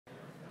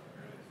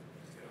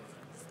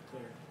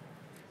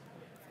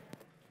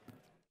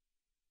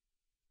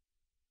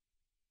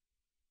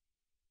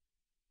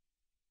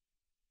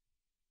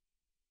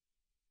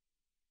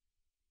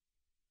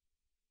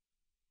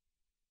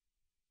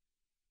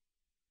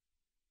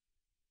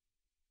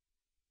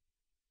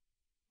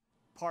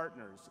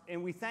partners.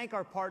 And we thank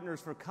our partners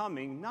for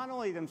coming, not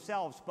only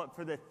themselves, but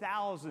for the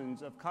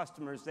thousands of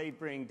customers they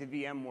bring to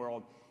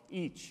VMworld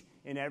each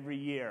and every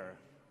year.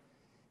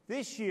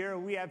 This year,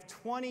 we have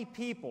 20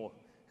 people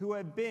who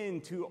have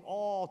been to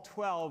all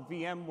 12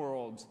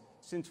 VMworlds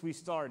since we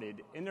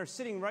started. And they're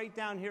sitting right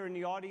down here in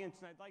the audience,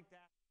 and I'd like to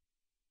ask.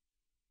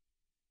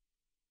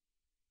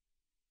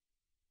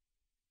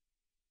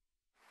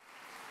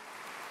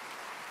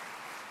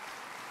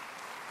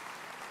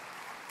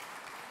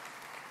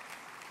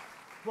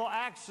 Well,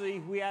 actually,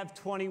 we have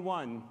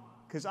 21,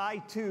 because I,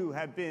 too,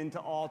 have been to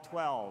all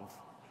 12.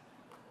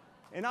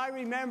 And I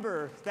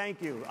remember,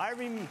 thank you.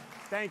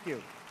 Thank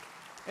you.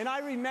 And I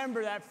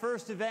remember that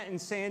first event in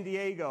San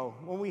Diego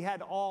when we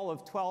had all of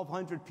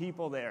 1,200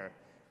 people there.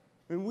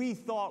 And we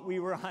thought we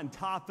were on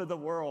top of the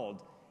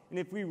world. And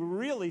if we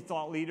really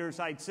thought leaders,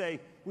 I'd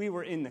say we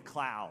were in the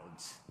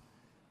clouds.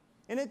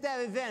 And at that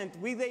event,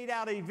 we laid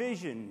out a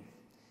vision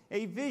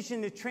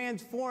to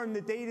transform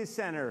the data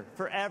center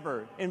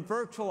forever and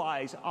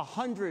virtualize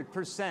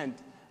 100%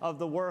 of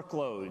the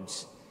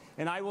workloads.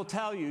 And I will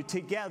tell you,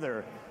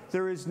 together,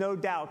 there is no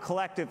doubt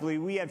collectively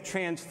we have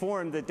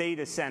transformed the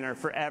data center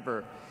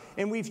forever.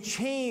 And we've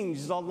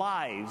changed the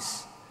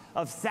lives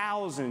of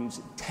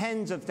thousands,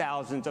 tens of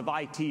thousands of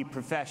IT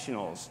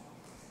professionals.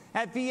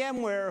 At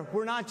VMware,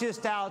 we're not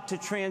just out to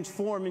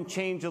transform and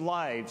change the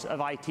lives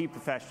of IT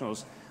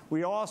professionals.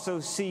 We also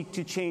seek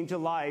to change the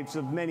lives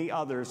of many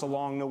others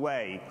along the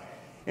way.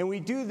 And we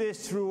do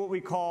this through what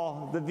we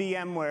call the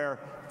VMware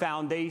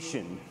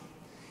Foundation.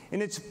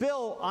 And it's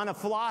built on a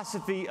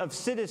philosophy of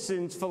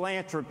citizens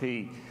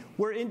philanthropy,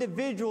 where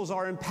individuals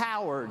are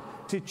empowered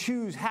to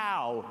choose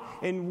how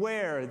and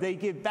where they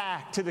give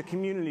back to the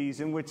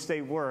communities in which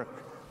they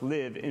work,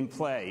 live, and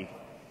play.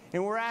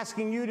 And we're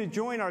asking you to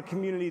join our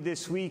community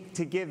this week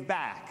to give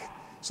back.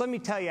 So let me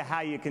tell you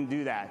how you can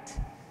do that.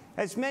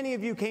 As many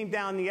of you came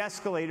down the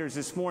escalators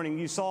this morning,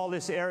 you saw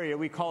this area,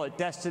 we call it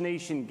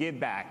Destination Give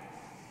Back.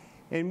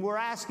 And we're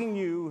asking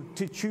you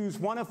to choose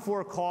one of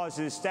 4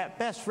 causes that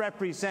best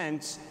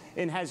represents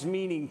and has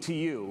meaning to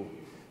you.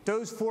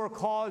 Those 4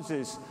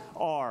 causes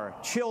are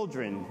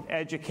children,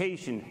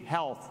 education,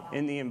 health,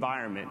 and the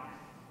environment.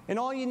 And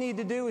all you need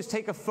to do is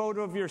take a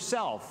photo of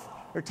yourself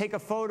or take a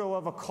photo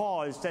of a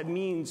cause that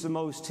means the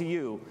most to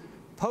you.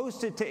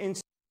 Post it to Instagram.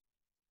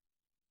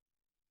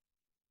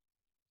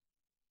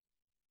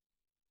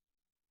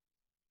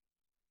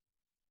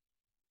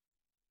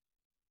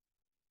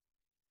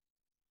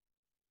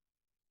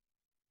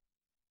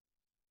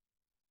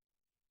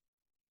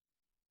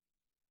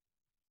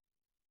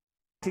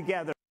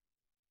 Together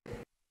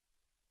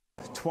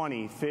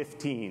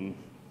 2015.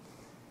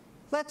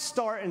 Let's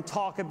start and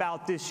talk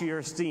about this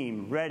year's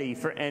theme, Ready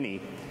for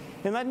Any.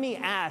 And let me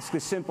ask a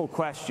simple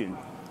question.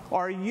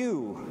 Are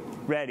you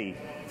ready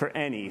for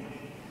any?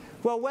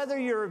 Well, whether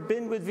you've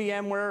been with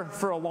VMware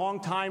for a long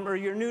time or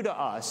you're new to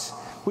us,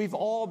 we've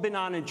all been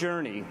on a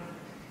journey.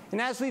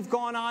 And as we've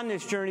gone on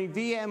this journey,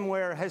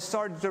 VMware has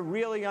started to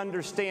really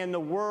understand the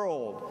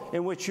world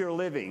in which you're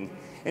living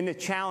and the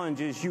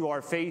challenges you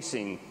are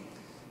facing.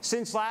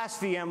 Since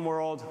last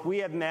VMworld, we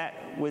have met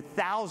with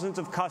thousands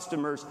of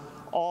customers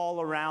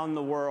all around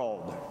the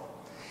world.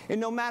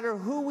 And no matter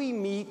who we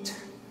meet,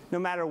 no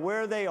matter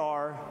where they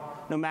are,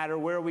 no matter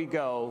where we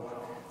go,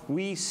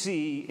 we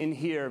see and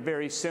hear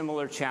very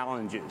similar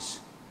challenges.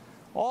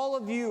 All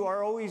of you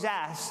are always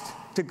asked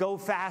to go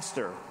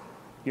faster.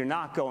 You're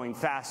not going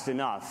fast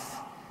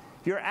enough.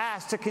 You're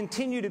asked to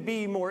continue to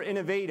be more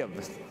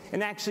innovative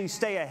and actually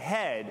stay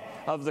ahead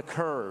of the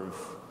curve.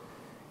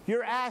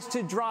 You're asked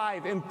to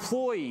drive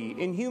employee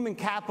and human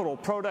capital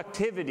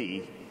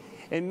productivity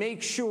and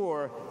make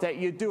sure that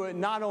you do it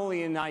not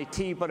only in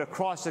IT but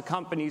across the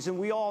companies. And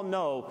we all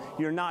know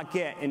you're not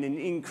getting an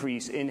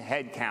increase in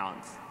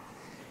headcount.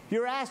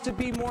 You're asked to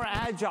be more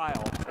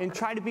agile and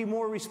try to be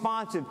more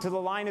responsive to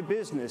the line of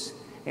business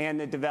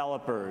and the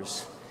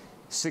developers.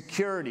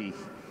 Security.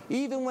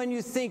 Even when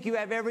you think you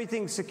have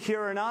everything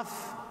secure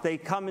enough, they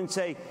come and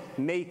say,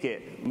 make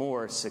it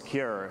more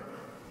secure.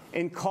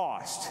 And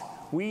cost.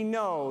 We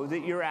know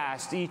that you're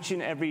asked each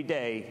and every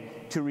day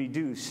to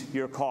reduce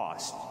your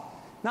cost.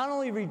 Not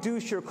only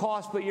reduce your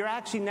cost, but you're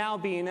actually now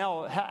being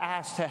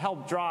asked to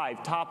help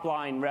drive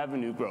top-line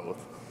revenue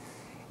growth.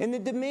 And the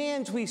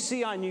demands we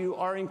see on you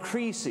are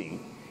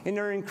increasing, and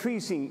they're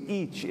increasing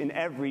each and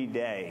every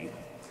day.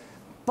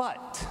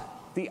 But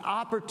the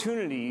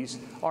opportunities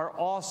are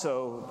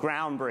also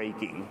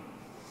groundbreaking.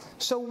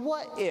 So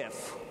what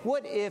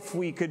if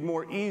we could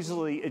more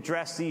easily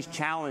address these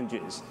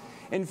challenges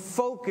and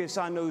focus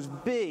on those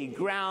big,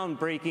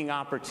 groundbreaking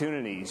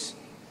opportunities?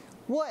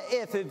 What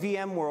if at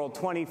VMworld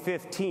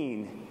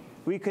 2015,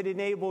 we could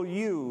enable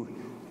you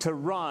to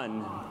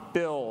run,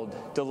 build,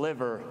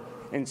 deliver,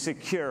 and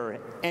secure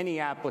any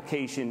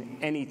application,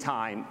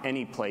 anytime,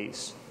 any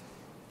place?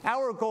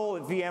 Our goal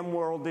at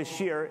VMworld this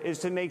year is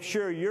to make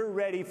sure you're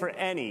ready for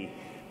any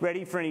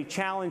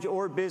challenge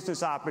or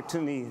business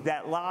opportunity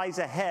that lies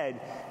ahead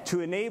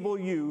to enable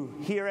you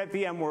here at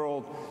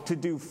VMworld to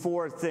do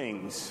 4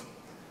 things.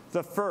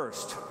 The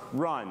first,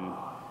 run.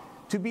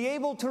 to be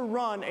able to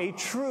run a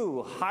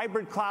true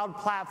hybrid cloud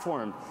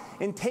platform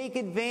and take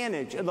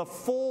advantage of the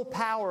full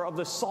power of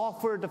the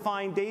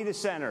software-defined data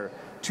center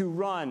to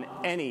run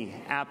any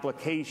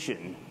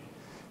application.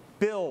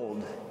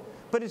 Build.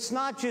 But it's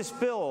not just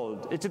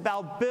build, it's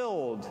about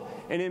build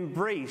and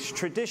embrace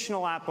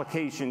traditional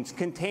applications,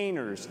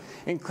 containers,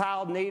 and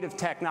cloud-native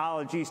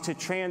technologies to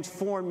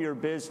transform your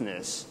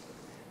business.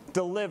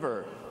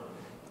 Deliver.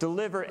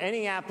 Deliver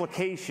any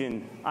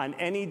application on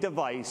any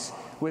device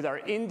with our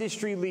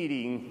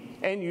industry-leading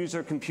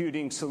end-user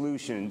computing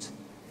solutions.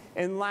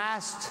 And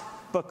last,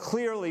 but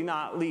clearly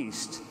not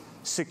least,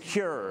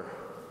 secure.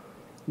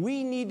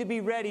 We need to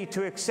be ready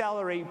to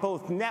accelerate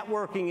both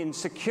networking and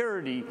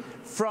security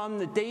from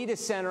the data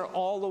center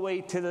all the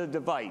way to the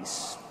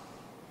device.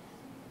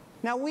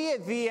 Now, we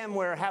at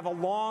VMware have a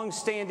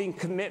long-standing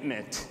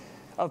commitment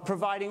of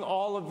providing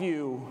all of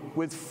you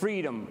with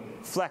freedom,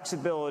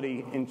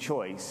 flexibility, and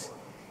choice.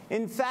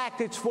 In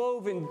fact, it's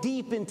woven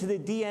deep into the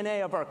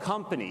DNA of our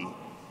company,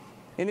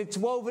 and it's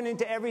woven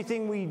into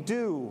everything we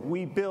do,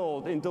 we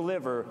build, and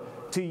deliver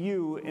to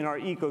you in our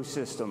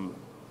ecosystem.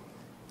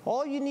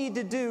 All you need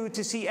to do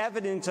to see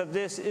evidence of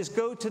this is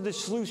go to the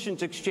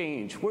Solutions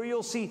Exchange, where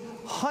you'll see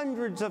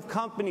hundreds of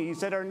companies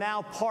that are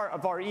now part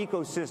of our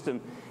ecosystem.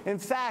 In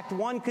fact,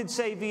 one could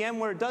say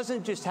VMware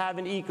doesn't just have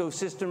an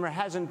ecosystem or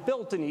hasn't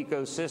built an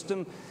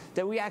ecosystem,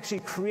 that we actually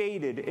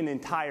created an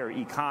entire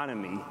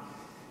economy.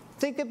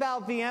 Think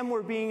about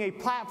VMware being a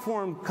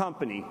platform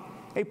company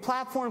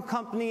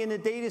in the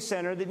data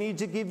center that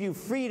needs to give you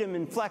freedom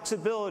and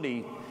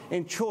flexibility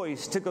and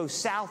choice to go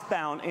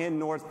southbound and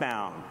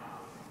northbound.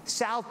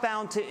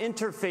 Southbound to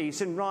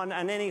interface and run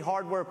on any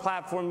hardware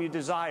platform you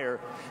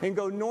desire, and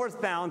go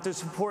northbound to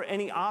support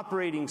any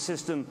operating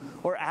system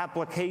or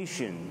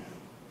application.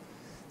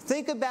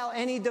 Think about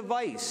any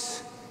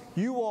device.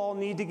 You all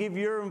need to give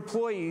your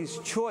employees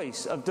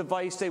choice of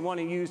device they want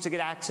to use to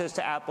get access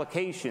to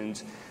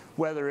applications,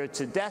 whether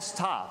it's a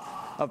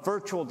desktop, a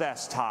virtual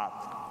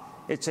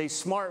desktop, it's a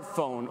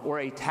smartphone, or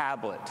a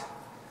tablet.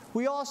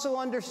 We also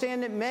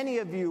understand that many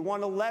of you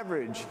want to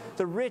leverage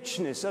the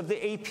richness of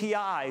the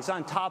APIs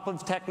on top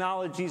of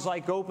technologies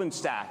like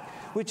OpenStack,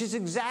 which is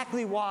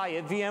exactly why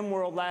at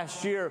VMworld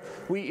last year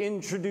we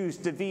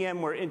introduced the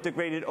VMware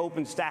Integrated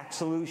OpenStack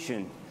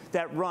solution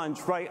that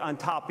runs right on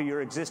top of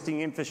your existing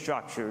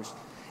infrastructures.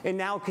 And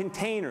now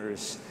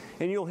containers.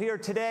 And you'll hear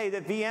today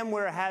that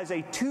VMware has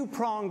a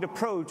two-pronged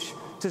approach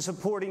to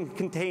supporting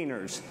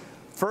containers.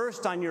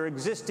 First, on your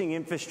existing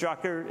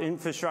infrastructure,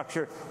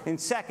 and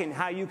second,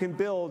 how you can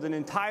build an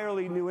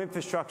entirely new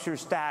infrastructure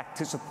stack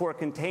to support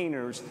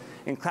containers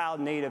and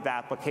cloud-native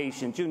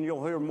applications. And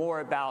you'll hear more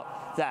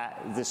about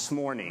that this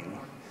morning.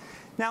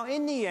 Now,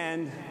 in the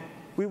end,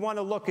 we want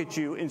to look at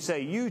you and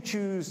say, you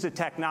choose the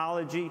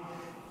technology,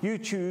 you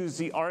choose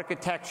the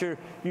architecture,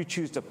 you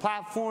choose the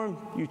platform,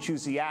 you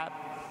choose the app,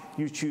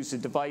 you choose the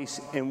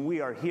device, and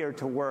we are here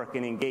to work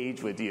and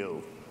engage with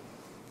you.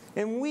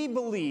 And we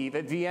believe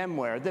at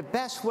VMware the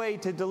best way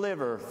to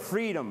deliver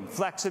freedom,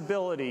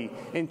 flexibility,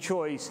 and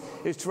choice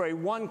is through a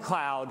one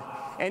cloud,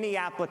 any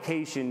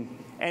application,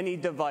 any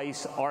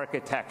device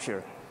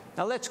architecture.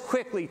 Now let's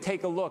quickly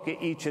take a look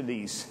at each of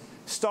these,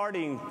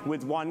 starting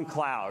with one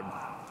cloud.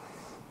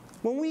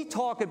 When we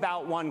talk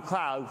about one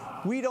cloud,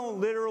 we don't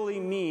literally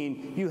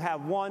mean you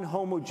have one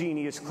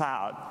homogeneous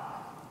cloud.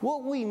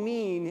 What we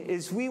mean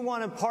is we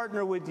want to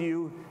partner with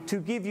you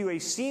to give you a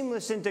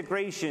seamless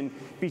integration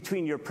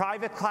between your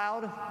private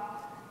cloud,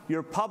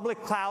 your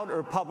public cloud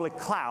or public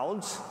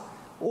clouds,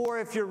 or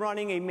if you're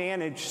running a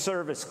managed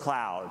service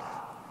cloud.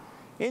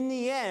 In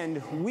the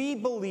end, we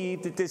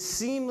believe that this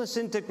seamless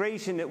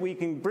integration that we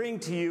can bring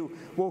to you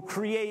will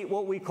create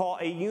what we call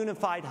a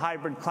unified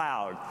hybrid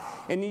cloud.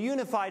 And the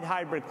unified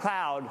hybrid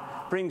cloud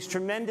brings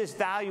tremendous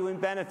value and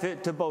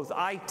benefit to both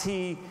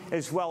IT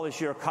as well as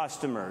your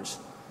customers.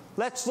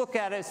 Let's look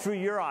at it through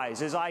your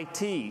eyes as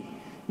IT.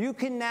 You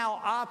can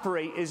now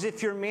operate as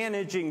if you're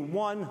managing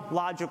one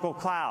logical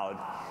cloud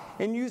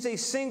and use a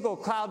single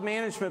cloud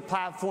management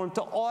platform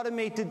to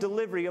automate the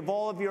delivery of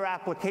all of your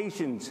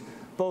applications,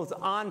 both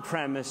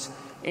on-premise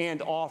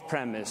and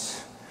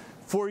off-premise.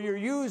 For your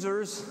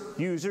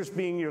users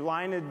being your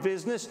line of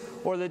business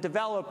or the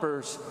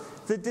developers,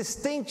 the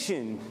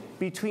distinction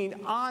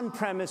between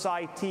on-premise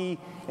IT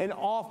and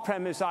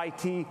off-premise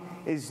IT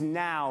is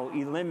now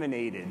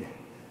eliminated.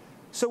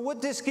 So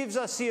what this gives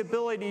us the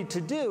ability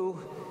to do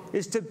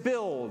is to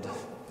build,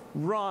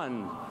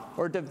 run,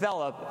 or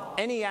develop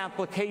any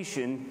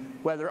application,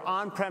 whether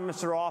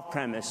on-premise or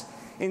off-premise,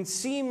 and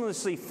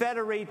seamlessly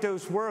federate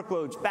those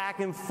workloads back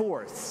and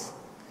forth.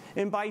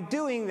 And by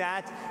doing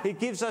that, it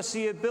gives us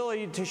the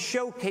ability to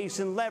showcase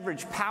and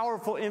leverage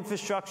powerful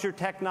infrastructure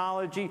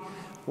technology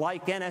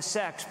like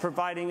NSX,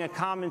 providing a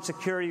common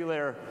security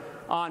layer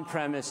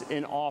on-premise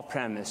and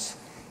off-premise.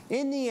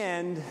 In the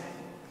end,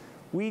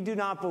 we do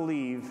not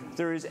believe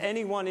there is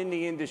anyone in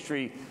the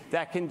industry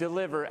that can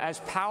deliver as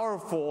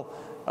powerful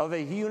of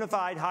a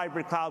unified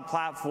hybrid cloud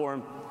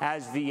platform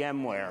as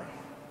VMware.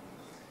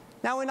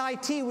 Now, in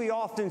IT, we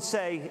often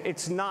say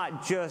it's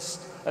not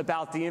just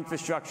about the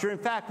infrastructure. In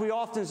fact, we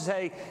often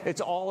say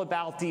it's all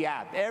about the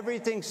app.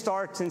 Everything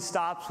starts and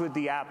stops with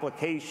the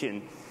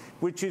application,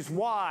 which is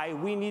why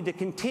we need to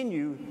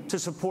continue to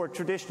support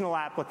traditional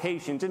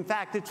applications. In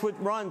fact, it's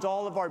what runs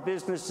all of our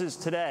businesses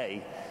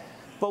today.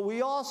 But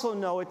we also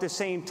know at the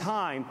same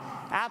time,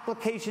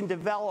 application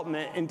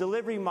development and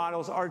delivery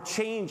models are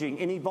changing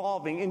and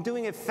evolving and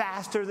doing it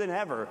faster than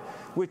ever,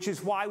 which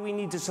is why we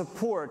need to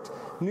support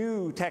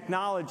new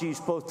technologies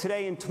both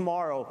today and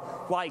tomorrow,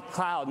 like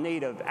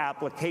cloud-native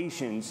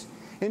applications.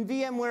 And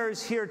VMware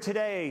is here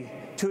today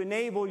to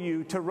enable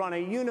you to run a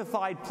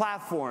unified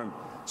platform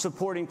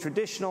supporting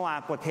traditional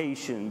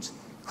applications,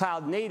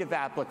 cloud-native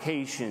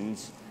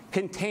applications,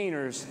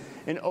 containers,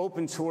 and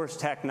open-source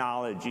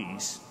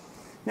technologies.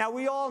 Now,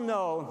 we all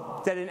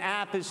know that an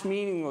app is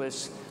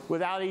meaningless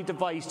without a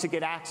device to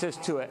get access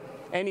to it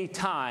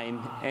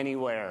anytime,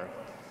 anywhere.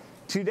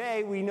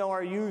 Today, we know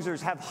our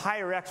users have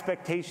higher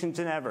expectations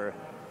than ever.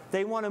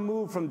 They want to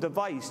move from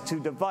device to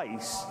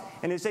device.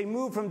 And as they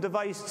move from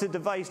device to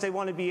device, they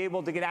want to be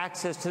able to get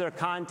access to their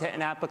content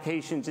and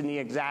applications in the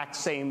exact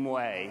same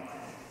way.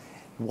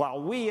 While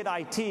we at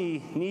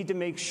IT need to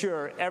make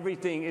sure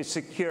everything is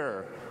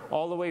secure,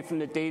 all the way from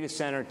the data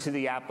center to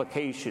the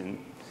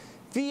application.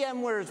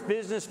 VMware's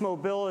business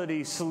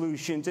mobility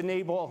solutions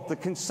enable the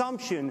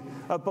consumption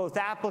of both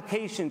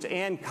applications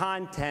and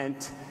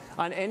content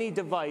on any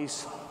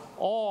device,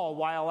 all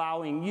while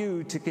allowing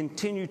you to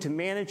continue to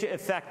manage it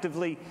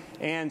effectively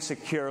and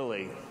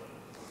securely.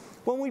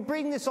 When we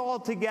bring this all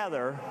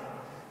together,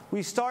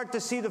 we start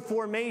to see the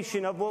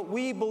formation of what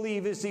we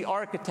believe is the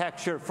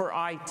architecture for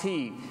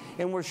IT,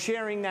 and we're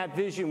sharing that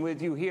vision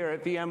with you here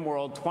at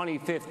VMworld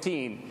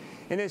 2015.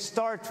 And it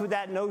starts with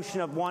that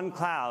notion of one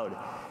cloud,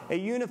 a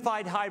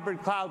unified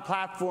hybrid cloud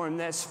platform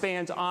that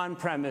spans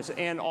on-premise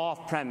and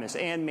off-premise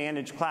and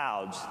managed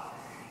clouds.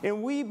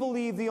 And we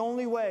believe the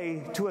only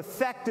way to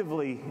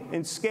effectively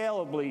and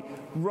scalably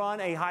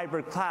run a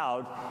hybrid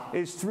cloud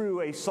is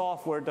through a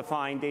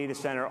software-defined data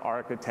center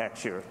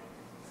architecture.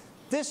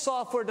 This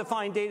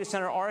software-defined data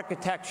center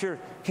architecture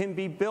can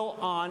be built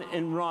on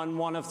and run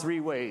one of three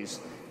ways.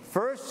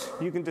 First,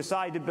 you can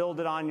decide to build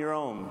it on your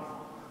own.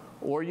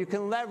 Or you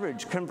can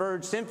leverage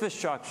converged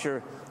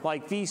infrastructure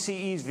like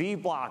VCE's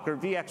vBlock or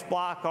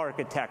VXBlock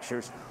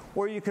architectures.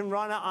 Or you can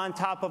run it on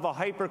top of a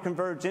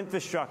hyper-converged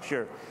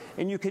infrastructure.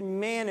 And you can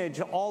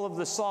manage all of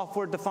the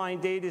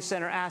software-defined data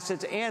center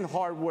assets and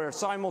hardware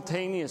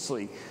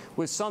simultaneously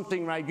with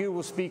something Raghu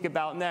will speak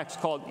about next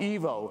called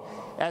EVO,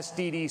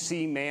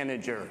 SDDC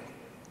Manager.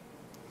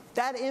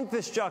 That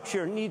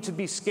infrastructure needs to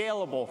be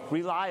scalable,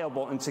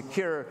 reliable, and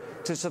secure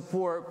to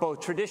support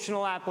both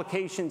traditional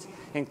applications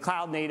and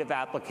cloud-native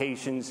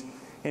applications.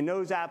 And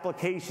those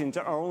applications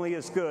are only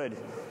as good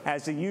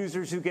as the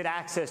users who get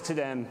access to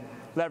them,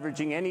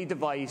 leveraging any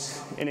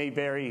device in a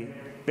very,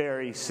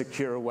 very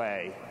secure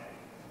way.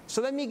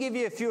 So let me give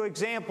you a few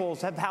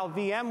examples of how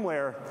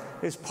VMware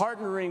is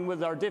partnering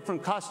with our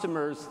different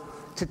customers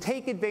to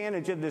take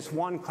advantage of this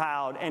one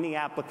cloud, any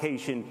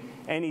application,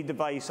 any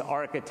device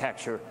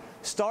architecture.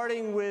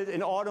 Starting with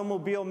an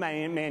automobile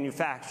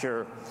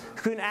manufacturer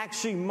who can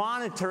actually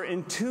monitor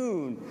and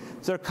tune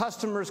their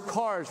customers'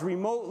 cars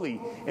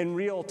remotely in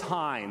real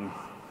time.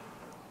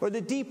 Or the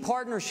deep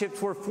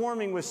partnerships we're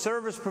forming with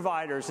service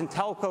providers and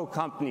telco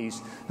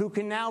companies who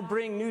can now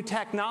bring new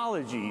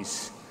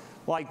technologies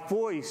like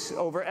voice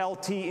over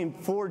LTE and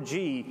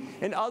 4G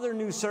and other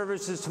new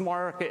services to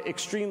market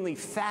extremely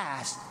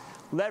fast,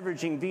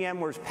 leveraging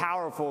VMware's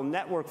powerful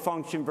network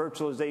function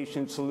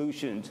virtualization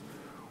solutions.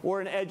 Or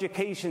an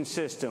education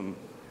system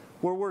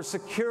where we're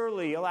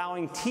securely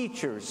allowing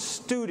teachers,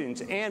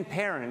 students, and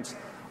parents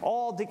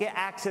all to get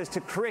access to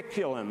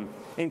curriculum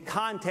and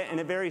content in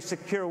a very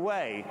secure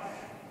way.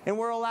 And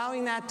we're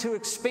allowing that to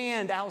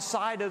expand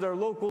outside of their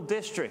local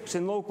districts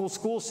and local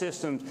school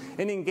systems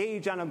and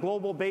engage on a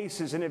global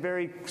basis in a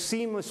very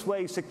seamless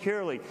way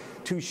securely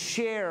to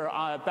share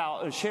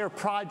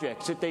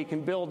projects that they can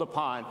build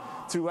upon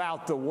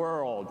throughout the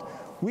world.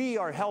 We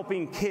are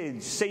helping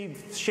kids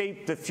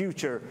shape the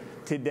future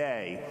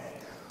today.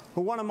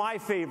 But one of my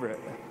favorite,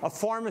 a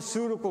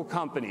pharmaceutical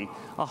company,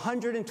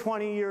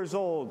 120 years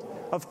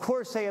old. Of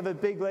course they have a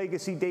big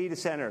legacy data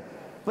center,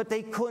 but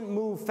they couldn't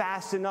move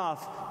fast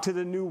enough to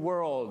the new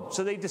world.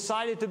 So they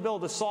decided to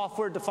build a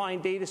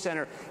software-defined data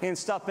center and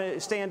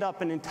stand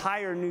up an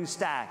entire new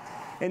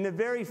stack. And the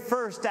very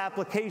first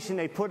application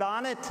they put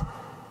on it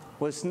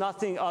was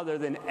nothing other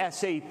than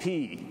SAP,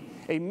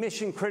 a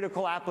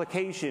mission-critical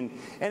application.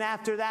 And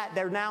after that,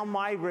 they're now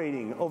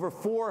migrating over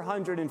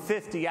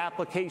 450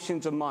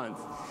 applications a month.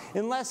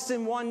 In less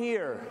than 1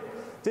 year,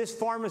 this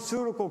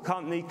pharmaceutical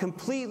company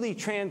completely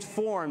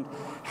transformed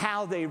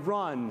how they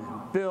run,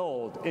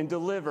 build, and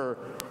deliver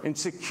and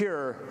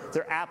secure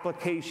their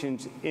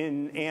applications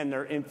and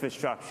their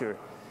infrastructure.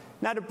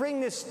 Now, to bring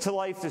this to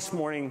life this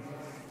morning,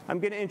 I'm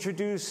going to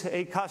introduce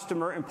a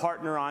customer and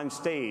partner on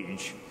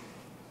stage.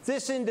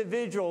 This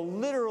individual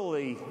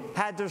literally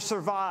had to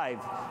survive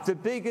the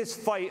biggest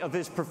fight of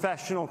his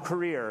professional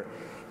career.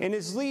 and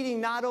is leading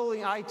not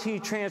only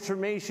IT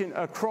transformation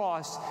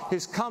across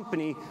his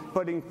company,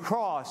 but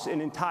across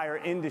an entire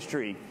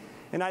industry.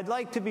 And I'd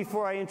like to,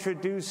 before I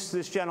introduce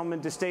this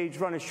gentleman to stage,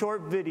 run a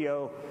short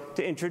video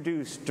to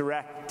introduce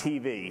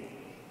DIRECTV.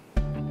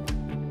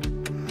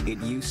 It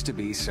used to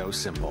be so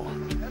simple.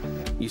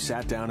 You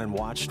sat down and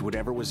watched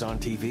whatever was on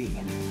TV.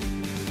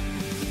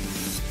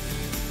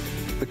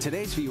 But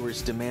today's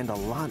viewers demand a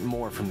lot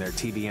more from their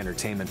TV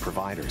entertainment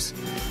providers.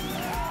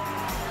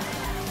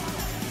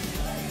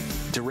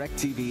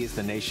 DIRECTV is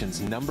the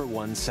nation's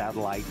 #1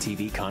 satellite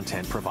TV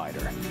content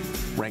provider,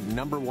 ranked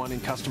 #1 in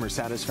customer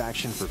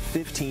satisfaction for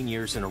 15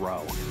 years in a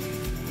row.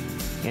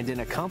 And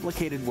in a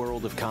complicated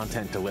world of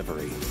content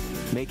delivery,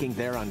 making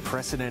their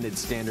unprecedented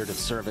standard of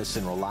service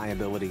and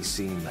reliability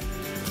seem,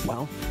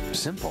 well,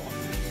 simple.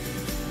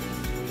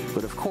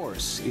 But of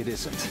course, it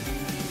isn't.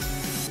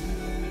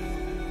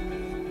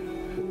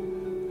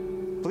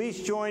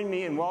 Please join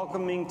me in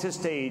welcoming to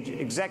stage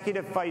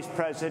Executive Vice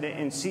President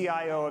and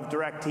CIO of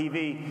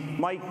DIRECTV,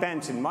 Mike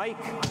Benson. Mike.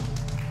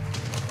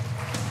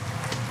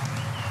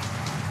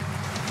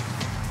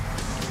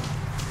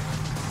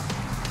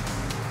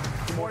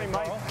 Good morning,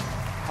 Mike.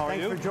 How are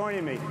you? Thanks for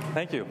joining me.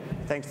 Thank you.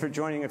 Thanks for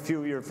joining a few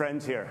of your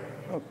friends here.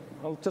 Oh,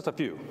 well, just a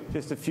few.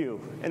 Just a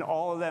few. And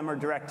all of them are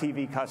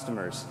DIRECTV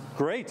customers.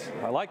 Great.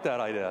 I like that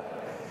idea.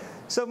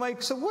 So,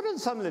 Mike, what are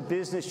some of the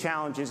business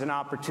challenges and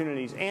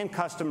opportunities and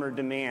customer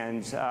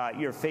demands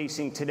you're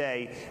facing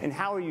today, and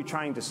how are you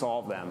trying to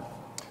solve them?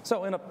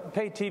 So in a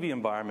paid TV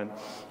environment,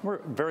 we're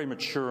a very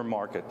mature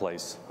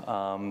marketplace.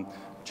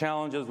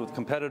 Challenges with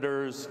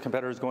competitors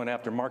going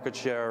after market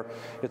share,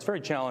 it's very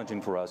challenging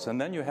for us.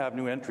 And then you have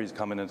new entries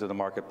coming into the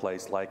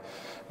marketplace like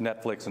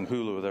Netflix and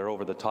Hulu. They're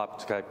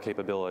over-the-top type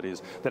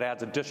capabilities that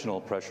adds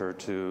additional pressure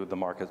to the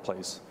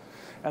marketplace.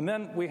 And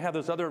then we have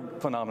this other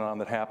phenomenon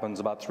that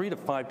happens about 3 to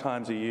 5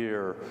 times a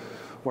year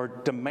where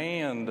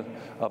demand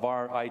of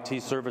our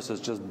IT services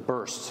just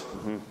bursts.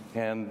 Mm-hmm.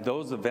 And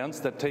those events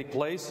that take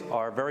place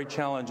are very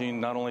challenging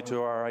not only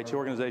to our IT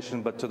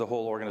organization but to the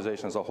whole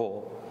organization as a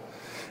whole.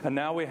 And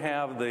now we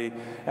have the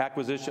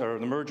acquisition or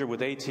the merger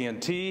with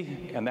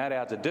AT&T, and that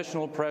adds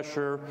additional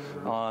pressure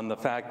on the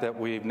fact that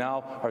we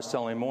now are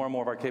selling more and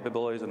more of our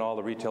capabilities in all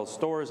the retail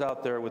stores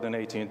out there within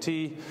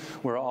AT&T.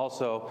 We're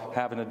also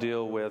having to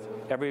deal with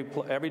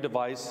every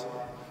device,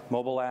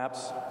 mobile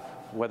apps,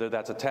 whether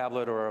that's a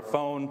tablet or a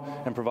phone,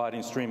 and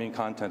providing streaming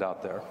content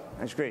out there.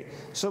 That's great.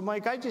 So,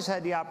 Mike, I just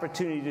had the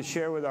opportunity to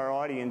share with our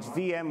audience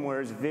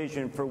VMware's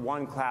vision for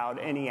one cloud,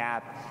 any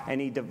app,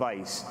 any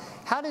device.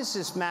 How does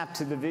this map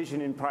to the vision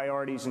and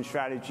priorities and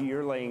strategy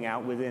you're laying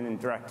out within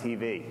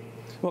DIRECTV?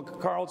 Well,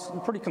 Carl, it's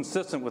pretty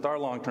consistent with our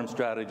long-term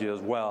strategy as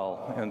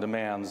well and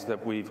demands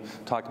that we've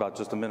talked about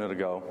just a minute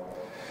ago.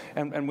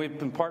 And we've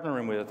been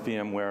partnering with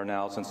VMware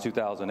now since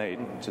 2008,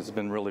 which has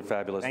been really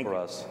fabulous for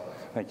us.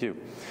 Thank you.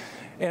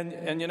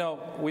 And you know,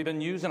 we've been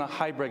using a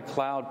hybrid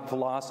cloud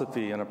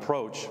philosophy and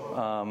approach,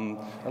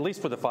 at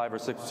least for the 5 or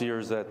 6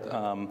 years that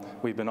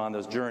we've been on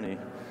this journey.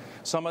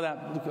 Some of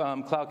that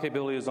cloud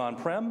capability is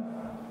on-prem.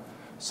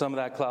 Some of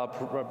that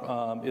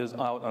cloud is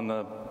out on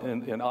the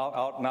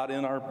not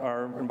in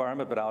our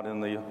environment, but out in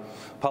the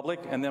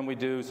public. And then we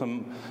do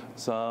some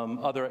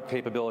other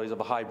capabilities of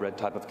a hybrid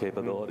type of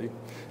capability,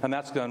 and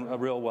that's done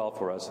real well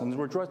for us. And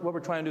what we're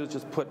trying to do is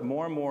just put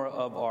more and more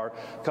of our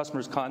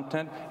customers'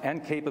 content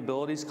and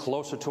capabilities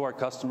closer to our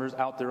customers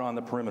out there on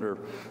the perimeter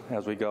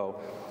as we go.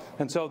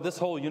 And so this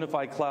whole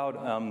unified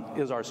cloud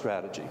is our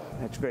strategy.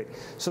 That's great.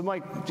 So,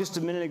 Mike, just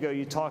a minute ago,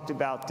 you talked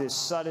about this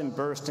sudden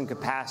burst in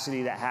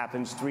capacity that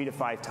happens 3 to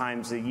 5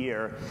 times a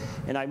year.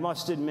 And I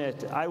must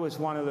admit, I was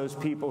one of those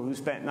people who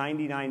spent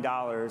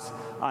 $99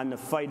 on the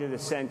fight of the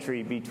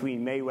century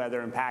between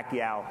Mayweather and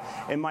Pacquiao.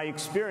 And my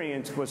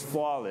experience was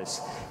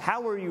flawless.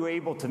 How were you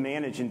able to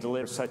manage and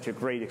deliver such a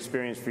great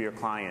experience for your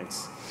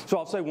clients? So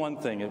I'll say one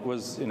thing. It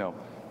was, you know,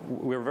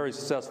 we were very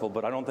successful,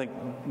 but I don't think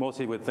most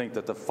people would think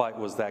that the fight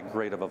was that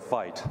great of a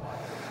fight.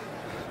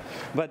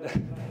 But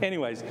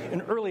anyways,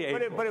 in early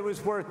April... But it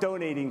was worth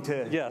donating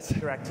to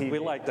DIRECTV. We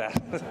like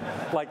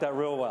that. Like that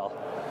real well.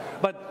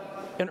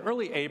 But in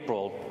early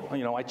April,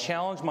 you know, I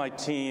challenged my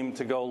team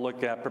to go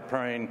look at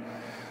preparing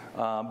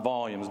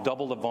volumes,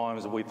 double the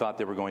volumes that we thought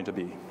they were going to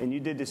be. And you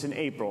did this in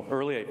April?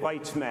 Early April.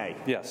 Fight's May?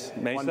 Yes,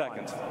 May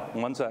 2nd.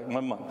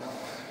 1 month.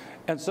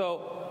 And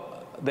so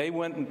they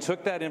went and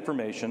took that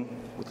information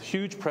with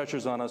huge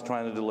pressures on us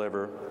trying to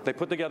deliver. They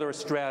put together a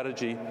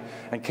strategy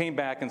and came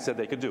back and said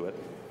they could do it.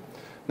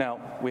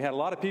 Now, we had a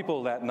lot of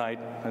people that night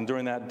and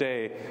during that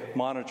day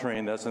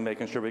monitoring this and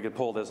making sure we could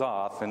pull this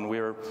off, and we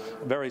were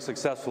very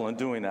successful in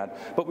doing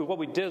that. But what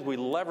we did is we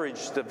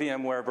leveraged the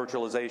VMware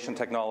virtualization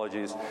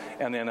technologies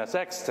and the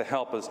NSX to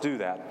help us do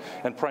that.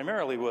 And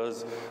primarily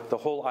was the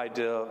whole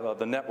idea of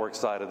the network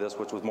side of this,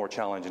 which was more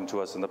challenging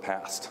to us in the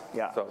past.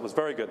 Yeah. So it was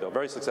very good, though,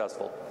 very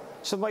successful.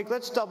 So, Mike,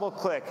 let's double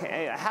click.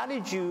 How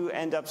did you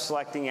end up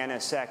selecting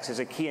NSX as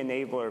a key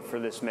enabler for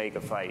this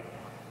mega fight?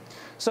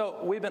 So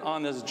we've been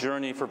on this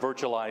journey for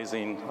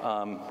virtualizing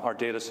our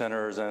data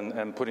centers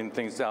and putting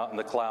things out in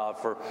the cloud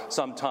for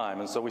some time.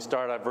 And so we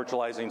started out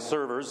virtualizing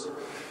servers,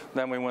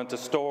 then we went to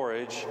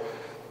storage,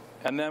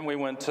 and then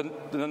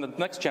then the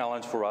next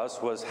challenge for us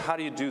was, how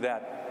do you do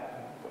that,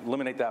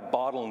 eliminate that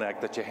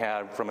bottleneck that you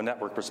had from a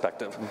network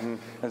perspective?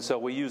 And so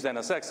we use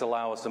NSX to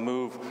allow us to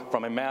move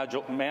from a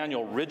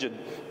manual rigid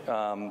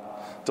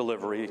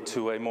delivery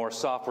to a more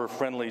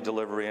software-friendly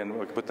delivery, and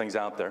we could put things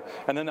out there.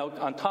 And then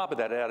on top of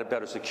that, it added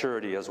better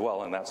security as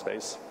well in that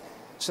space.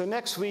 So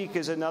next week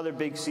is another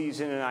big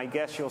season, and I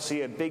guess you'll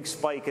see a big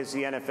spike as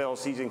the NFL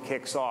season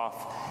kicks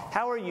off.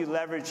 How are you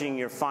leveraging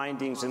your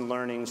findings and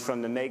learnings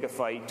from the mega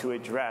fight to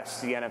address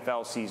the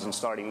NFL season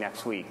starting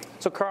next week?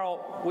 So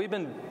Carl, we've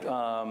been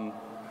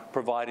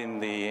providing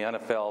the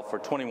NFL for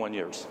 21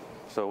 years.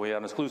 So we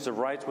have exclusive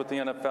rights with the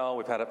NFL.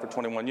 We've had it for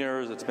 21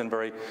 years. It's been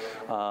very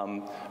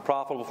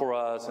profitable for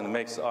us, and it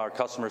makes our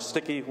customers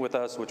sticky with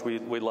us, which we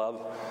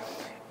love.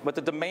 But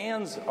the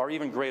demands are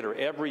even greater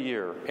every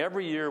year.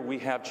 Every year we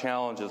have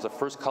challenges the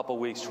first couple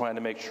weeks trying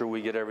to make sure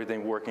we get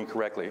everything working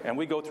correctly. And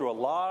we go through a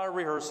lot of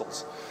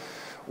rehearsals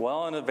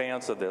well in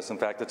advance of this. In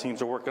fact, the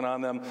teams are working on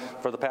them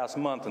for the past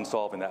month and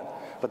solving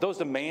that. But those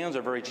demands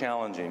are very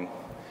challenging.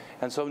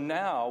 And so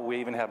now we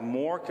even have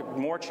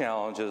more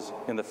challenges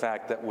in the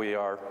fact that we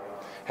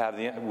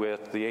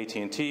with the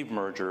AT&T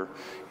merger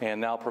and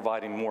now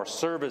providing more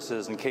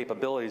services and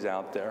capabilities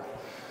out there.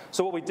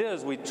 So what we did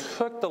is we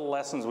took the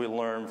lessons we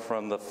learned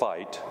from the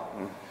fight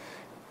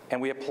and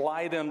we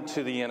applied them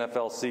to the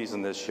NFL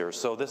season this year.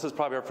 So this is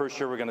probably our first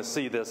year we're going to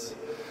see this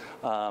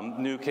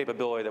new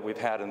capability that we've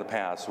had in the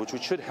past, which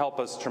should help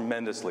us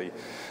tremendously.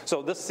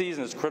 So this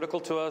season is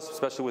critical to us,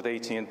 especially with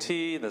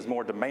AT&T. There's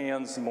more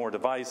demands, more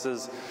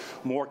devices,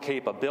 more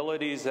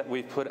capabilities that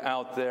we've put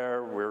out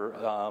there. We're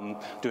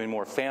doing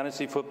more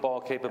fantasy football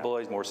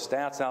capabilities, more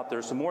stats out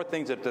there, so more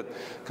things that the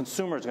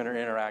consumer is going to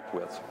interact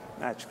with.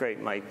 That's great,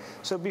 Mike.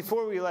 So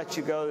before we let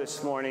you go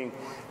this morning,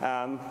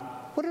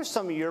 what are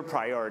some of your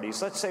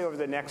priorities, let's say over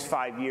the next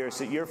 5 years,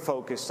 that you're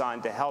focused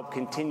on to help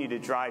continue to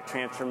drive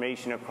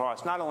transformation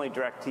across not only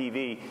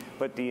DIRECTV,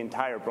 but the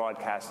entire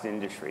broadcast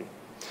industry?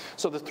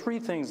 So the three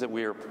things that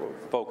we are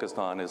focused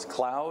on is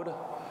cloud,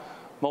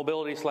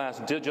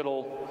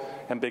 mobility/digital,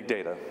 and big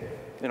data.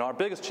 You know, our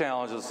biggest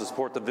challenge is to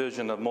support the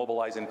vision of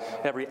mobilizing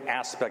every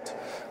aspect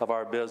of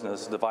our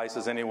business,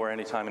 devices anywhere,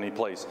 anytime, any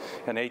place.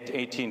 And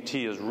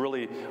AT&T is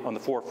really on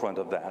the forefront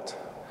of that.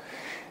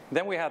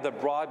 Then we have the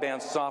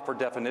broadband software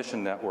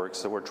definition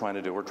networks that we're trying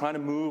to do. We're trying to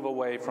move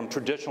away from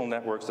traditional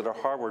networks that are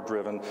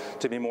hardware-driven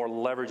to be more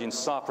leveraging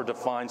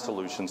software-defined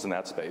solutions in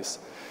that space.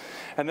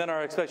 And then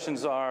our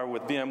expectations are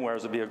with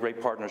VMware to be a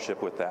great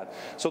partnership with that.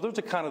 So those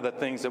are kind of the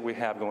things that we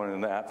have going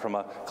in that from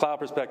a cloud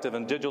perspective,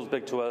 and digital's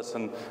big to us,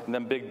 and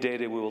then big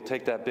data, we will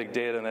take that big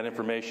data and that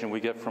information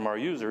we get from our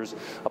users,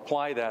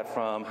 apply that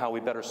from how we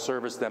better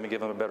service them and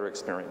give them a better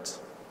experience.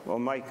 Well,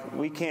 Mike,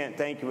 we can't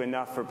thank you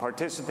enough for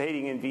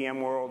participating in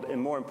VMworld,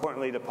 and more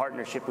importantly, the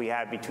partnership we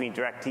have between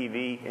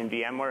DIRECTV and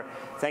VMware.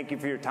 Thank you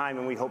for your time,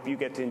 and we hope you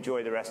get to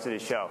enjoy the rest of the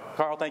show.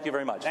 Carl, thank you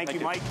very much. Thank you,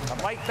 Mike.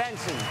 Mike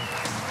Benson.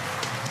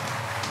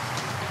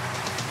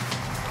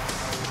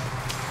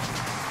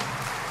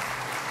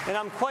 And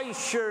I'm quite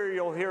sure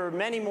you'll hear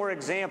many more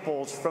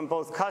examples from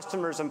both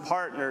customers and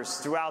partners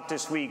throughout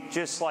this week,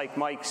 just like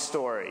Mike's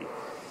story.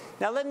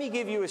 Now let me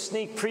give you a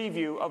sneak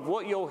preview of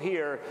what you'll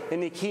hear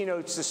in the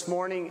keynotes this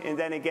morning and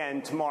then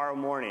again tomorrow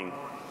morning.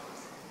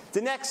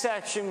 The next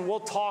section will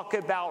talk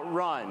about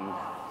Run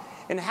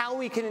and how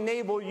we can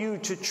enable you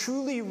to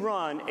truly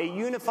run a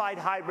unified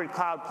hybrid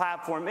cloud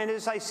platform. And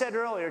as I said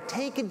earlier,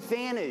 take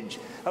advantage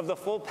of the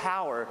full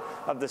power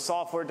of the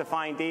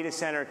software-defined data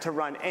center to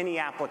run any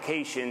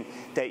application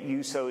that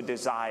you so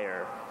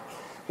desire.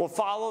 We'll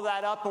follow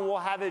that up and we'll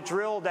have a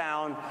drill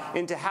down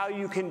into how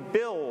you can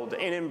build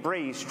and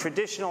embrace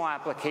traditional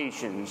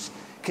applications,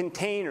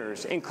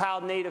 containers, and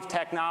cloud-native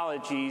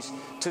technologies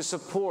to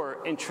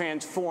support and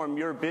transform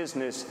your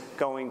business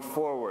going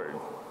forward.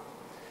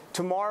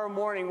 Tomorrow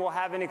morning, we'll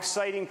have an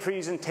exciting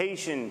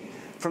presentation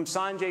from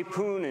Sanjay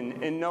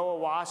Poonen and Noah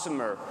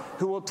Wassemer,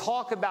 who will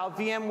talk about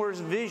VMware's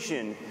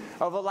vision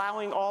of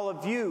allowing all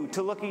of you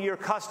to look at your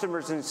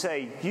customers and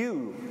say,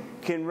 you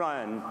can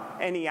run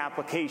any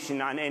application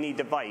on any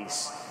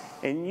device,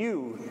 and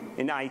you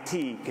in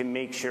IT can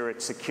make sure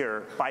it's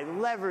secure by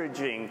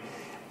leveraging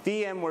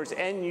VMware's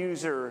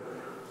end-user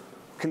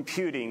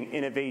computing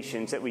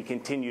innovations that we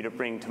continue to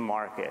bring to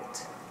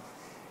market.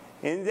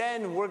 And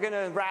then we're going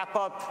to wrap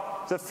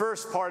up the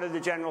first part of the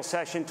general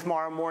session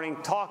tomorrow morning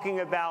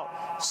talking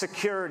about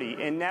security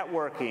and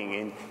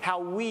networking and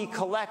how we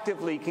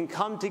collectively can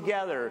come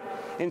together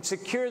and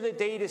secure the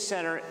data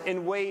center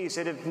in ways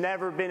that have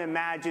never been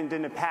imagined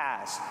in the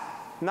past.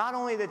 Not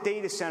only the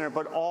data center,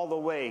 but all the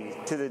way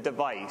to the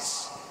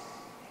device.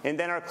 And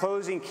then our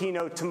closing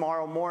keynote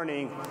tomorrow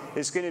morning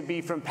is going to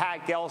be from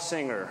Pat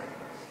Gelsinger,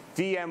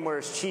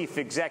 VMware's Chief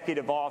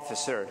Executive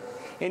Officer.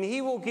 And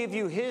he will give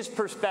you his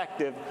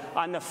perspective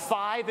on the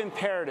 5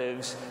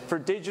 imperatives for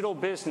digital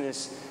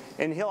business,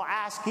 and he'll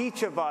ask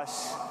each of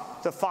us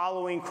the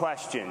following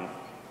question.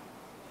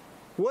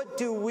 What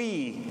do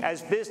we,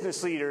 as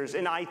business leaders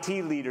and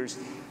IT leaders,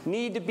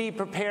 need to be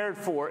prepared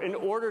for in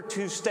order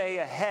to stay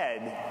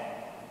ahead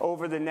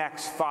over the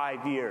next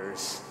 5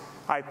 years?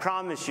 I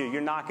promise you,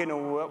 you're not going to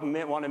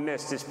want to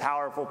miss this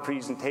powerful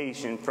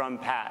presentation from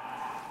Pat.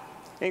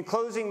 In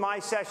closing my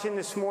session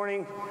this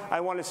morning,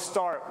 I want to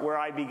start where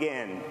I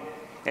began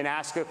and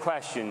ask a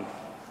question.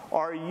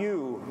 Are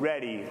you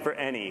ready for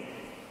any?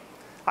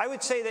 I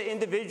would say that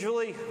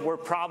individually, we're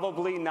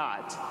probably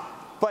not.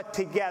 But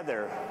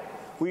together,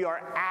 we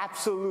are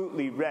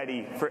absolutely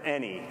ready for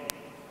any.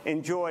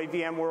 Enjoy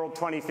VMworld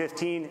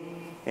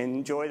 2015 and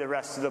enjoy the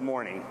rest of the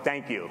morning.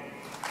 Thank you.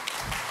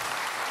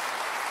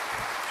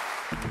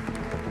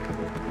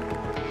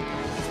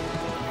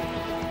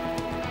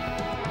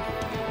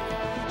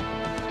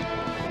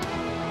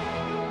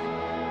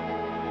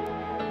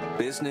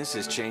 Business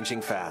is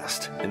changing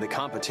fast, and the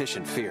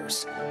competition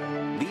fierce.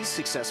 These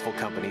successful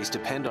companies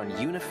depend on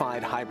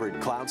unified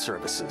hybrid cloud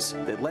services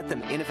that let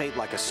them innovate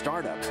like a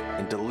startup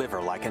and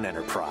deliver like an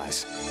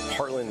enterprise.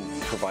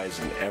 Heartland provides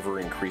an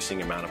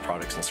ever-increasing amount of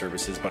products and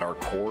services, but our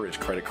core is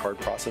credit card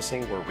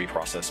processing, where we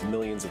process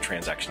millions of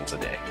transactions a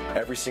day.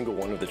 Every single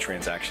one of the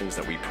transactions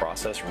that we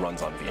process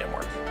runs on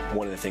VMware.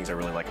 One of the things I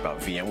really like about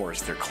VMware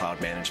is their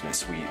cloud management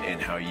suite and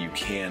how you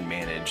can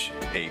manage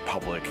a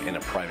public and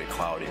a private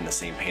cloud in the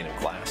same pane of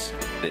glass.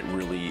 It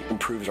really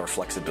improves our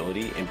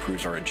flexibility,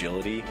 improves our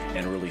agility,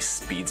 and really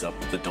speeds up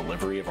the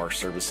delivery of our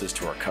services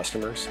to our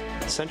customers.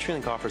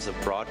 CenturyLink offers a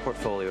broad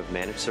portfolio of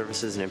managed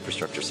services and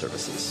infrastructure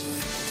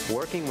services.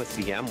 Working with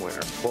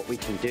VMware, what we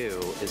can do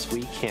is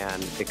we can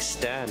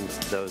extend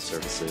those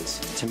services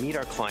to meet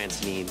our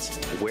clients' needs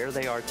where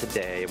they are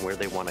today and where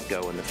they want to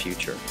go in the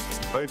future.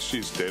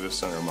 IHG's data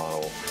center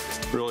model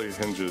really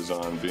hinges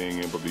on being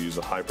able to use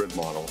a hybrid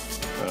model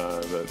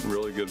that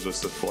really gives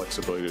us the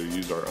flexibility to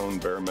use our own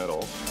bare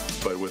metal,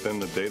 but within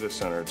the data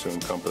center to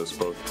encompass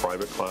both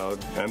private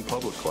cloud and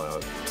public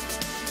cloud.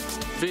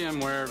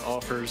 VMware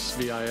offers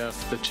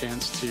VIF the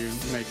chance to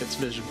make its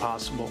vision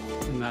possible,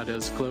 and that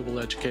is global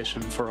education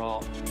for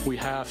all. We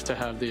have to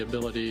have the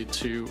ability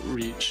to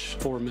reach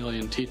 4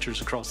 million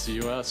teachers across the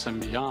U.S. and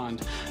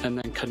beyond, and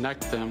then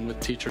connect them with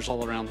teachers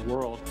all around the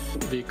world.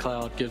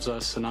 vCloud gives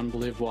us an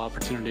unbelievable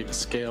opportunity to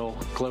scale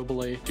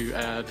globally, to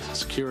add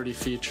security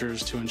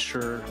features to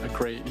ensure a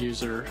great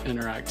user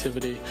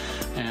interactivity,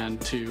 and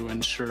to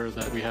ensure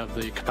that we have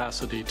the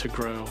capacity to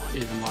grow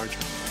even larger.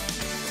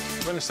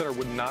 Moscone Center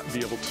would not be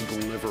able to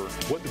deliver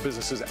what the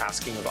business is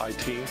asking of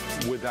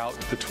IT without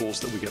the tools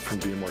that we get from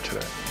VMware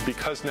today.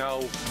 Because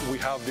now we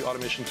have the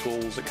automation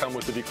tools that come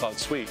with the vCloud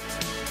suite,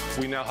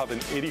 we now have an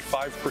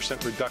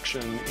 85%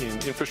 reduction in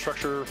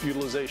infrastructure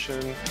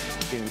utilization,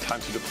 in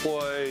time to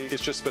deploy.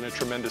 It's just been a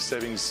tremendous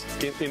savings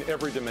in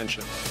every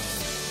dimension.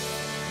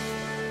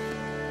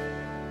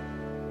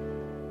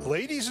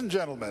 Ladies and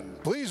gentlemen,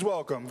 please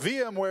welcome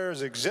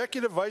VMware's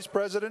Executive Vice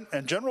President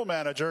and General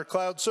Manager,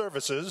 Cloud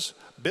Services,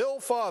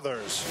 Bill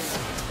Fathers.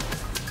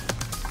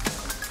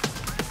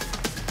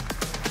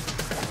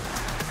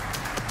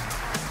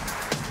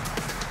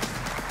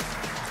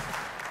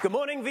 Good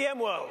morning,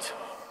 VMworld.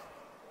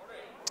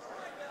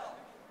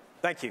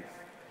 Thank you.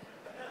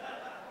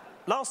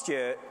 Last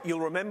year, you'll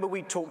remember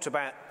we talked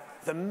about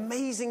the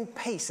amazing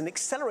pace and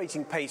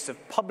accelerating pace of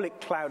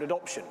public cloud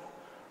adoption.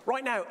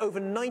 Right now,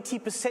 over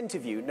 90%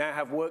 of you now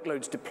have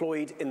workloads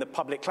deployed in the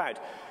public cloud.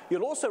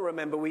 You'll also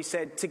remember we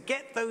said to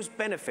get those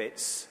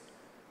benefits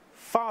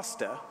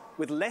faster,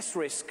 with less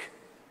risk,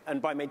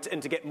 and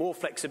to get more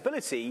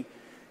flexibility,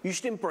 you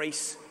should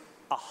embrace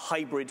a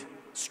hybrid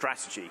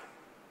strategy.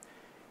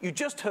 You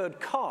just heard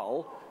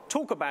Carl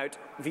talk about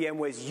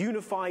VMware's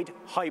unified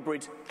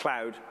hybrid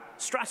cloud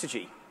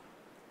strategy.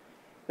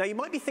 Now, you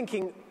might be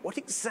thinking, what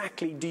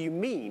exactly do you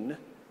mean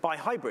by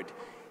hybrid?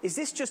 Is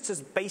this just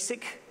as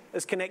basic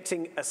as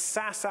connecting a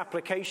SaaS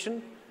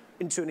application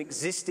into an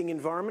existing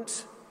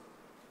environment?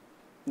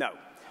 No.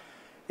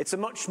 It's a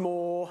much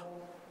more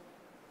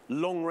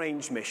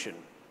long-range mission.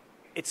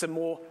 It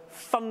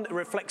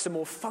reflects a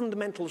more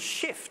fundamental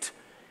shift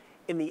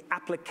in the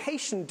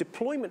application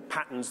deployment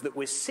patterns that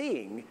we're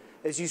seeing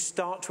as you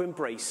start to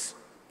embrace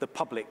the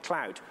public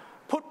cloud.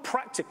 Put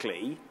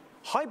practically,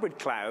 hybrid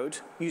cloud,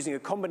 using a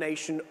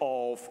combination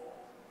of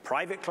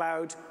private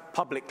cloud,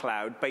 public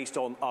cloud, based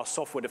on our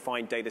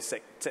software-defined data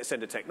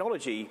center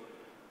technology,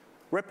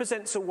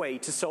 represents a way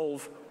to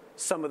solve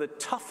some of the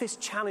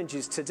toughest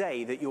challenges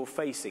today that you're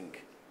facing.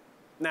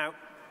 Now,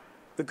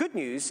 the good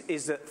news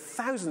is that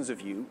thousands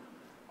of you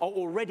are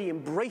already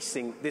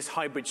embracing this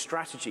hybrid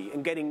strategy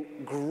and getting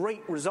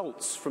great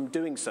results from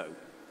doing so.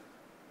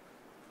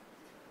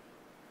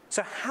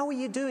 So how are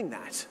you doing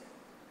that?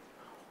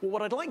 Well,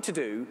 what I'd like to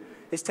do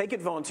is take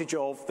advantage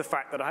of the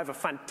fact that I have a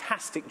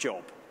fantastic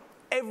job.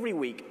 Every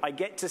week, I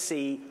get to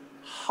see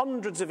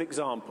hundreds of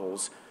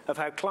examples of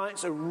how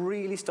clients are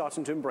really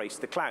starting to embrace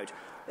the cloud.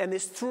 And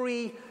there's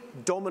three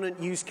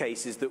dominant use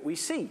cases that we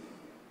see.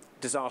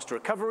 Disaster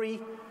recovery,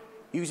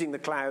 using the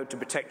cloud to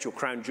protect your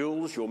crown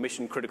jewels, your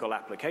mission-critical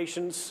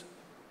applications,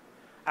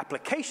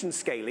 Application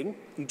scaling,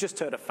 you just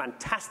heard a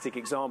fantastic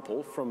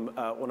example from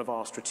one of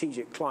our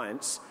strategic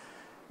clients,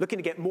 looking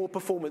to get more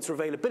performance or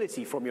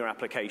availability from your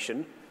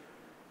application,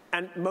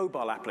 and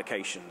mobile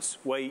applications,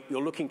 where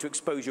you're looking to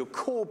expose your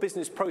core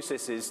business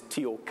processes to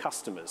your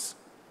customers.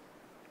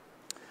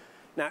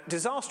 Now,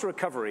 disaster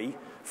recovery,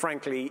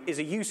 frankly, is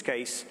a use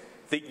case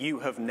that you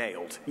have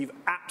nailed. You've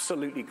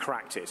absolutely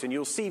cracked it. And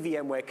you'll see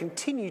VMware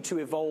continue to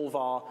evolve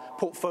our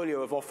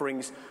portfolio of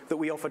offerings that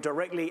we offer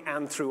directly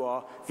and through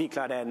our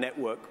vCloud Air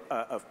network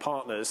of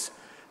partners.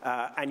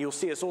 And you'll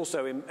see us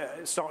also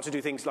start to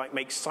do things like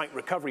make Site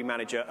Recovery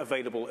Manager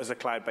available as a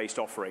cloud-based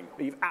offering.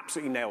 You've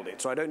absolutely nailed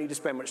it, so I don't need to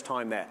spend much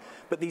time there.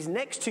 But these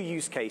next two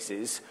use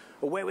cases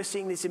are where we're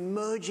seeing this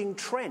emerging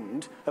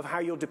trend of how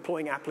you're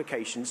deploying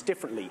applications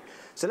differently.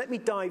 So let me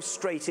dive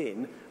straight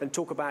in and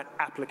talk about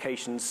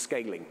application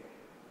scaling.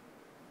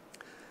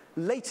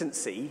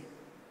 Latency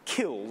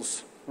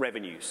kills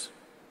revenues.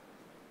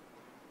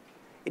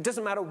 It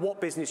doesn't matter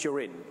what business you're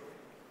in.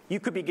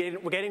 You could be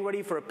getting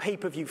ready for a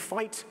pay-per-view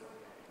fight.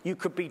 You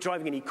could be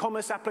driving an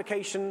e-commerce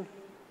application.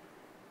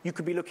 You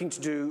could be looking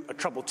to do a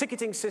trouble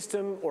ticketing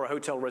system or a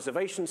hotel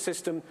reservation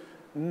system.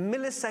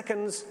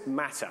 Milliseconds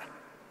matter.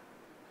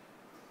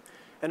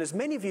 And as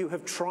many of you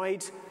have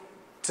tried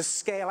to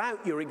scale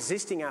out your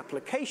existing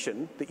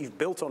application that you've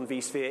built on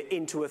vSphere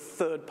into a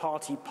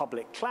third-party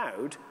public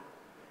cloud,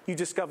 you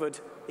discovered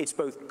it's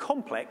both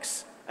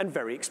complex and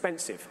very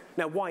expensive.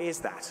 Now, why is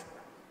that?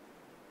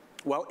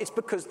 Well, it's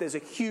because there's a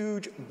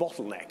huge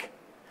bottleneck.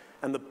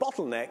 And the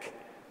bottleneck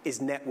is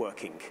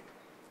networking,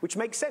 which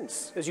makes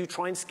sense as you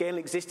try and scale an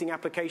existing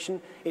application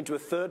into a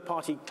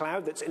third-party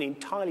cloud that's an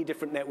entirely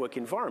different network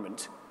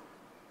environment.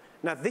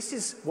 Now, this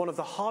is one of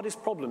the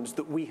hardest problems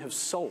that we have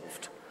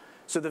solved.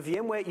 So the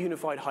VMware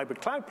Unified Hybrid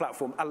Cloud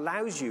Platform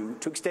allows you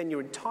to extend your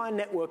entire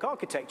network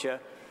architecture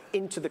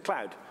into the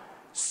cloud.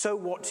 So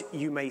what,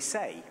 you may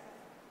say?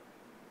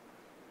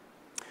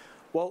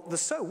 Well, the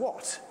so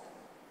what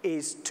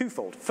is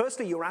twofold.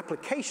 Firstly, your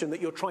application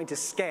that you're trying to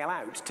scale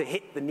out to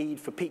hit the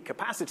need for peak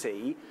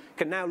capacity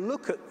can now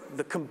look at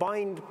the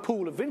combined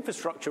pool of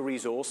infrastructure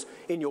resource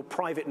in your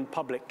private and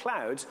public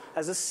clouds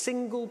as a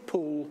single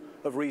pool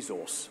of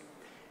resource.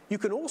 You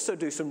can also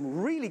do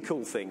some really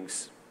cool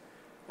things,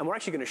 and we're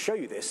actually going to show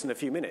you this in a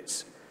few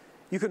minutes.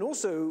 You can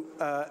also,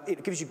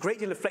 it gives you a great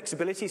deal of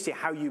flexibility to see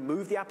how you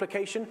move the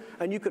application,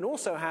 and you can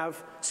also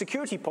have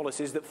security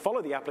policies that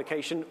follow the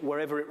application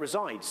wherever it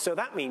resides. So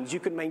that means you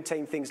can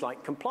maintain things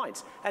like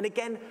compliance. And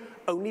again,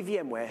 only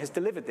VMware has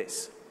delivered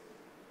this.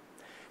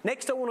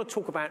 Next, I want to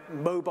talk about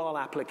mobile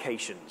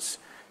applications.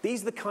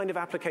 These are the kind of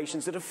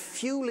applications that are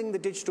fueling the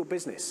digital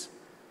business.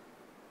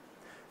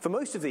 For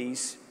most of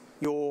these,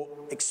 you're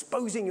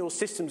exposing your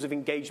systems of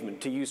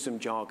engagement, to use some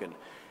jargon.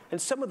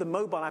 And some of the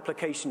mobile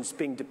applications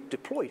being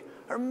deployed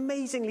are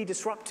amazingly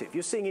disruptive.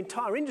 You're seeing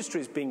entire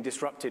industries being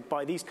disrupted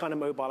by these kind of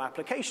mobile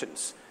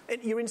applications.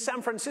 You're in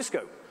San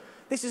Francisco.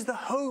 This is the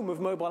home of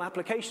mobile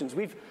applications.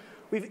 We've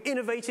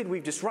innovated,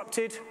 we've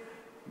disrupted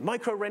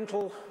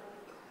micro-rental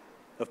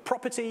of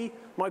property,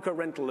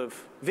 micro-rental of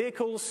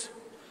vehicles,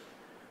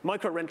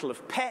 micro-rental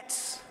of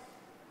pets.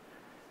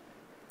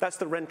 That's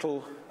the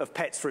rental of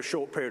pets for a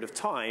short period of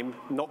time,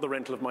 not the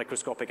rental of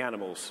microscopic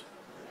animals.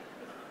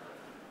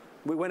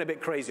 We went a bit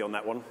crazy on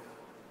that one.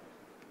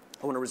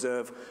 I want to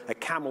reserve a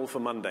camel for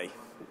Monday.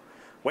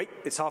 Wait,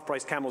 it's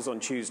half-price camels on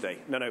Tuesday.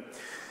 No.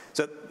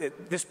 So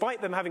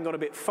despite them having gone a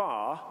bit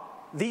far,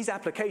 these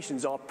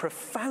applications are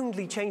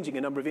profoundly changing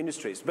a number of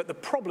industries. But the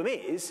problem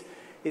is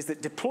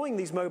that deploying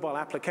these mobile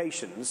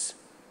applications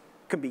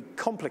can be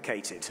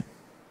complicated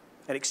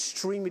and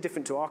extremely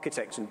different to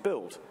architect and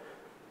build.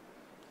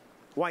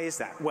 Why is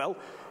that? Well,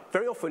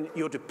 very often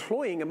you're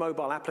deploying a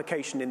mobile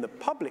application in the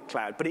public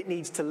cloud, but it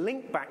needs to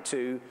link back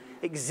to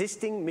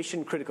existing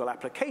mission-critical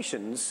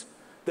applications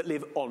that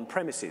live on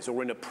premises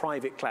or in a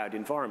private cloud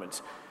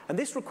environment. And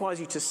this requires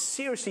you to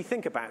seriously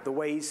think about the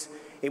ways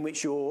in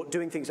which you're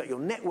doing things like your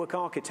network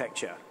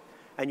architecture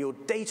and your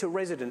data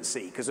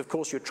residency, because of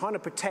course you're trying to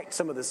protect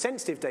some of the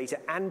sensitive data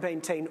and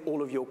maintain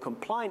all of your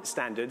compliance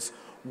standards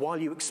while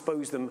you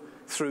expose them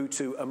through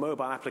to a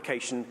mobile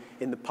application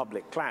in the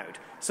public cloud.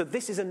 So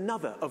this is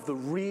another of the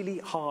really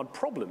hard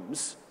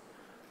problems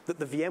that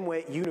the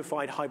VMware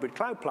Unified Hybrid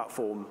Cloud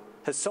Platform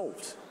has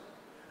solved.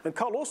 And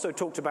Carl also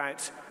talked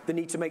about the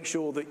need to make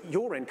sure that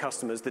your end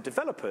customers, the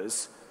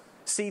developers,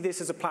 see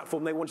this as a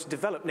platform they want to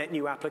develop net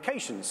new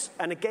applications.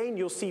 And again,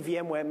 you'll see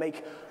VMware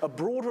make a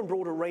broader and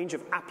broader range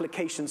of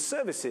application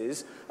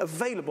services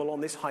available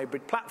on this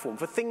hybrid platform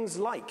for things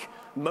like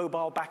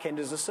mobile backend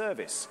as a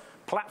service,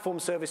 platform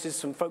services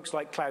from folks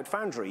like Cloud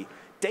Foundry,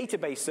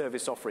 database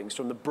service offerings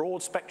from the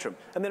broad spectrum,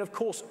 and then, of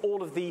course,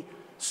 all of the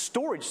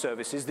storage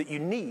services that you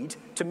need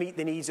to meet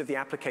the needs of the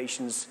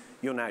applications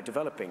you're now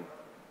developing.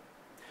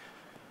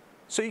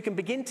 So you can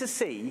begin to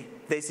see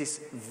there's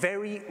this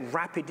very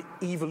rapid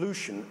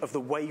evolution of the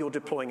way you're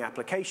deploying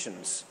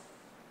applications.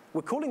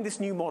 We're calling this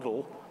new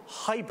model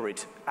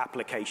hybrid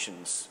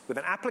applications, with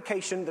an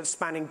application that's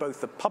spanning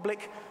both the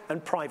public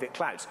and private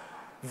clouds.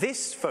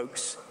 This,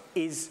 folks,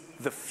 is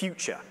the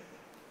future.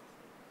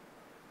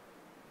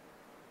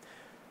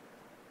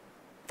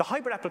 The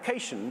hybrid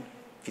application,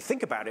 if you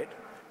think about it,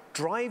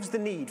 drives the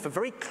need for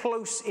very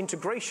close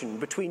integration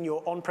between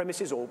your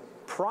on-premises or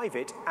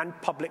private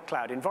and public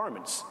cloud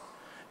environments.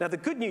 Now, the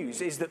good news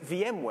is that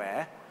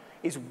VMware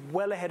is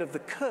well ahead of the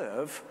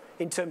curve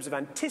in terms of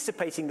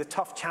anticipating the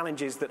tough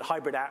challenges that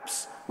hybrid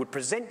apps would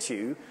present to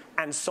you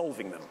and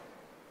solving them.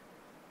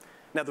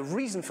 Now, the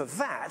reason for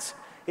that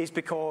is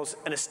because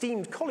an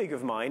esteemed colleague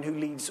of mine who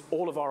leads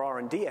all of our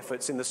R&D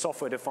efforts in the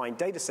software-defined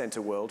data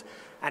center world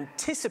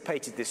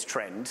anticipated this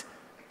trend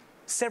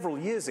several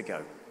years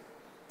ago.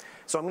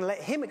 So I'm going to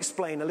let him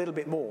explain a little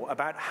bit more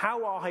about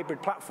how our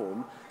hybrid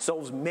platform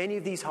solves many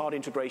of these hard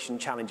integration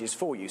challenges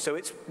for you. So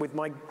it's with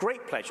my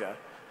great pleasure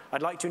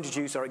I'd like to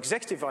introduce our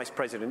Executive Vice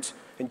President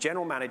and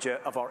General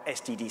Manager of our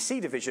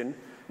SDDC division,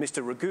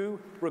 Mr. Raghu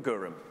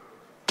Raghuram.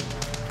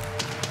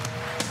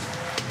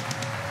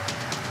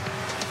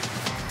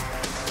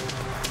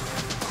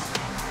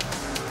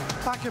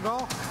 Thank you,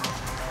 Bill.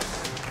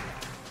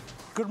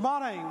 Good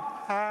morning,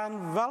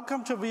 and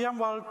welcome to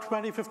VMworld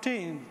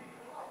 2015.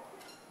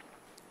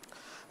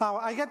 Now,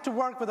 I get to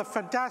work with a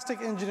fantastic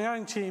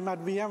engineering team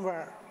at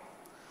VMware.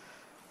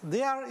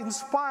 They are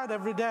inspired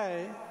every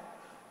day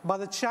by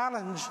the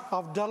challenge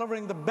of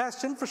delivering the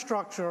best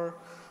infrastructure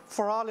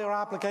for all your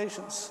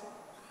applications.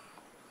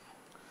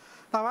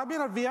 Now, I've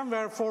been at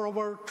VMware for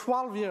over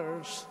 12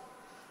 years,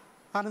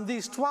 and in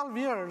these 12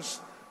 years,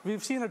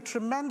 we've seen a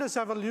tremendous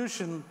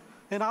evolution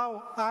in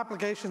how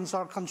applications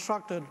are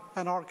constructed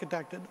and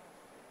architected.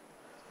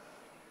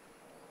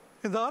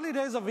 In the early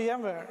days of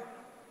VMware,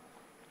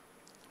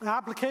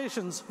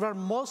 applications were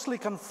mostly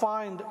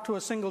confined to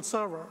a single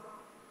server.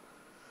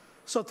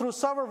 So through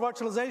server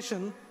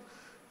virtualization,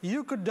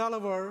 you could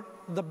deliver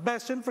the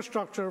best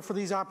infrastructure for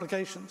these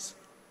applications.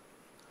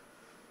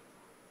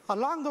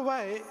 Along the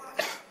way,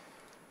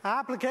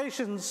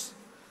 applications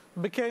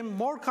became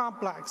more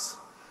complex.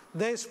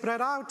 They spread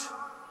out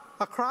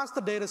across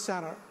the data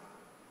center.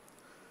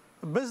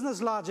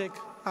 Business logic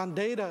and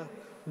data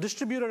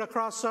distributed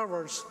across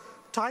servers,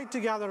 tied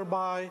together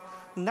by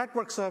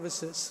network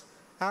services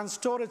and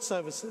storage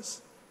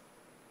services.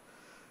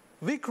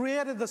 We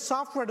created the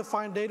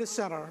software-defined data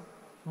center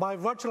by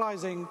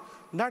virtualizing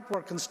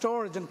network and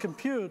storage and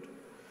compute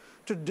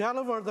to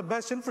deliver the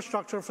best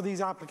infrastructure for these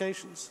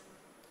applications.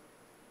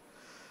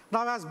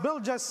 Now, as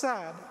Bill just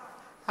said,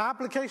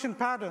 application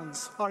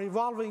patterns are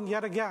evolving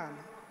yet again.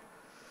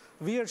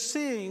 We are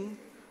seeing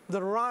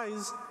the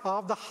rise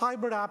of the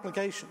hybrid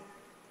application,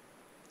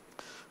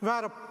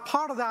 where a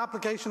part of the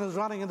application is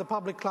running in the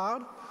public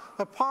cloud,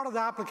 a part of the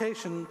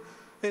application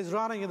is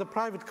running in the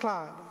private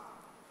cloud.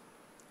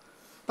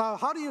 Now,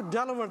 how do you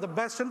deliver the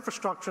best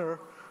infrastructure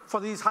for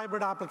these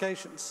hybrid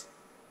applications?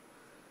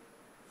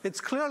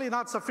 It's clearly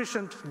not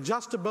sufficient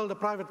just to build a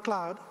private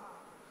cloud.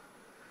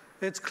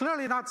 It's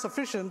clearly not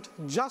sufficient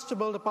just to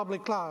build a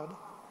public cloud.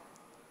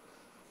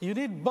 You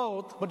need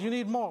both, but you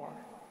need more.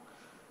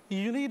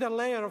 You need a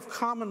layer of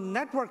common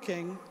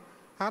networking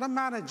and a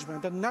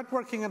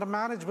networking and a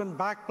management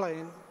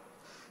backplane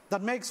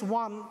that makes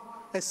one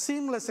a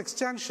seamless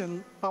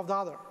extension of the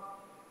other.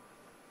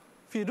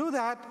 If you do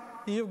that,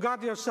 you've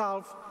got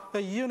yourself a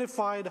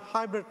unified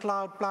hybrid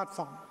cloud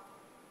platform.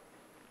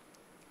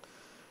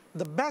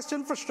 The best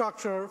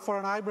infrastructure for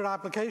an hybrid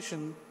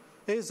application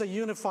is a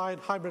unified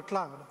hybrid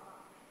cloud.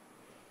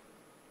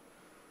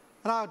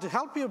 Now, to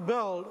help you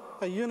build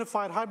a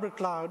unified hybrid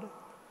cloud,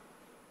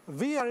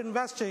 we are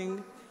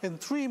investing in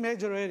 3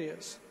 major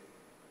areas.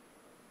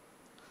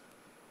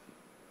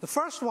 The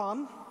first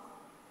one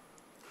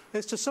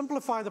is to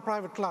simplify the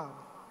private cloud.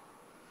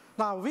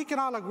 Now, we can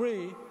all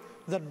agree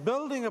that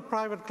building a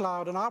private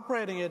cloud and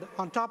operating it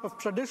on top of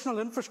traditional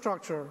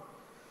infrastructure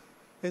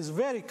is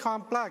very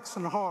complex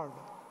and hard.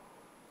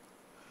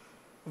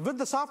 With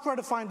the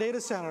software-defined data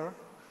center,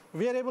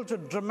 we are able to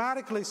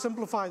dramatically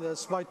simplify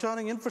this by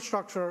turning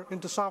infrastructure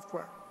into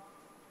software.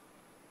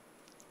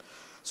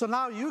 So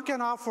now you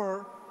can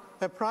offer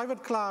a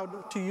private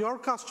cloud to your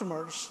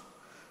customers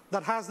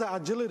that has the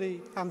agility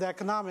and the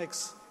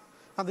economics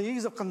and the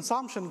ease of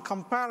consumption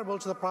comparable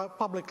to the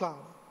public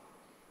cloud.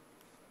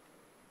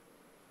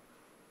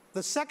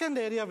 The second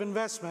area of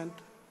investment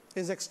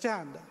is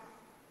extend.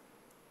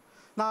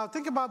 Now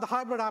think about the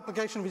hybrid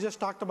application we just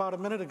talked about a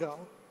minute ago.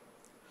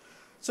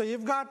 So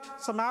you've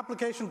got some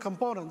application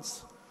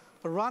components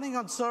running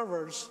on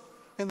servers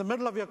in the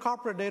middle of your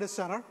corporate data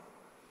center.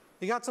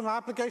 You got some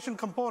application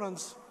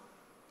components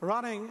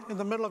running in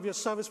the middle of your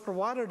service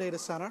provider data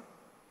center,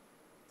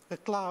 a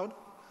cloud,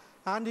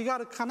 and you got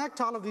to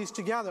connect all of these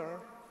together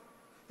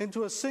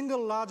into a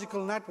single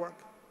logical network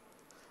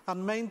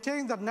and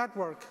maintain that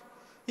network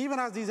even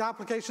as these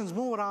applications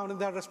move around in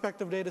their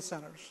respective data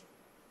centers.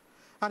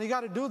 And you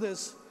got to do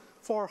this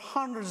for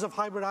hundreds of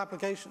hybrid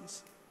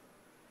applications.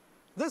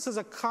 This is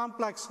a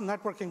complex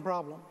networking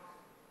problem.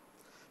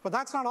 But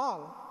that's not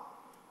all.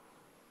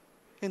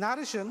 In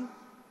addition,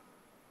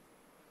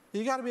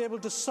 you got to be able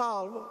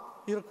to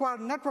you require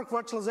network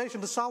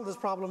virtualization to solve this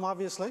problem,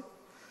 obviously.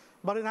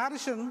 But in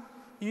addition,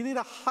 you need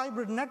a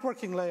hybrid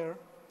networking layer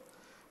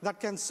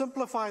that can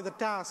simplify the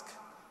task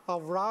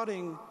of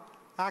routing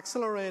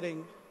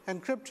accelerating,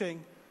 encrypting,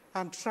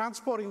 and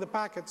transporting the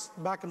packets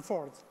back and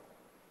forth.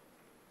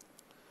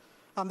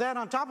 And then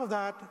on top of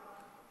that,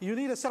 you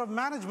need a set of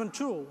management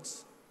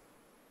tools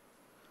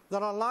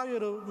that allow you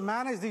to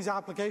manage these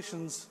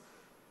applications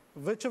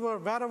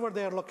wherever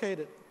they are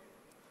located,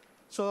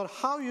 so that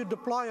how you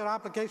deploy your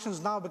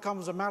applications now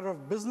becomes a matter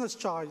of business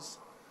choice,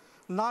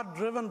 not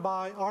driven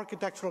by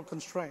architectural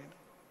constraint.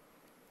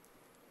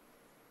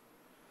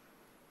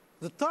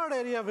 The third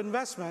area of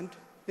investment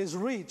is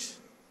reach.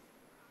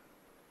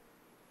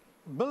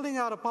 Building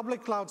out a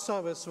public cloud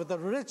service with a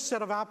rich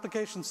set of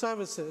application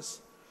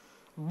services,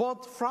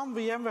 both from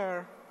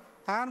VMware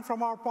and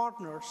from our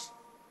partners,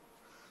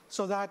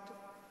 so that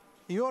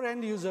your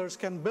end users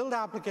can build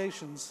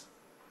applications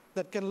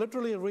that can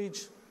literally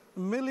reach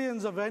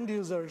millions of end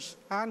users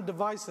and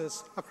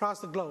devices across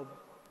the globe.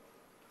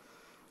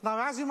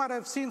 Now, as you might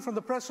have seen from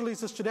the press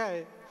releases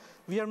today,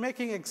 we are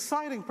making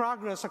exciting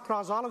progress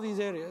across all of these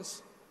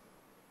areas.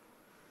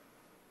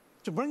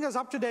 To bring us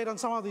up to date on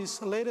some of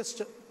these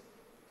latest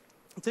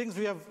things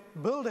we have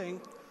building,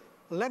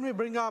 let me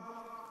bring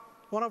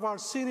up one of our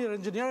senior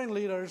engineering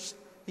leaders,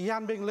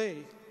 Yanbing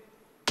Li.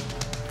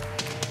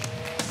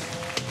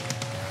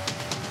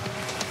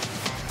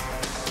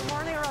 Good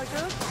morning,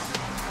 Raghu.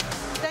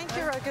 Thank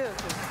you, Raghu.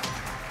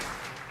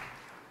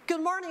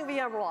 Good morning,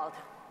 VMworld.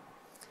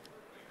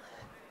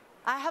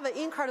 I have an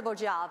incredible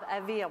job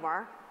at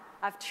VMware.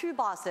 I have two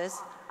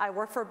bosses. I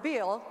work for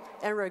Bill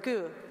and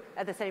Raghu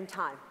at the same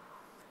time.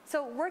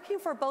 So working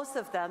for both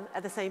of them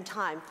at the same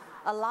time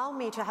allow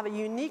me to have a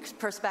unique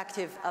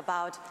perspective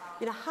about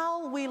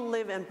how we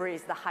live and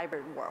breathe the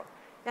hybrid world,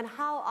 and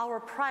how our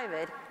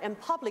private and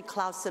public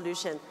cloud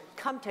solution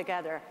come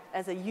together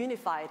as a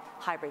unified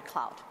hybrid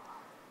cloud.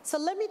 So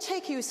let me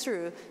take you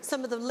through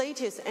some of the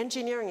latest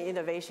engineering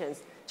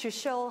innovations to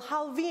show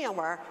how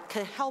VMware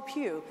can help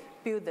you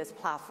build this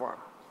platform.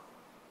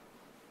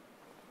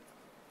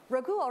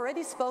 Raghu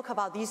already spoke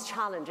about these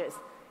challenges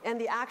and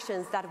the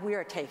actions that we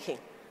are taking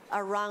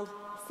around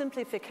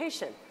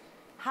simplification,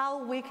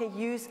 how we can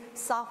use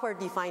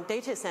software-defined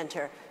data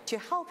center to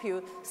help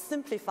you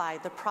simplify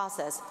the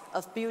process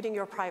of building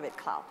your private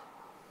cloud,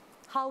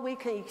 how we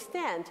can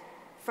extend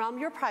from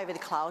your private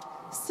cloud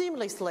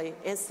seamlessly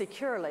and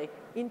securely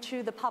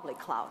into the public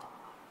cloud,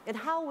 and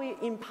how we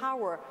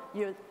empower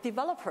your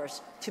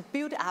developers to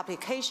build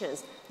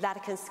applications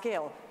that can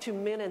scale to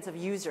millions of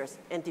users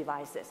and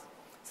devices.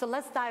 So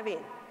let's dive in.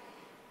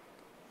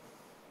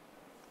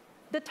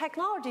 The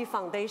technology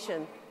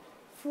foundation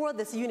for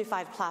this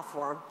unified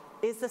platform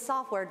is the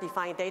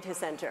software-defined data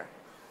center.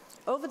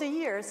 Over the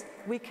years,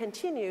 we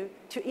continue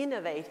to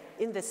innovate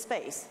in this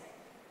space.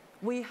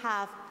 We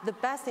have the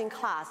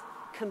best-in-class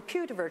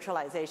compute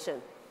virtualization,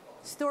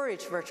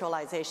 storage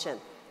virtualization,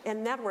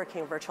 and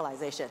networking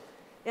virtualization.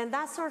 And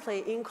that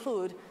certainly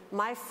includes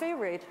my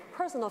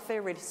personal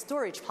favorite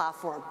storage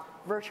platform,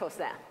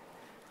 VirtualSAN.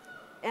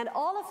 And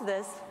all of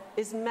this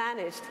is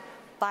managed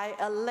by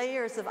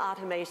layers of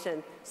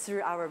automation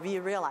through our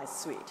vRealize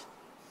suite.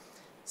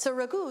 So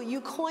Raghu,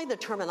 you coined the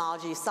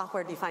terminology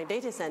software-defined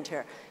data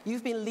center.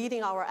 You've been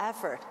leading our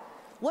effort.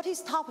 What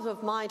is top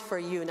of mind for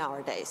you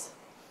nowadays?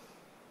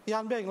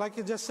 Yanbing, like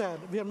you just said,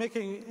 we are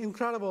making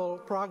incredible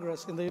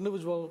progress in the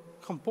individual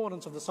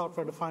components of the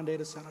software-defined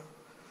data center.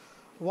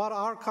 What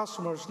our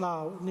customers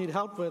now need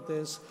help with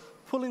is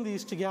pulling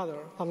these together,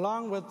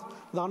 along with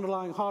the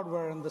underlying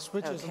hardware and the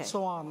switches and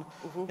so on,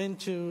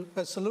 into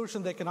a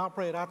solution they can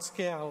operate at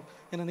scale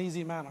in an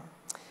easy manner.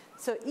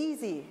 So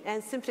easy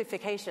and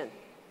simplification.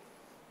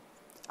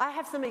 I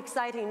have some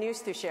exciting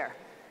news to share.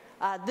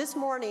 This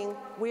morning,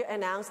 we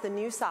announced the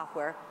new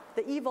software,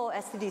 the Evo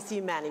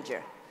SDDC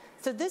Manager.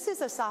 So this is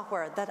a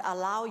software that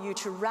allows you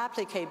to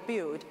rapidly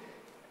build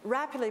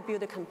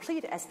a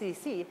complete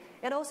SDDC,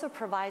 and also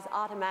provides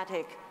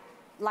automatic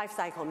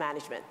lifecycle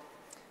management.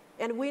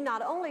 And we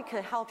not only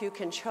can help you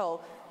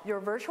control your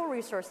virtual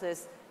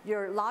resources,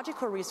 your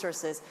logical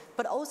resources,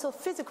 but also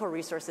physical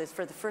resources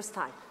for the first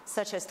time,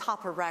 such as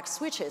top-of-rack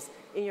switches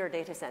in your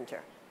data center.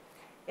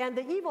 And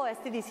the Evo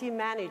SDDC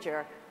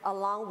Manager,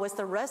 along with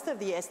the rest of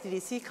the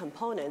SDDC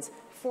components,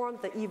 form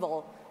the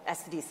Evo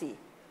SDDC.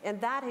 And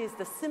that is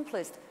the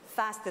simplest,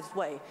 fastest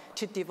way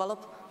to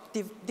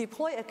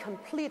deploy a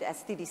complete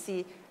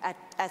SDDC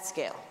at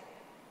scale.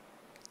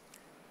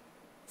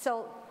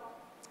 So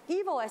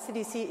Evo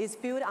SDDC is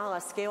built on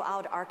a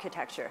scale-out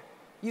architecture.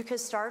 You can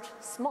start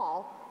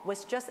small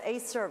with just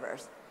 8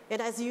 servers.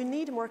 And as you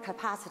need more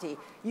capacity,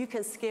 you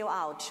can scale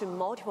out to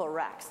multiple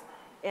racks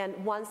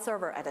and 1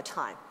 server at a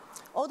time.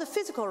 All the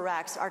physical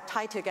racks are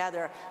tied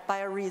together by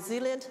a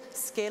resilient,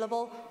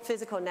 scalable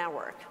physical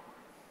network.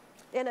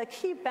 And a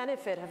key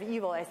benefit of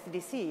Evo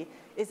SDDC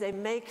is it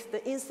makes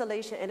the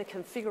installation and the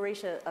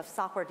configuration of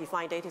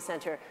software-defined data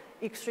center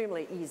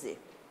extremely easy.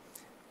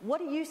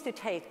 What used to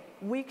take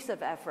weeks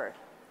of effort,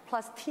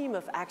 plus team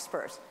of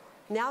experts,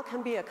 now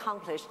can be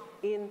accomplished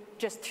in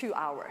just 2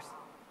 hours.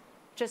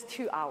 Just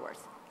 2 hours,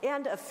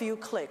 and a few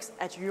clicks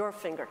at your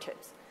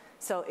fingertips.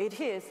 So it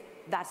is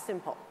that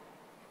simple.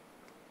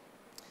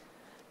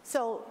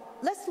 So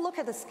let's look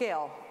at the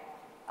scale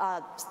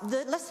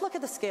Let's look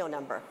at the scale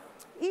number.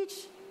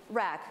 Each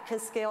rack can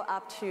scale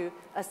up to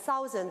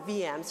 1,000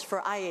 VMs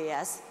for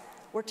IaaS,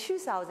 or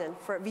 2,000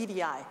 for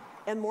VDI,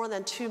 and more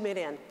than 2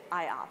 million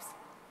IOPS.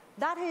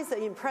 That is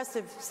an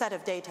impressive set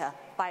of data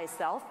by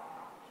itself,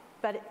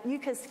 but you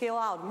can scale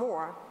out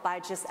more by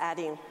just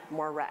adding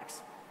more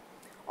racks.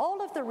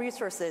 All of the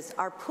resources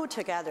are put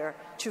together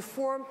to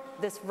form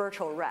this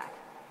virtual rack.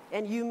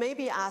 And you may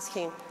be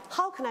asking,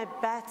 how can I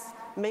best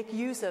make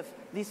use of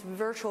this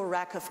virtual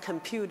rack of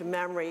compute,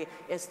 memory,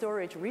 and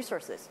storage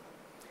resources?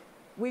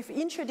 We've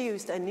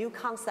introduced a new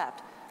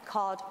concept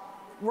called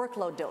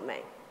workload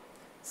domain.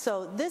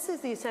 So this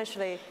is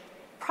essentially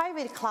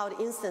private cloud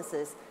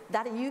instances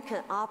that you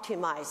can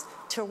optimize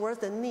towards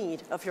the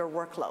need of your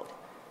workload,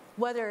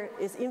 whether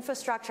it's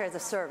infrastructure as a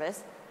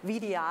service,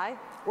 VDI,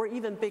 or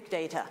even big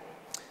data.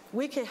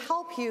 We can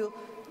help you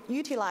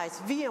utilize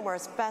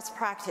VMware's best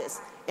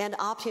practice and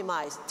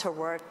optimize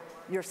toward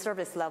your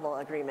service level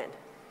agreement.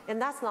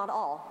 And that's not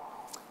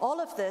all. All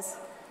of this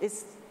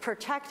is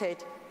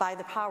protected by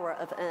the power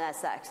of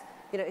NSX.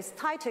 It's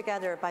tied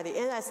together by the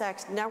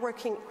NSX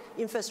networking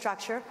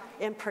infrastructure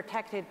and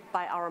protected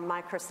by our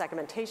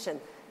microsegmentation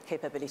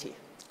capability.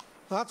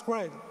 That's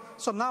great.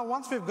 So now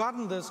once we've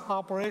gotten this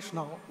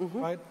operational,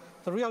 right,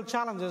 the real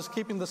challenge is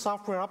keeping the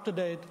software up to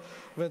date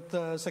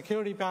with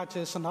security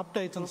patches and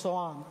updates and so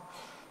on.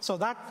 So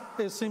that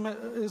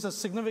is a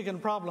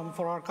significant problem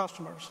for our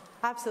customers.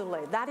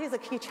 Absolutely. That is a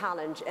key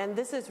challenge. And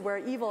this is where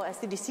EVO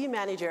SDDC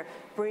Manager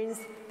brings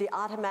the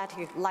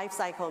automatic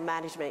lifecycle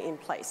management in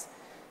place.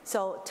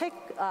 So take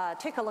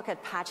a look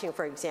at patching,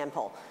 for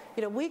example.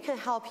 We can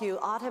help you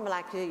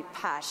automatically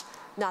patch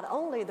not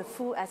only the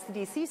full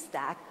SDDC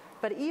stack,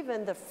 but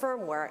even the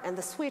firmware and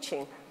the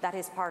switching that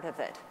is part of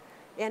it.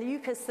 And you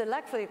can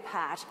selectively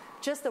patch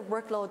just the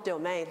workload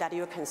domain that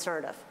you're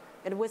concerned of.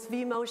 And with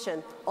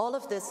vMotion, all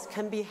of this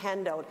can be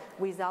handled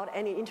without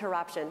any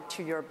interruption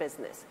to your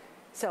business.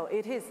 So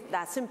it is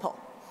that simple.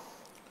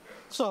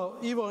 So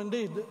EVO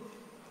indeed,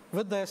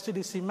 with the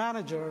SDDC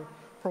Manager,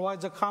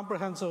 provides a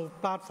comprehensive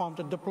platform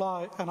to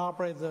deploy and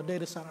operate the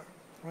data center,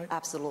 right?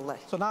 Absolutely.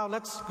 So now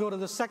let's go to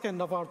the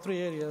second of our 3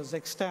 areas,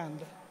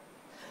 extend.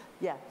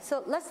 Yeah,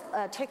 so let's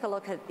take a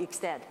look at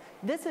extend.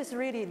 This is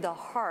really the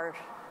heart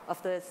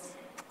of this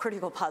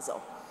critical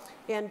puzzle.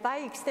 And by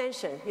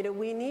extension,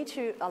 we need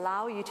to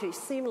allow you to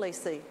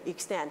seamlessly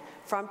extend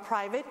from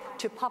private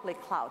to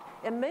public cloud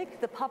and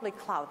make the public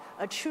cloud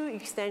a true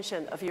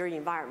extension of your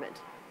environment.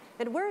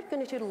 And we're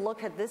going to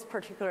look at this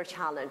particular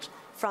challenge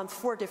from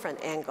 4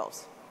 different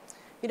angles.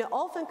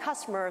 Often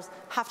customers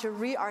have to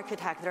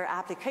re-architect their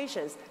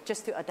applications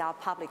just to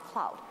adopt public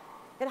cloud.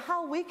 And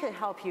how we can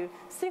help you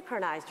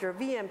synchronize your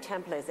VM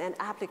templates and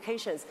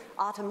applications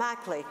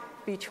automatically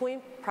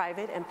between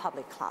private and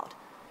public cloud.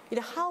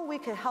 How we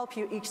can help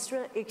you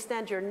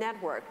extend your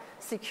network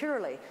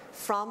securely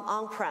from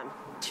on-prem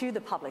to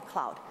the public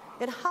cloud,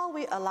 and how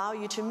we allow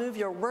you to move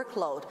your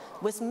workload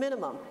with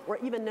minimum or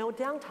even no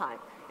downtime,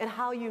 and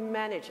how you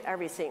manage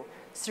everything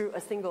through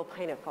a single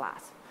pane of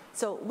glass.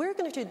 So we're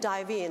going to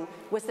dive in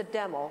with a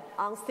demo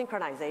on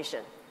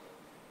synchronization.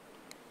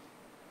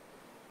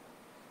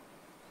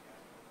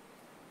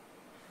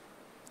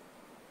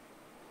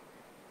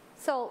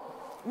 So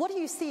what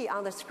you see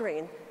on the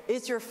screen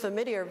is your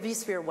familiar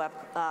vSphere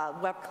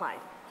web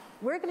client.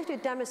 We're going to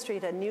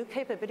demonstrate a new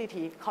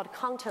capability called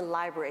content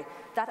library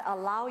that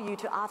allow you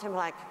to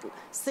automatically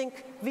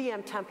sync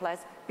VM templates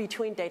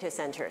between data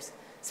centers.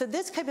 So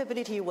this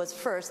capability was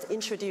first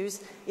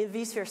introduced in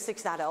vSphere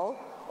 6.0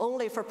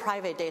 only for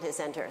private data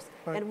centers.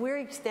 Right. And we're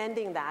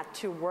extending that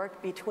to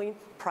work between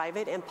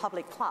private and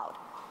public cloud.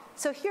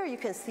 So here you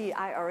can see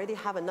I already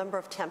have a number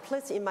of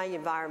templates in my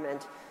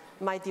environment.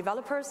 My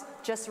developers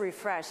just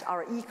refreshed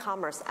our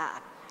e-commerce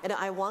app, and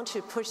I want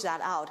to push that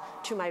out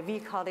to my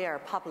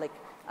vCloud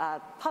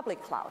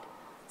public cloud.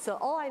 So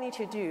all I need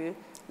to do,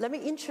 let me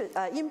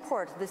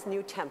import this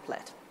new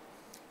template.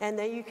 And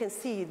then you can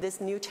see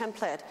this new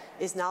template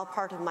is now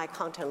part of my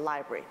content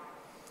library.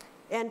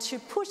 And to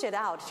push it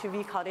out to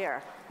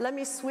vCloud, let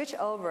me switch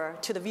over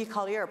to the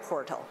vCloud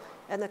portal.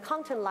 And the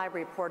content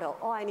library portal,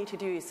 all I need to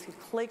do is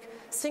click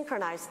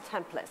synchronize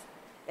template.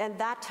 And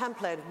that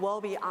template will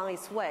be on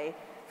its way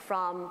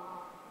from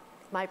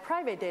my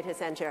private data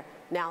center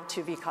now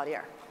to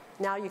vCloud.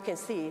 Now you can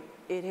see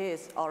it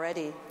is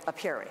already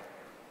appearing.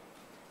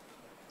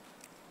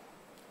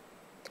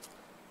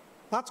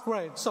 That's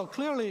great. So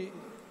clearly,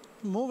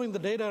 moving the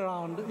data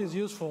around is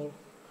useful.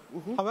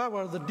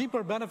 However, the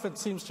deeper benefit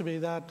seems to be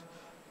that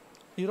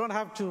you don't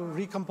have to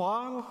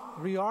recompile,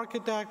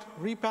 re-architect,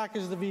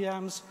 repackage the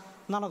VMs,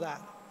 none of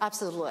that.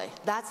 Absolutely.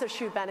 That's a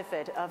true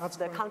benefit of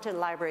the content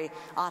library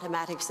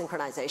automatic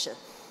synchronization.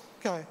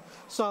 Okay,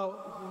 so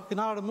in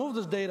order to move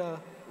this data,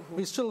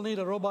 we still need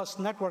a robust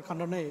network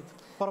underneath.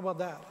 What about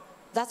that?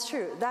 That's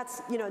true.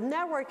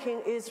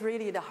 Networking is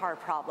really the hard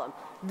problem.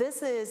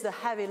 This is the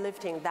heavy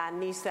lifting that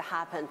needs to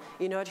happen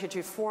in order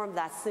to form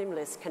that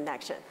seamless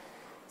connection.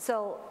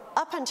 So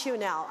up until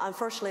now,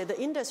 unfortunately, the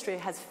industry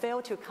has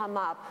failed to come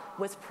up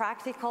with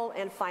practical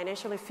and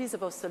financially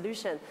feasible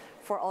solution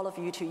for all of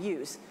you to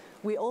use.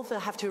 We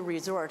often have to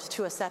resort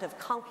to a set of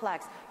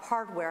complex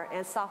hardware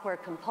and software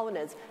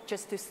components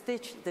just to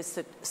stitch this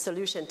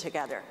solution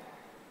together.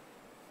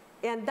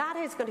 And that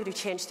is going to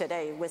change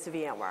today with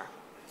VMware.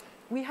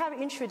 We have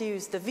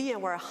introduced the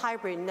VMware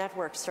Hybrid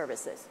Network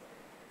Services.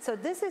 So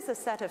this is a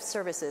set of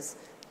services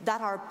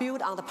that are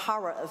built on the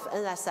power of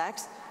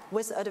NSX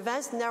with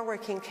advanced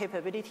networking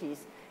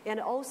capabilities and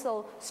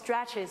also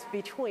stretches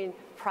between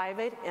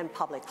private and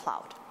public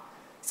cloud.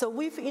 So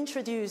we've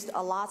introduced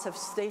a lot of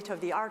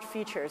state-of-the-art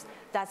features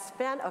that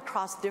span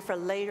across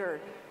different layers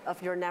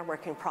of your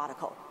networking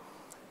protocol.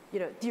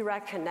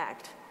 Direct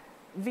Connect,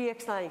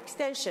 VXLAN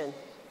extension,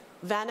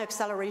 WAN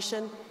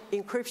acceleration,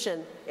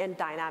 encryption, and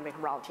dynamic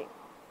routing.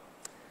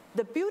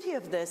 The beauty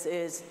of this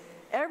is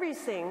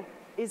everything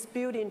is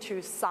built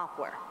into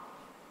software.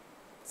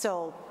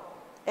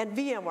 And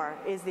VMware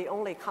is the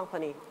only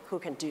company who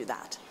can do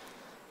that.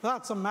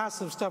 That's a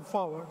massive step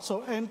forward.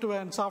 So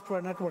end-to-end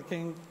software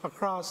networking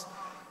across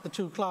the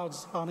two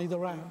clouds on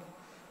either end.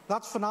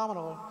 That's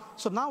phenomenal.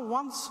 So now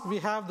once we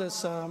have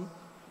this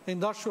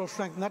industrial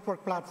strength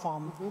network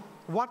platform,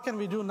 what can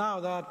we do now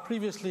that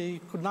previously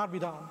could not be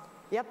done?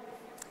 Yep.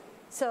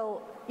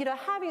 So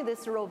having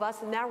this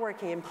robust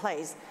networking in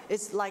place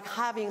is like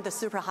having the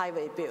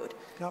superhighway built.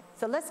 Yep.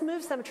 So let's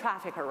move some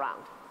traffic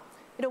around.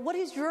 What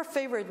is your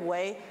favorite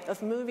way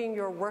of moving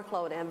your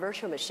workload and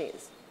virtual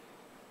machines?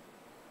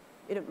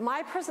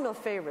 My personal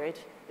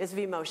favorite is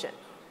vMotion.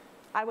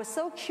 I was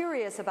so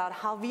curious about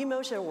how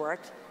vMotion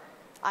worked,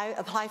 I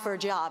applied for a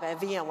job at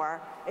VMware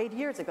 8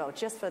 years ago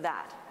just for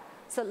that.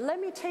 So let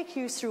me take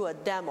you through a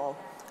demo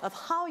of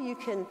how you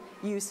can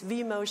use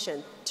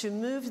vMotion to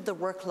move the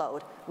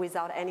workload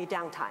without any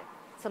downtime.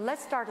 So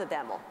let's start the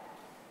demo.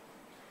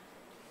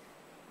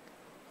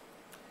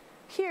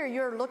 Here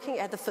you're looking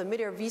at the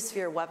familiar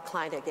vSphere web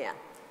client again.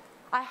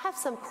 I have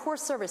some core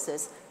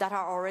services that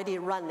are already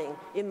running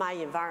in my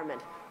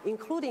environment,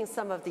 including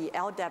some of the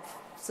LDAP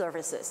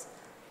services.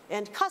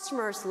 And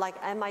customers like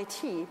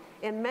MIT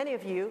and many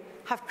of you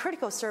have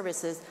critical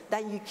services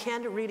that you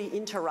can't really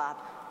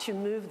interrupt to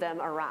move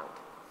them around.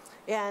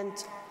 And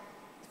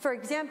for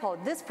example,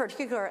 this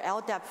particular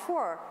LDAP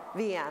 4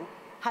 VM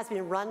has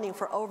been running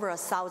for over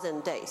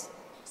 1,000 days.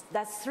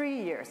 That's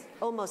 3 years,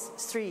 almost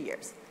 3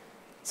 years.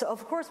 So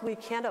of course, we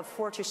can't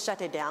afford to shut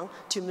it down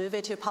to move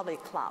it to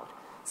public cloud.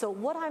 So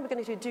what I'm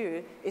going to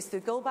do is to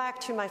go back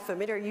to my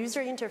familiar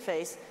user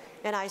interface,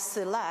 and I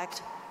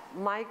select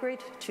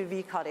Migrate to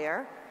vCloud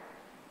Air.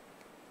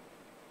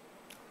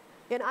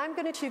 And I'm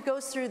going to go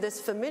through this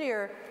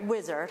familiar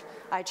wizard.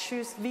 I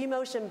choose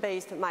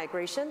vMotion-based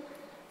migration,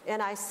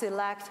 and I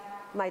select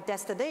my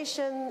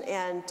destination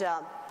and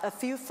a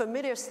few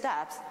familiar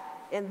steps.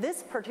 And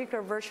this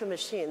particular virtual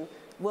machine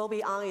will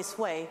be on its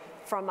way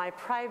from my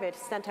private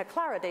Santa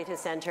Clara data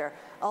center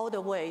all the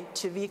way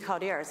to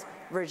vCloud Air's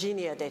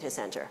Virginia data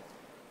center.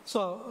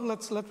 So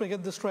let me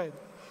get this straight.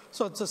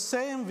 So it's the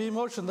same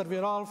vMotion that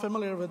we're all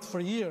familiar with for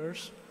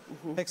years,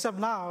 except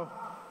now,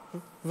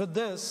 with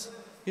this,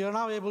 you're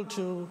now able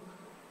to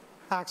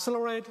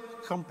accelerate,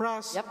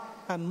 compress,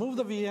 and move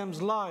the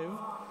VMs live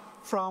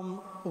from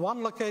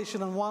one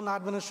location and one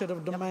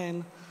administrative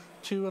domain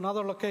to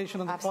another location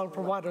in the cloud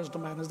provider's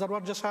domain. Is that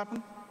what just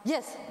happened?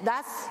 Yes,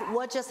 that's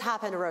what just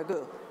happened,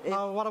 Raghu.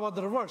 Now, what about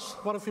the reverse?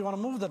 What if you want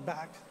to move that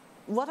back?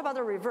 What about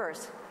the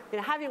reverse?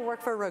 Having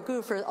worked for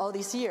Raghu for all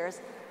these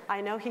years,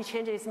 I know he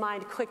changed his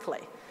mind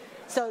quickly.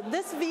 So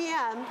this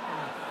VM,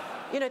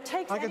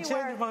 takes I can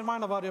change my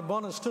mind about your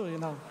bonus too,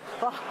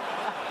 Well,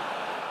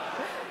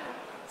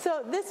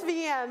 so this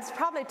VMs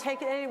probably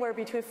take anywhere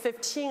between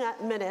 15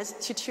 minutes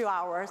to 2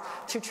 hours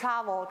to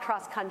travel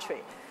cross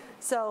country.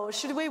 So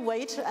should we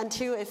wait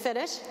until it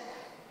finishes?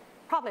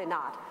 Probably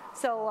not.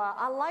 So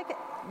unlike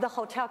the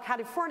Hotel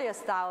California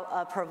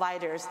style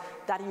providers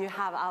that you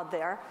have out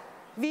there,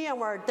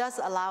 VMware does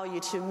allow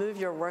you to move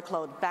your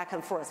workload back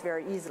and forth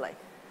very easily.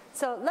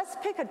 So let's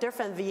pick a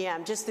different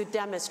VM just to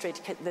demonstrate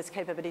this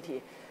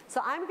capability.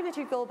 So I'm going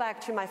to go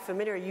back to my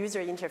familiar user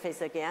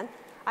interface again.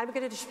 I'm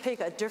going to pick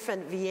a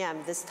different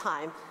VM this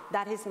time.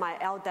 That is my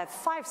LDAP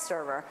 5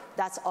 server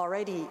that's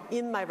already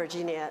in my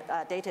Virginia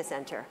data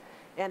center.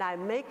 And I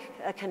make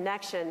a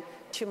connection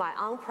to my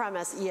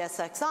on-premise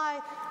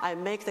ESXi. I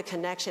make the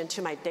connection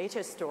to my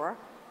data store.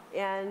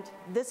 And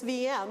this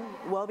VM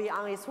will be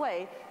on its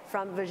way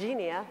from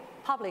Virginia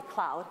public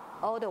cloud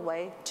all the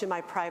way to my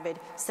private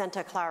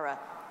Santa Clara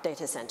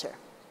data center.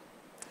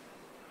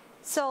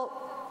 So,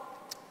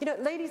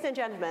 ladies and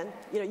gentlemen,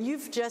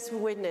 you've just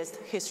witnessed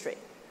history.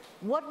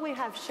 What we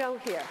have shown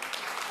here,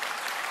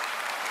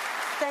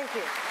 thank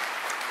you.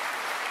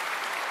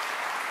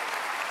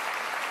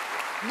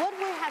 What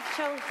we have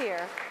shown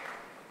here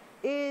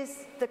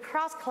is the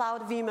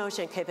cross-cloud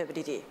vMotion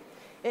capability.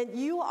 And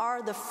you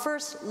are the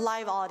first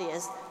live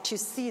audience to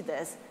see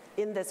this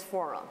in this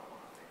forum.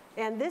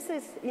 And this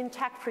is in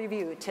tech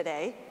preview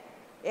today.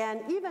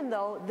 And even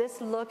though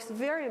this looks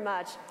very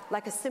much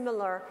like a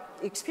similar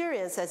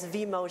experience as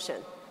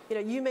vMotion,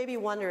 you may be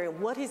wondering,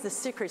 what is the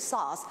secret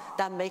sauce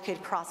that makes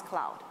it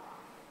cross-cloud?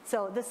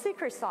 So the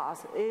secret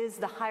sauce is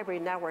the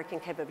hybrid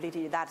networking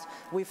capability that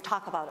we've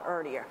talked about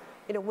earlier.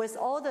 With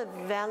all the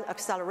WAN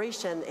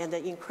acceleration and the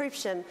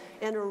encryption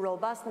and the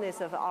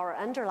robustness of our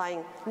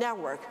underlying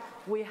network,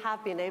 we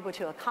have been able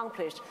to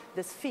accomplish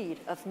this feat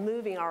of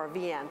moving our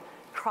VM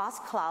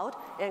cross-cloud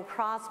and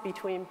cross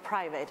between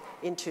private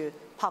into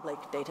public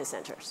data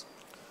centers.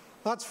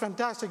 That's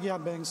fantastic,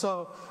 Yanbing.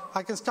 So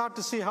I can start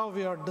to see how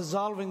we are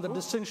dissolving the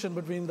distinction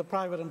between the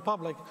private and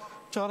public,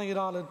 turning it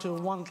all into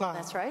one cloud.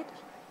 That's right.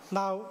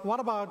 Now, what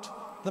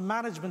about the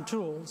management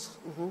tools?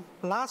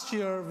 Last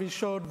year, we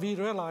showed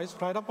vRealize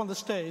right up on the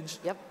stage.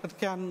 It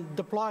can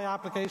deploy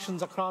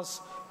applications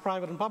across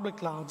private and public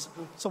clouds.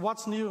 So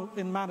what's new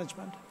in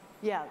management?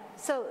 Yeah,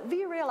 so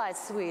vRealize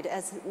Suite,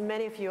 as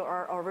many of you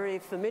are already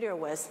familiar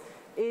with,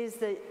 is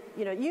the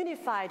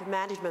unified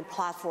management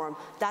platform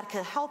that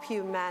can help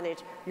you manage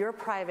your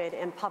private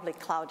and public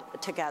cloud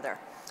together.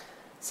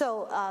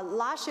 So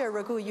last year,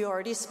 Raghu, you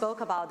already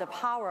spoke about the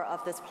power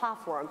of this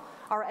platform.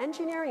 Our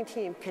engineering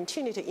team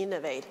continue to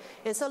innovate.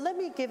 And so let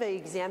me give an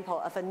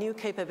example of a new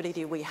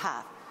capability we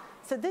have.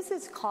 So this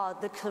is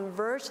called the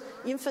Converged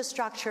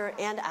Infrastructure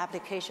and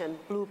Application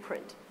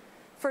Blueprint.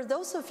 For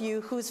those of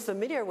you who's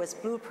familiar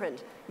with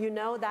Blueprint, you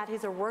know that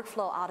is a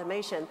workflow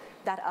automation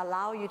that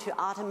allows you to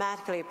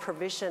automatically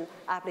provision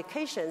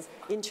applications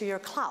into your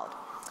cloud.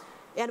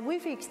 And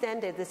we've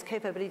extended this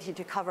capability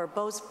to cover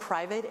both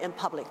private and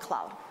public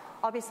cloud.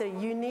 Obviously,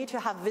 you need to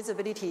have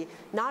visibility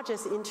not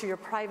just into your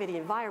private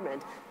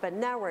environment, but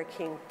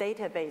networking,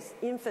 database,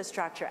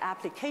 infrastructure,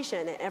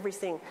 application, and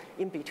everything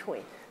in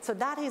between. So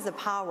that is the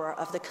power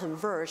of the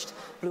converged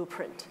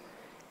blueprint.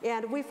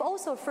 And we've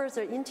also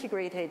further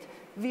integrated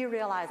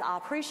vRealize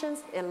operations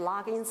and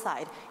log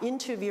insight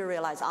into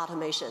vRealize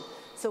automation.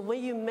 So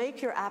when you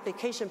make your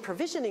application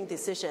provisioning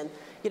decision,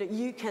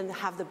 you can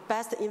have the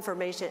best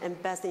information and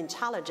best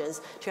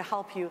intelligence to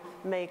help you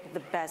make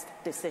the best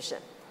decision.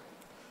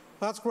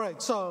 That's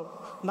great. So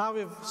now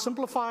we've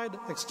simplified,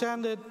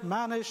 extended,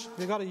 managed.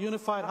 We've got a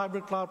unified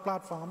hybrid cloud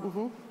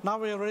platform. Now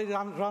we're ready to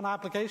run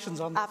applications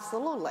on this.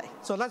 Absolutely.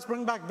 So let's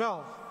bring back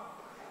Bill.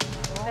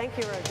 Thank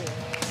you, Raghu.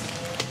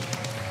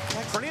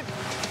 Brilliant.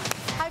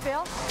 Hi,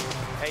 Bill.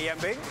 Hey,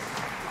 Yanbing.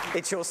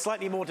 It's your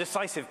slightly more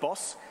decisive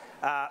boss.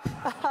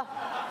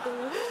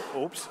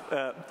 Oops.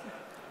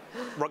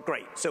 Right,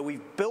 great. So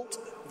we've built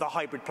the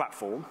hybrid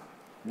platform.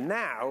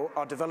 Now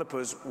our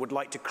developers would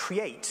like to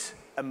create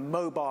a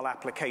mobile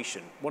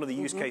application, one of the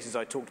use cases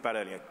I talked about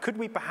earlier. Could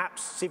we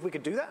perhaps see if we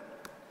could do that?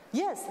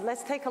 Yes,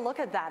 let's take a look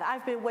at that.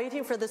 I've been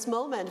waiting for this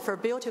moment for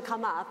Bill to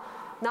come up,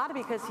 not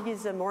because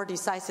he's a more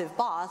decisive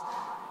boss,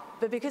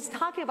 but because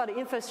talking about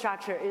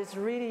infrastructure is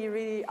really,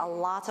 really a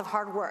lot of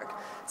hard work.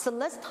 So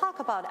let's talk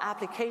about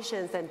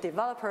applications and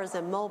developers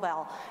and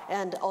mobile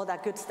and all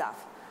that good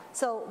stuff.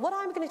 So what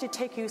I'm going to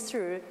take you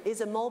through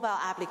is a mobile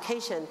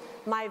application,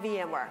 My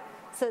VMware.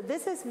 So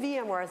this is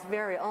VMware's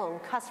very own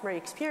customer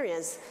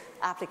experience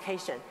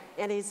application,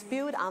 and it's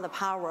built on the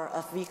power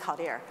of vCloud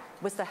Air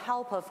with the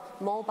help of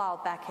mobile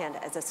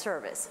backend as a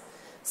service.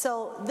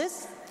 So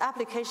this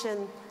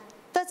application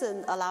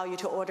doesn't allow you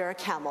to order a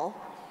camel,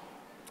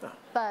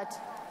 but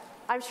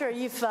I'm sure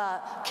if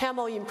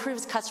Camel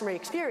improves customer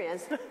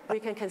experience,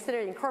 we can consider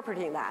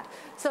incorporating that.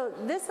 So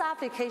this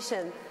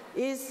application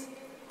is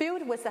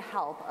built with the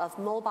help of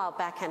mobile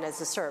backend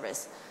as a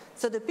service.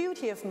 So the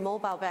beauty of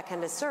mobile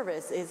backend as a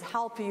service is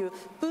help you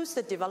boost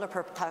the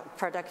developer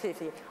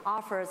productivity,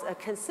 offers a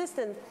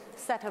consistent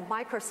set of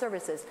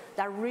microservices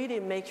that really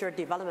make your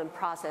development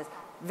process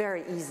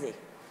very easy.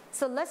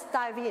 So let's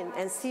dive in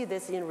and see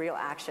this in real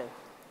action.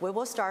 We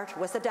will start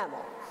with a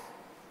demo.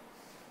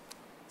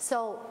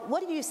 So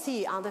what you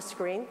see on the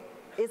screen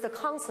is the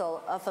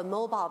console of a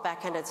mobile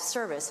backend as a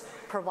service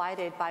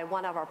provided by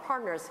one of our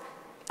partners,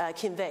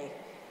 Convey.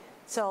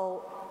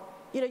 So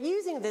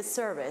using this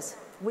service,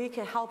 we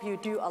can help you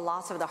do a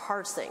lot of the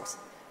hard things.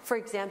 For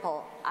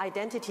example,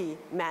 identity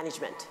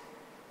management.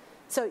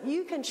 So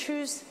you can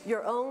choose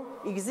your own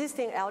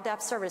existing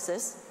LDAP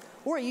services,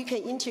 or you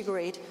can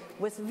integrate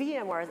with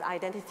VMware's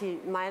identity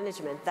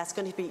management that's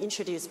going to be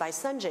introduced by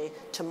Sanjay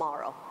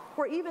tomorrow,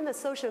 or even the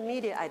social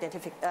media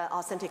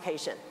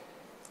authentication.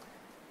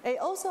 It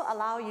also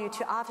allows you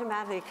to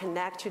automatically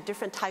connect to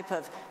different types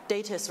of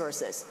data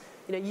sources.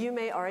 You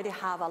may already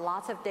have a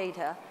lot of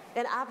data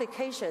and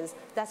applications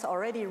that's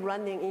already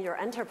running in your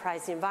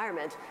enterprise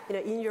environment,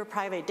 in your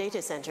private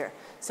data center.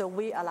 So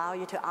we allow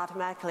you to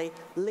automatically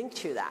link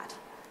to that.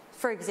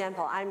 For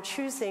example, I'm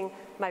choosing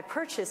my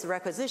purchase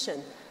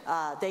requisition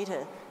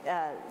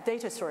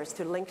data source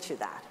to link to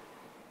that.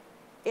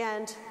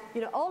 And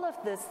all of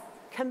this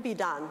can be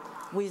done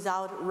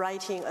without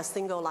writing a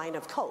single line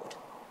of code.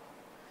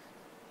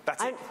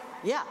 That's it?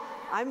 Yeah.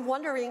 I'm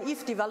wondering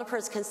if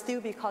developers can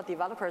still be called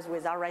developers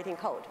without writing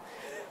code.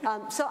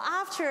 So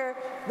after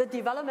the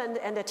development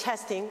and the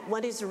testing,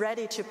 when it's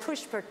ready to push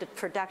for the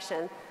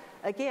production,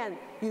 Again,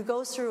 you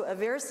go through a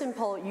very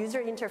simple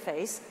user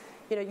interface.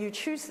 You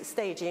choose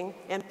staging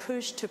and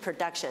push to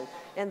production.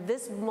 And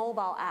this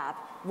mobile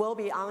app will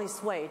be on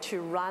its way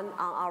to run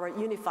on our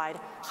unified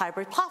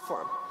hybrid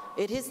platform.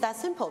 It is that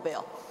simple,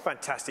 Bill.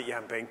 Fantastic,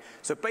 Yanbing.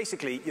 So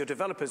basically, your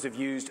developers have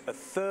used a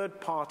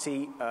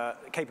third-party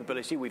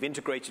capability we've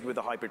integrated with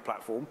the hybrid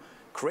platform,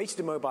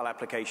 created a mobile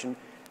application,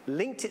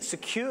 linked it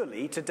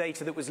securely to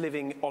data that was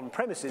living on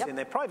premises in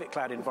their private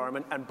cloud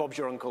environment, and Bob's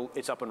your uncle,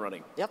 it's up and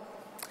running. Yep.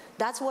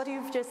 That's what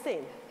you've just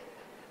seen.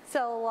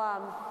 So,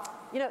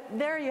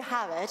 there you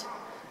have it,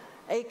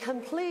 a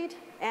complete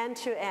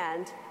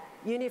end-to-end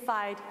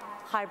unified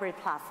hybrid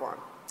platform.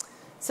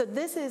 So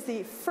this is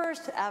the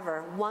first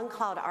ever one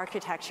cloud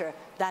architecture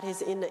that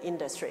is in the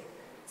industry.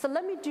 So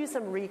let me do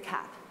some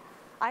recap.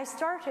 I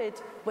started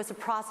with the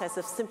process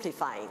of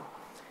simplifying.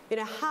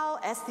 How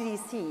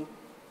SDDC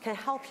can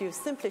help you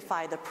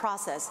simplify the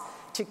process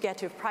to get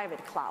to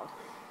private cloud,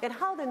 and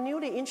how the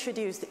newly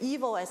introduced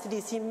EVO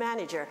SDDC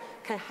Manager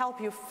can help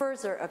you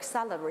further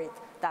accelerate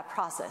that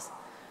process.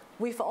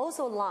 We've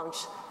also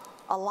launched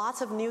a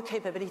lot of new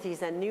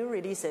capabilities and new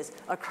releases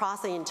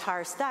across the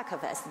entire stack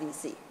of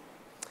SDDC.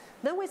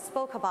 Then we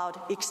spoke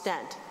about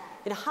Extend,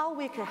 and how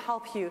we can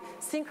help you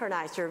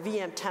synchronize your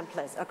VM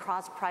templates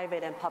across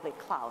private and public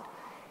cloud,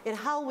 and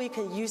how we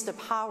can use the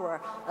power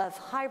of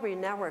hybrid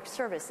network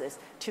services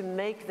to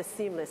make the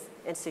seamless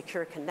and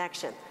secure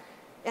connection,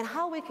 and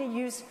how we can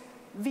use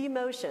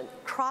vMotion,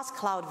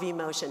 cross-cloud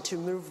vMotion, to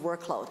move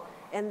workload,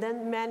 and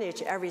then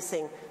manage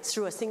everything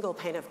through a single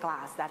pane of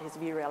glass that is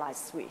vRealize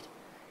Suite.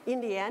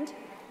 In the end,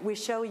 we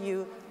show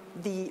you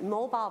the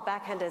mobile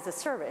backend as a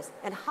service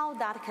and how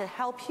that can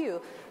help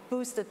you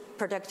boost the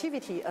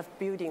productivity of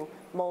building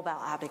mobile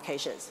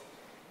applications.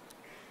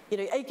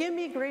 It gave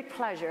me great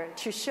pleasure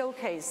to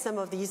showcase some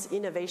of these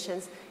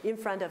innovations in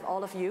front of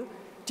all of you.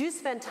 Do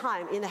spend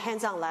time in the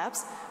hands-on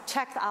labs,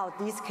 check out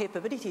these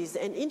capabilities,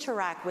 and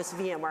interact with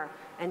VMware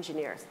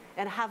engineers,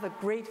 and have a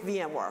great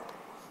VMworld.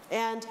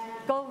 And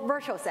go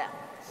virtual, Sam.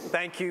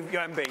 Thank you,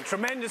 Yanbing.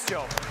 Tremendous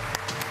job.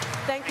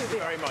 Thank you, Bill.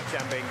 Very much,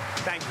 Yanbing.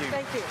 Thank you.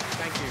 Thank you.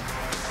 Thank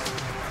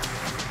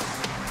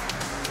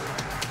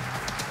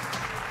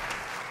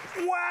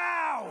you.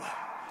 Wow!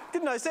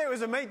 Didn't I say it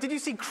was amazing? Did you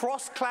see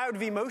cross-cloud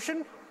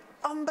vMotion?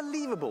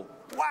 Unbelievable.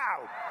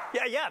 Wow.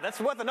 Yeah, that's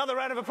worth another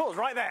round of applause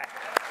right there.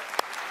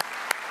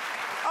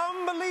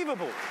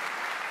 Unbelievable.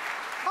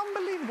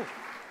 Unbelievable.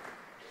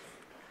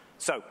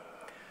 So,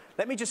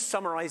 let me just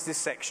summarize this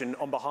section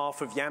on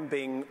behalf of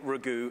Yanbing,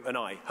 Raghu, and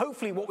I.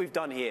 Hopefully what we've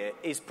done here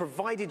is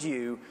provided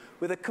you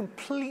with a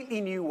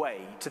completely new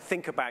way to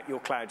think about your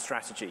cloud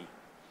strategy.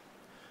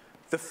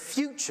 The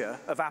future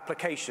of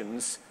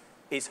applications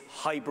is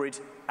hybrid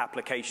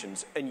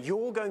applications, and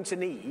you're going to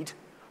need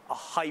a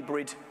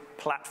hybrid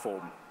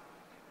platform.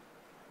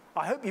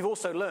 I hope you've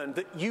also learned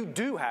that you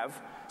do have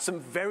some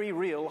very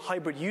real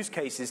hybrid use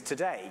cases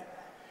today.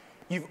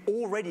 You've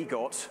already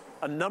got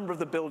a number of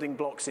the building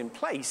blocks in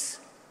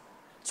place,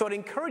 so I'd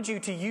encourage you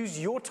to use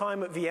your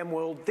time at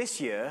VMworld this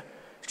year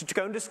to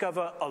go and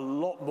discover a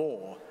lot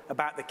more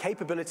about the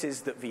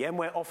capabilities that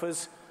VMware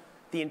offers,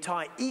 the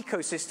entire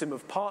ecosystem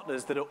of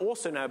partners that are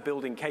also now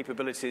building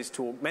capabilities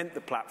to augment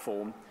the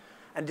platform,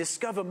 and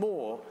discover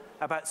more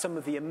about some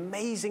of the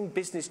amazing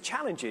business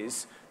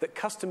challenges that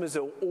customers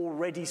are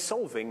already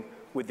solving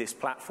with this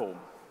platform.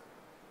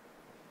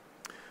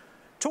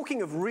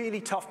 Talking of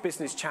really tough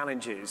business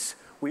challenges,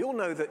 we all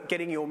know that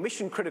getting your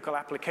mission-critical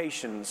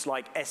applications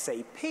like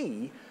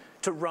SAP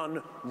to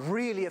run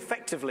really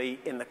effectively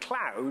in the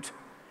cloud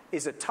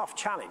is a tough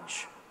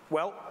challenge.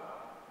 Well,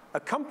 a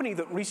company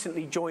that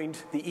recently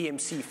joined the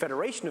EMC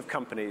Federation of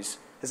Companies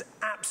has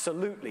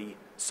absolutely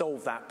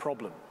solved that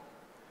problem.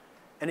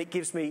 And it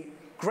gives me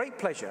great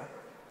pleasure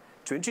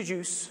to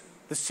introduce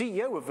the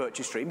CEO of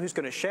Virtustream, who's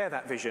going to share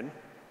that vision,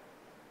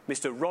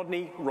 Mr.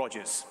 Rodney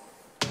Rogers.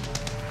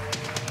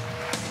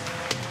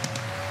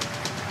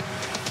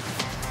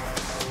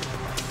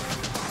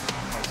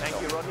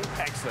 Thank you, Rodney.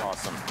 Excellent.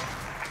 Awesome.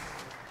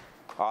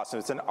 Awesome.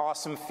 It's an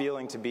awesome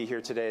feeling to be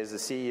here today as the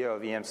CEO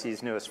of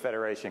EMC's newest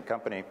federation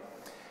company.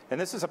 And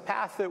this is a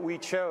path that we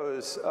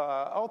chose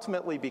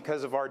ultimately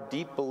because of our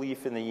deep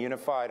belief in the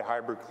unified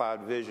hybrid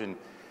cloud vision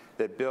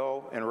that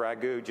Bill and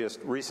Raghu just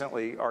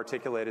recently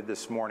articulated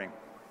this morning.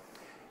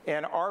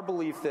 And our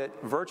belief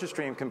that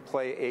Virtustream can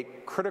play a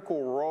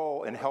critical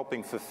role in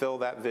helping fulfill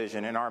that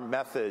vision in our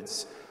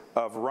methods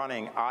of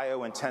running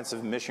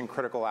IO-intensive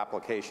mission-critical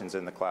applications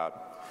in the cloud.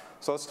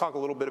 So let's talk a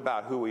little bit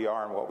about who we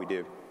are and what we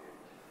do.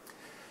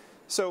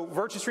 So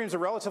Virtustream is a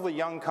relatively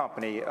young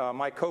company.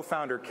 My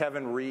co-founder,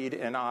 Kevin Reed,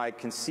 and I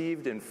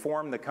conceived and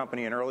formed the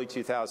company in early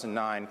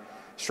 2009.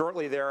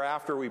 Shortly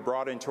thereafter, we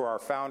brought into our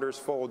founders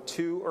fold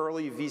two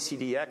early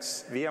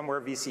VMware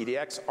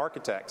VCDX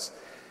architects,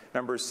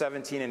 numbers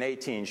 17 and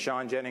 18,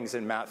 Sean Jennings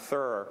and Matt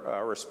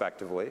Thurr,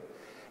 respectively.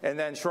 And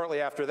then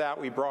shortly after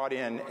that, we brought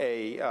in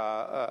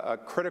a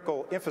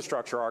critical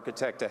infrastructure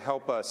architect to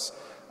help us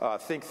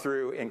think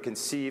through and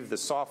conceive the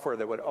software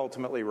that would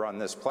ultimately run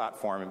this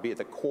platform and be at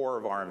the core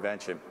of our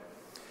invention.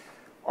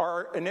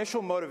 Our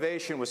initial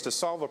motivation was to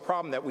solve a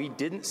problem that we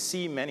didn't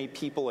see many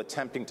people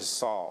attempting to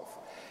solve,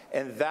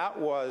 and that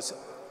was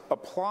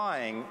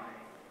applying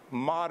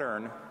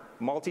modern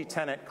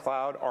multi-tenant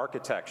cloud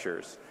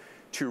architectures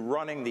to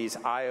running these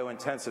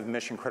IO-intensive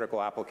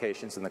mission-critical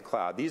applications in the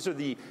cloud. These are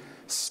the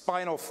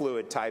spinal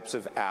fluid types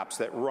of apps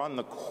that run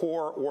the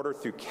core order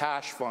through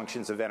cache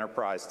functions of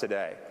enterprise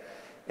today.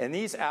 And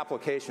these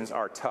applications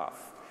are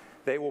tough.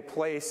 They will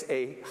place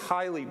a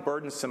highly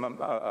burdensome,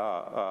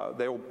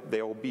 they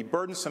will be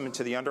burdensome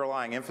into the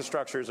underlying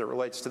infrastructure as it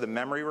relates to the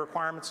memory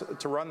requirements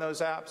to run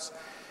those apps.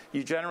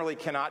 You generally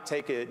cannot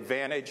take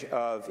advantage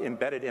of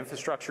embedded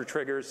infrastructure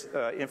triggers,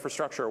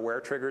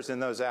 infrastructure-aware triggers in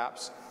those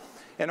apps.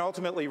 And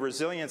ultimately,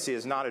 resiliency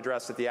is not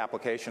addressed at the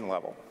application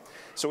level.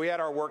 So we had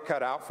our work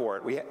cut out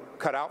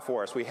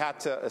for us. We had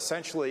to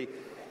essentially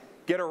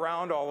get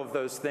around all of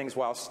those things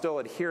while still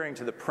adhering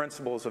to the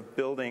principles of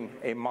building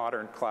a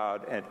modern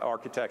cloud and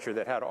architecture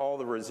that had all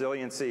the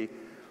resiliency,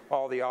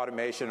 all the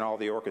automation, all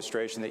the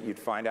orchestration that you'd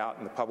find out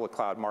in the public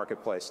cloud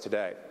marketplace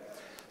today.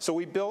 So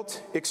we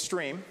built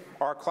Extreme,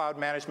 our cloud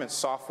management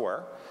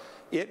software.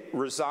 It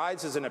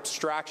resides as an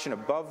abstraction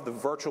above the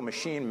virtual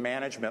machine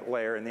management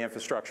layer in the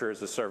infrastructure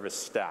as a service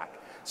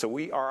stack. So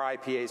our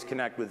IPAs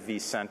connect with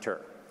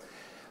vCenter.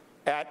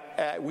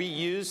 We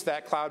use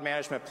that cloud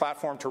management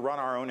platform to run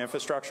our own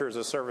infrastructure as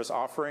a service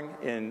offering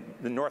in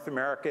North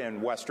America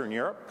and Western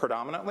Europe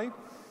predominantly.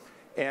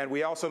 And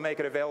we also make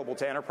it available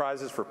to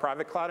enterprises for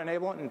private cloud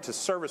enablement and to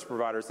service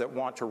providers that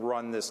want to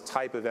run this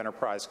type of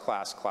enterprise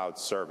class cloud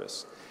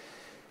service.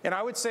 And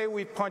I would say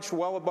we've punched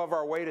well above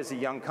our weight as a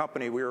young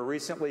company. We were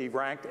recently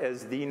ranked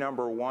as the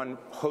 #1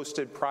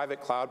 hosted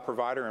private cloud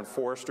provider in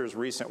Forrester's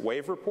recent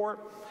Wave report.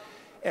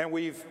 And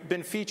we've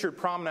been featured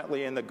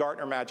prominently in the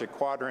Gartner Magic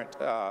Quadrant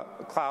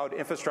Cloud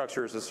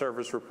Infrastructure as a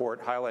Service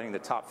report, highlighting the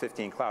top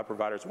 15 cloud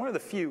providers. One of the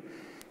few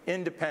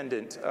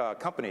independent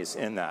companies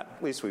in that,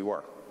 at least we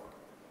were.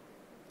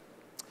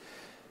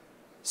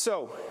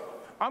 So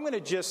I'm going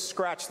to just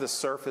scratch the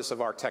surface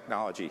of our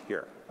technology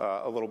here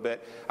a little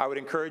bit. I would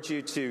encourage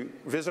you to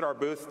visit our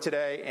booth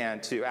today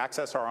and to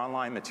access our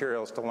online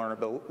materials to learn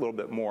a little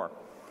bit more.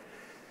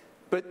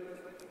 But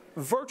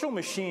virtual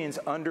machines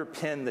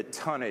underpin the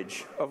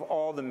tonnage of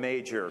all the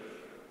major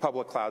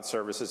public cloud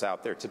services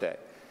out there today.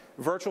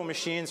 Virtual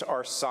machines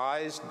are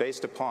sized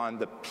based upon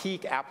the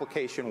peak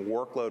application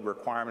workload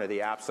requirement of the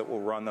apps that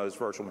will run those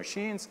virtual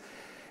machines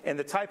and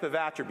the type of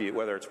attribute,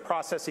 whether it's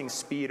processing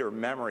speed or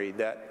memory,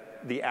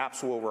 that the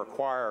apps will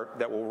require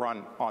that will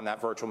run on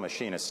that virtual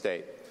machine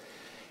estate.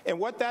 And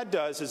what that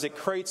does is it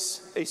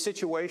creates a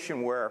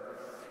situation where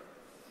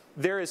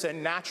there is a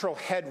natural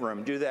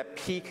headroom due to that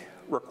peak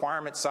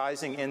requirement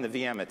sizing in the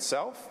VM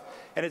itself,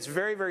 and it's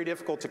very, very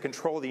difficult to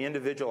control the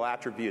individual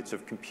attributes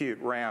of compute,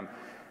 RAM,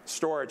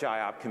 storage,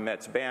 IOP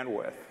commits,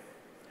 bandwidth.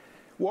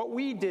 What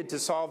we did to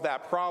solve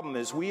that problem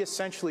is we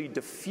essentially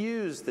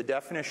diffused the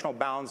definitional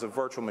bounds of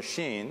virtual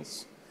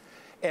machines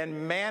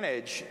and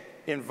manage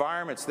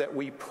environments that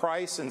we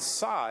price and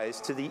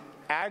size to the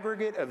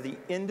aggregate of the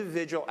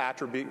individual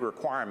attribute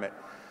requirement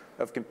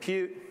of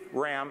compute,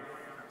 RAM,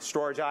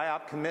 storage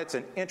IOP commits,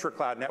 and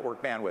intra-cloud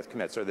network bandwidth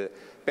commits, or the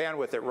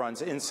bandwidth that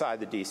runs inside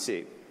the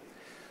DC.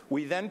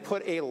 We then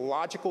put a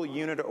logical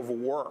unit of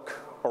work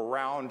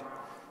around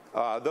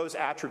those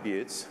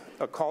attributes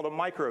called a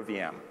micro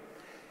VM.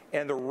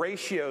 And the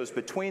ratios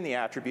between the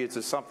attributes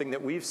is something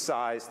that we've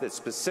sized that's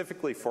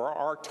specifically for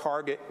our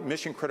target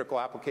mission-critical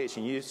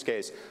application use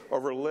case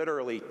over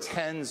literally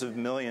tens of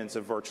millions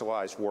of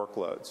virtualized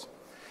workloads.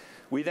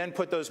 We then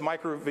put those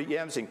micro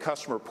VMs in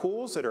customer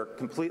pools that are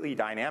completely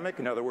dynamic.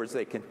 In other words,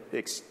 they can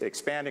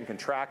expand and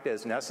contract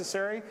as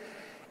necessary.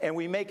 And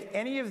we make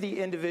any of the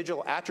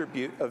individual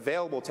attribute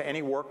available to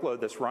any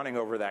workload that's running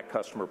over that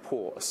customer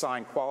pool,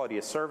 assign quality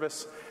of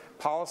service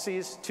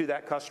policies to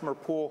that customer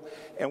pool.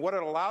 And what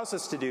it allows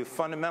us to do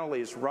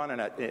fundamentally is run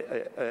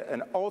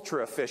an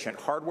ultra-efficient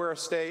hardware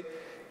estate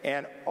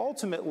and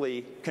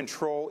ultimately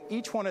control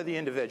each one of the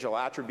individual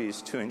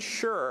attributes to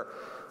ensure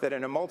that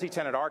in a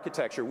multi-tenant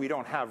architecture, we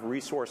don't have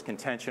resource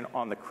contention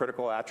on the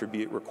critical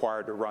attribute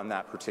required to run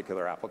that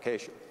particular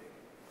application.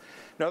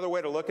 Another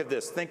way to look at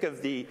this, think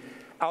of the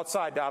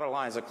outside dotted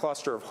line as a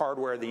cluster of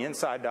hardware, the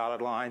inside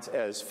dotted lines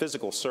as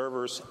physical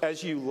servers.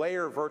 As you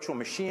layer virtual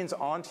machines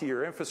onto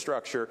your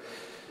infrastructure,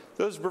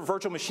 those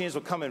virtual machines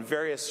will come in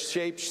various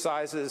shapes,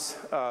 sizes,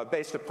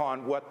 based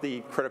upon what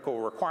the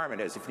critical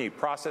requirement is. If you need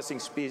processing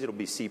speeds, it'll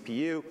be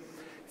CPU.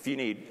 If you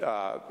need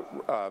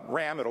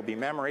RAM, it'll be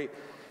memory,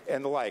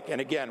 and the like.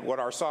 And again, what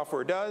our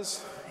software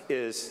does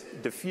is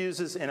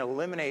diffuses and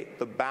eliminate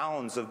the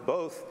bounds of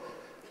both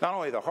not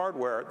only the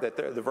hardware that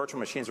the virtual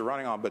machines are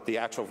running on, but the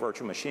actual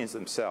virtual machines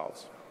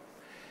themselves.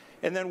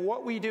 And then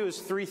what we do is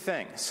three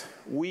things.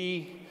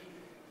 We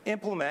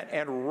implement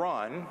and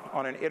run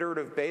on an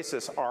iterative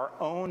basis our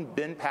own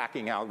bin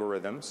packing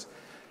algorithms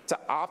to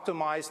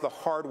optimize the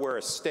hardware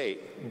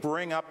estate,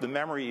 bring up the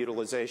memory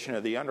utilization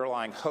of the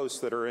underlying hosts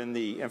that are in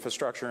the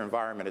infrastructure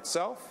environment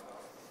itself.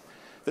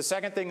 The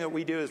second thing that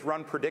we do is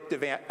run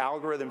predictive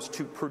algorithms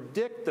to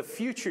predict the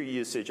future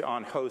usage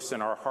on hosts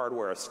in our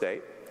hardware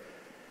estate.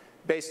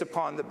 based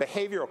upon the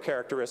behavioral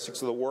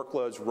characteristics of the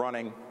workloads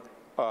running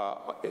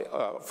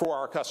for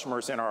our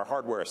customers in our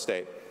hardware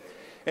estate.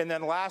 And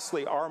then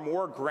lastly, our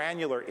more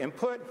granular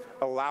input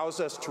allows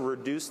us to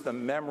reduce the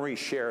memory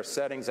share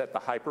settings at the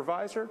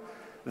hypervisor,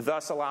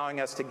 thus allowing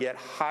us to get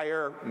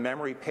higher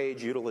memory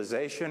page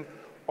utilization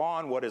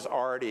on what is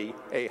already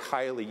a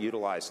highly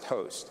utilized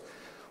host.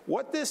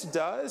 What this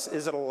does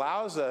is it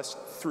allows us,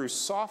 through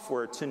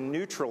software, to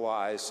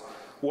neutralize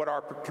what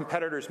our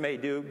competitors may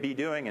be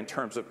doing in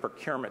terms of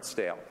procurement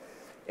scale.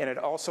 And it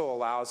also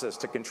allows us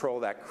to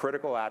control that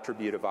critical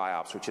attribute of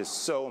IOPS, which is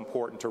so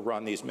important to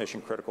run these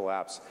mission-critical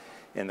apps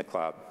in the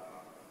cloud.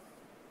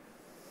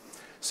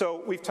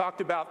 So we've talked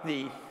about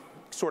the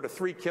sort of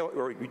we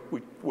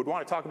would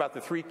want to talk about the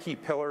 3 key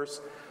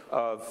pillars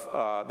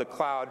of the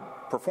cloud: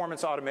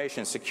 performance,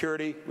 automation,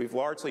 security. We've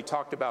largely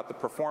talked about the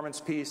performance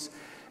piece.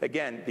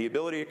 Again, the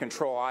ability to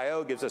control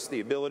I/O gives us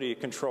the ability to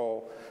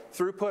control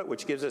throughput,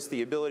 which gives us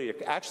the ability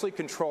to actually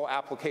control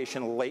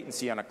application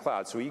latency on a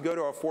cloud. So you go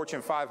to a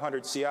Fortune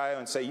 500 CIO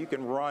and say you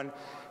can run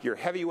your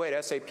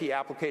heavyweight SAP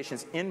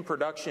applications in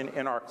production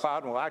in our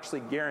cloud, and we'll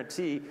actually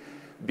guarantee,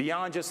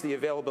 beyond just the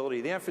availability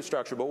of the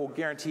infrastructure, but we'll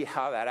guarantee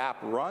how that app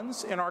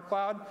runs in our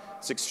cloud.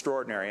 It's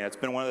extraordinary, and it's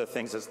been one of the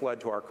things that's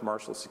led to our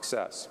commercial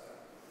success.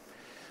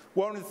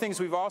 One of the things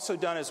we've also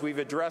done is we've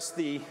addressed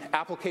the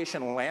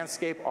application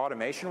landscape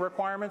automation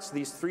requirements.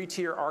 These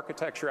 3-tier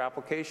architecture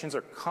applications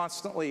are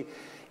constantly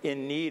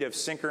in need of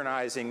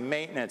synchronizing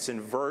maintenance and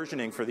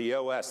versioning for the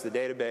OS, the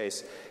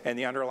database, and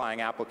the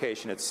underlying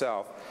application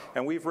itself.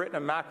 And we've written a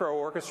macro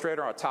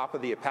orchestrator on top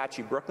of the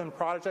Apache Brooklyn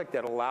project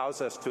that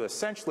allows us to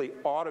essentially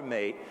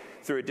automate,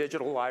 through a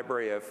digital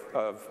library of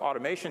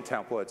automation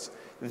templates,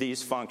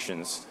 these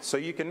functions. So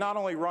you can not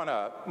only run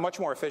a much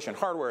more efficient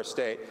hardware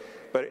estate,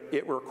 but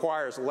it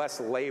requires less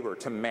labor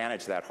to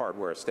manage that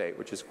hardware estate,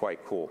 which is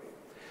quite cool.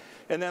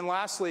 And then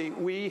lastly,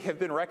 we have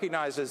been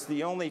recognized as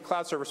the only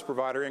cloud service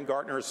provider in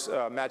Gartner's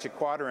Magic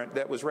Quadrant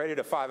that was rated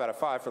a 5 out of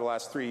 5 for the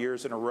last 3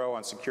 years in a row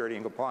on security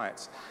and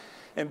compliance.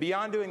 And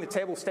beyond doing the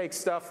table stakes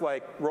stuff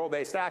like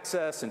role-based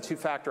access and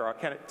 2-factor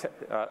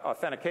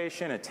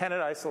authentication and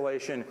tenant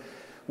isolation,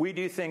 we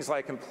do things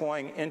like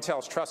employing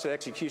Intel's trusted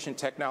execution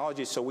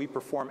technology, so we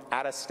perform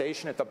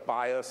attestation at the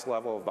BIOS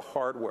level of the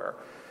hardware.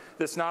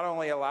 This not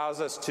only allows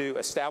us to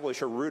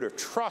establish a root of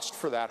trust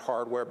for that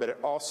hardware, but it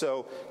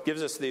also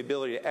gives us the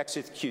ability to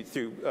execute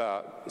through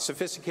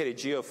sophisticated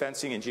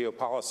geofencing and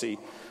geopolicy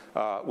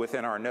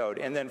within our node.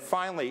 And then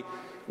finally,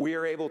 we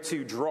are able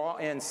to draw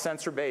in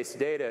sensor-based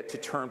data to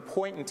turn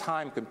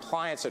point-in-time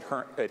compliance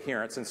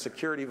adherence and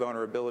security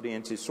vulnerability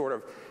into sort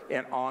of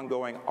an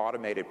ongoing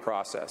automated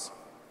process.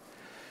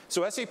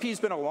 So SAP has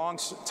been a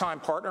long-time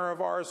partner of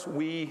ours.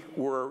 We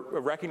were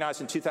recognized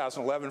in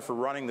 2011 for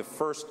running the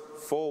first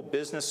full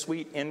business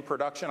suite in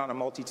production on a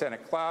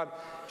multi-tenant cloud.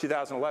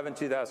 2011,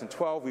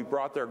 2012, we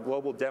brought their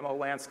global demo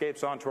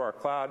landscapes onto our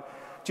cloud.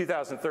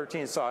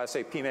 2013 saw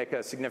SAP make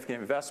a significant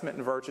investment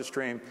in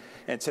Virtustream,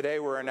 and today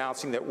we're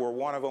announcing that we're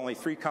one of only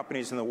 3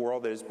 companies in the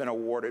world that has been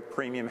awarded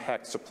premium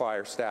HEC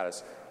supplier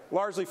status,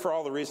 largely for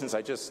all the reasons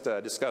I just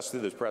discussed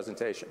through this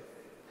presentation.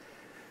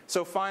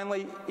 So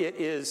finally, it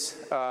is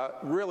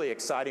really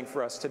exciting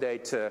for us today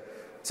to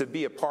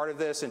be a part of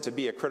this and to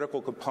be a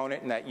critical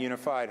component in that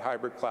unified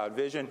hybrid cloud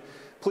vision.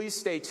 Please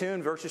stay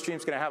tuned. Virtustream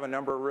is going to have a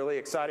number of really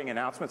exciting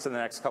announcements in the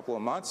next couple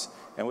of months.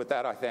 And with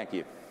that, I thank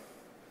you.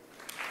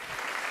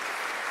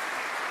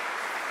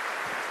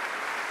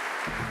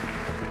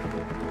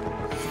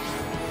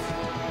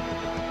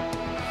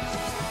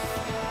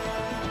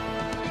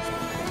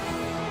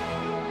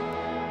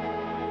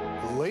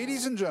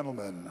 Ladies and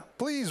gentlemen,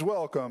 please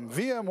welcome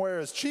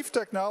VMware's Chief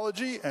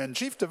Technology and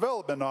Chief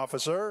Development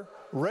Officer,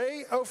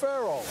 Ray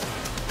O'Farrell.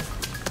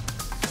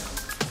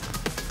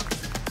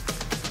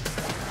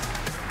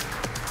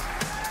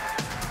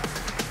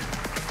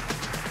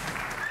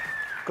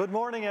 Good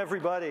morning,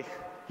 everybody.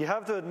 You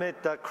have to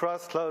admit that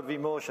cross-cloud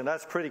vMotion,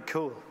 that's pretty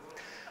cool.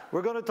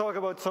 We're going to talk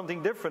about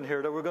something different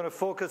here, that we're going to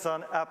focus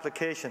on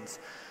applications.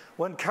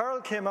 When Carl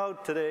came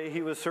out today,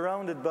 he was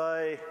surrounded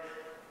by,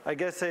 I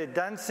guess, a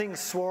dancing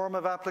swarm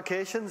of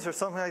applications or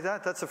something like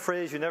that. That's a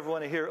phrase you never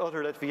want to hear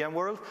uttered at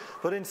VMworld.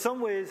 But in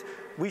some ways,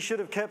 we should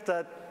have kept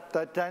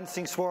that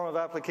dancing swarm of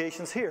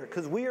applications here,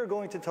 because we are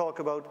going to talk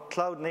about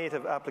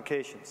cloud-native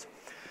applications.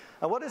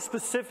 And what is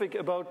specific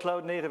about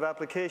cloud-native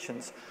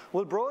applications?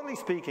 Well, broadly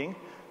speaking,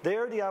 they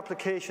are the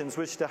applications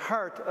which are the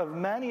heart of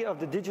many of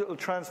the digital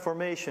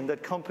transformation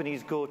that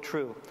companies go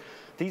through.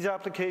 These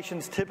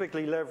applications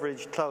typically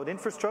leverage cloud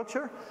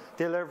infrastructure,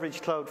 they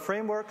leverage cloud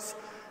frameworks,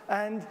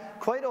 and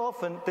quite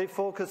often they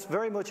focus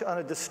very much on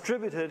a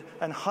distributed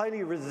and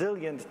highly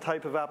resilient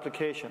type of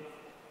application.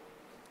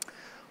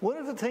 One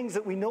of the things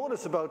that we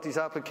notice about these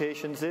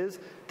applications is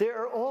they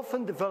are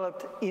often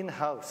developed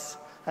in-house.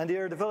 And they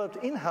are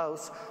developed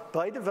in-house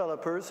by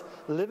developers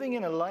living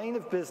in a line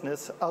of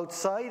business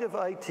outside of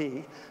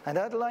IT, and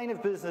that line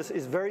of business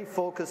is very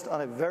focused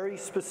on a very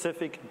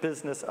specific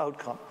business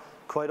outcome.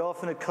 Quite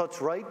often it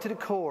cuts right to the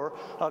core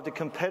of the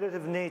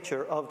competitive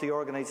nature of the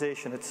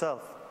organization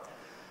itself.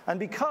 And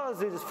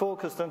because it is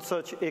focused on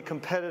such a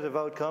competitive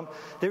outcome,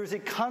 there is a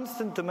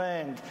constant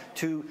demand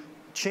to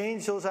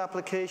change those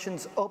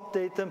applications,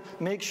 update them,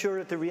 make sure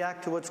that they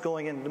react to what's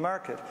going in the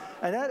market.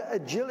 And that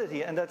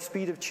agility and that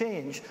speed of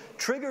change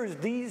triggers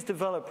these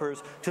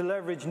developers to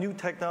leverage new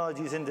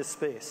technologies in this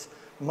space,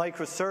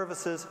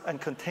 microservices and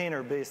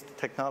container-based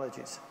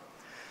technologies.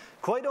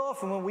 Quite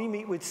often when we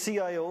meet with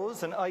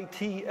CIOs and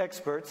IT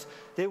experts,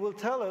 they will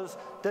tell us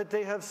that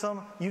they have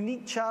some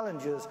unique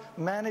challenges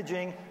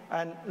managing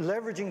and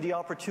leveraging the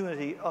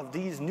opportunity of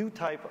these new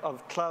type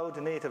of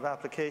cloud-native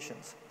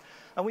applications.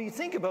 And when you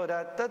think about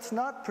that, that's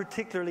not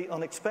particularly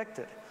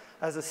unexpected.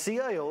 As a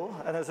CIO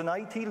and as an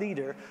IT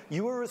leader,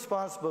 you are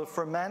responsible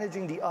for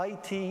managing the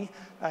IT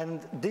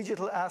and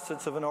digital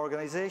assets of an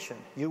organization.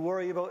 You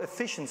worry about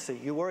efficiency,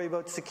 you worry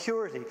about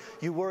security,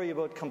 you worry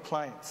about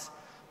compliance.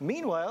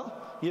 Meanwhile,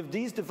 you have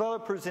these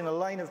developers in a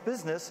line of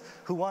business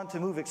who want to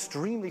move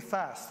extremely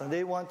fast, and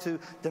they want to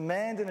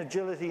demand an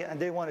agility, and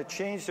they want to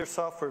change their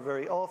software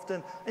very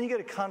often, and you get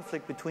a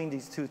conflict between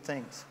these two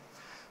things.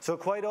 So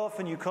quite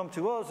often you come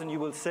to us and you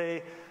will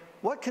say,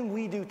 what can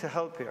we do to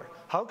help here?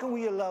 How can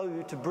we allow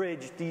you to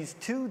bridge these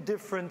two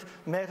different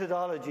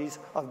methodologies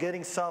of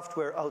getting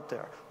software out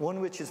there? One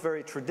which is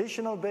very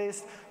traditional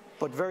based,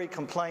 but very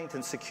compliant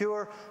and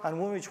secure, and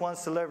one which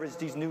wants to leverage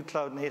these new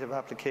cloud-native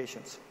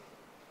applications.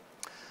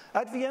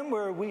 At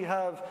VMware, we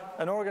have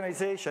an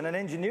organization, an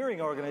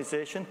engineering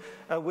organization,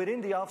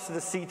 within the Office of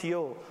the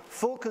CTO,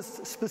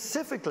 focused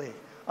specifically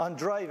on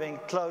driving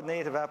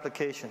cloud-native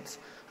applications.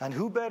 And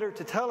who better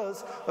to tell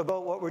us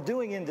about what we're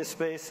doing in this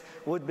space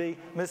would be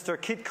Mr.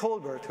 Kit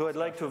Colbert, who I'd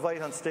like to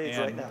invite on stage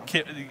right now.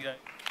 Kit,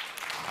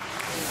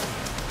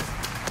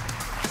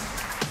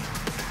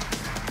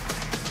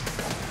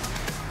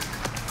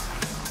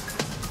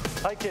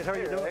 Hi, Kit. How are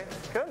you doing?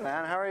 Good,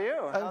 man. How are you?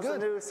 I'm good. How's the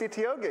new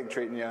CTO gig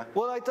treating you?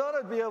 Well, I thought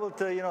I'd be able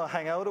to,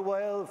 hang out a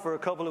while for a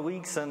couple of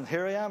weeks, and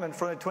here I am in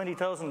front of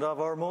 20,000 of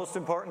our most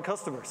important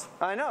customers.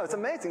 I know. It's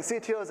amazing.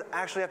 CTOs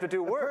actually have to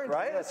do work, apparently,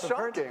 right? Yes, it's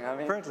shocking.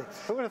 Apparently.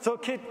 So,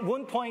 Kit,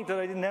 one point that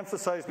I didn't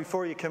emphasize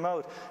before you came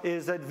out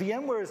is that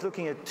VMware is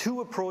looking at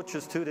two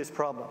approaches to this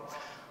problem.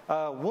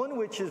 One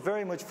which is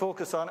very much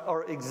focused on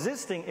our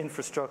existing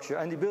infrastructure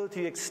and the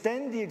ability to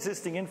extend the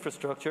existing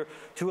infrastructure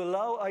to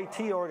allow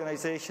IT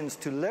organizations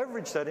to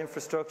leverage that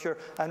infrastructure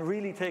and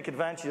really take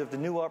advantage of the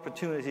new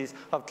opportunities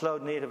of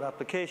cloud-native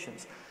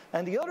applications.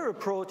 And the other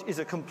approach is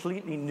a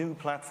completely new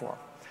platform.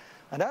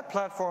 And that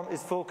platform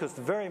is focused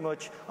very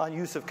much on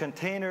use of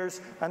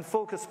containers and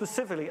focused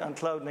specifically on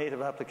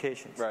cloud-native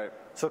applications. Right.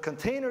 So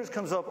containers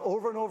comes up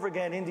over and over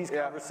again in these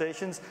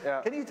conversations.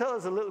 Yeah. Can you tell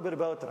us a little bit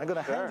about that? I'm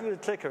going to hand you the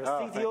clicker. A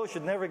CTO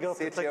should never go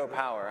for the clicker. CTO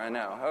power, I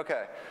know.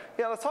 Okay.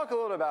 Yeah, let's talk a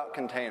little about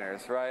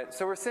containers, right?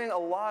 So we're seeing a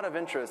lot of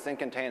interest in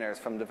containers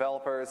from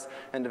developers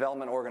and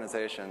development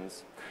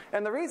organizations.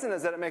 And the reason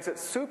is that it makes it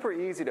super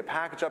easy to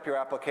package up your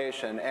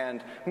application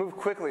and move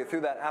quickly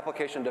through that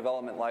application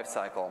development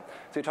lifecycle.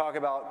 So you talk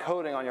about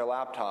coding on your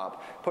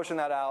laptop, pushing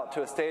that out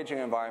to a staging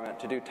environment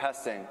to do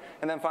testing,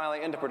 and then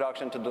finally into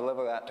production to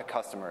deliver that to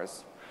customers.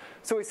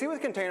 So we see with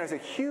containers a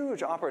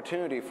huge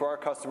opportunity for our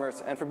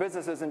customers and for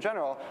businesses in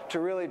general to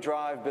really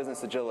drive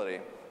business agility.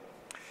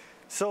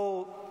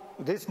 So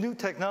this new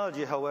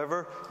technology,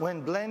 however,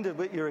 when blended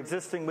with your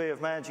existing way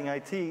of managing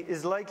IT,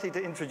 is likely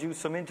to introduce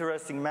some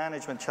interesting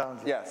management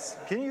challenges. Yes.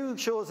 Can you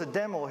show us a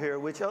demo here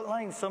which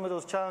outlines some of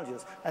those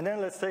challenges? And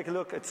then let's take a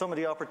look at some of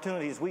the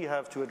opportunities we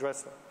have to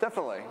address them.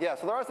 Definitely. Yeah,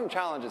 so there are some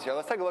challenges here.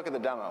 Let's take a look at the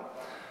demo.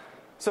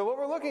 So what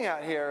we're looking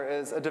at here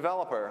is a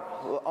developer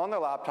on their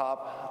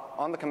laptop,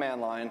 on the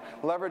command line,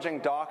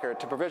 leveraging Docker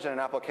to provision an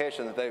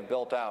application that they've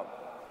built out.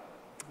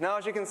 Now,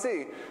 as you can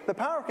see, the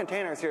power of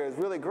containers here is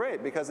really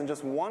great because in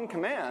just one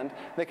command,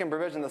 they can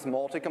provision this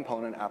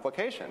multi-component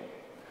application.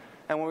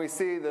 And when we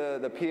see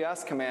the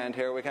PS command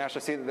here, we can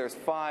actually see that there's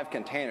 5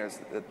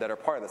 containers that are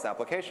part of this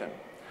application.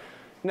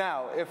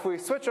 Now, if we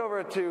switch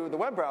over to the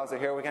web browser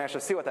here, we can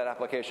actually see what that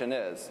application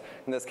is.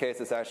 In this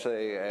case, it's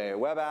actually a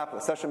web app,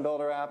 a session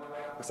builder app.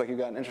 Looks like you've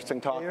got an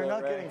interesting talk there, You're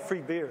not Ray. getting free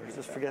beers,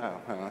 just forget it.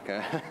 Oh,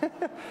 okay.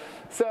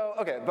 So,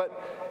 okay,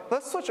 but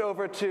let's switch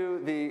over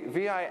to the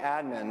VI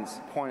admin's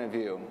point of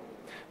view.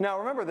 Now,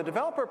 remember, the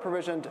developer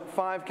provisioned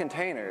 5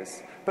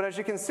 containers, but as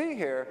you can see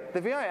here, the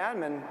VI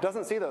admin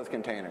doesn't see those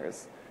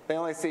containers. They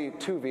only see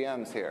 2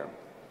 VMs here,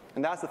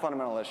 and that's the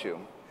fundamental issue.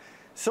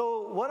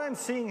 So what I'm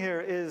seeing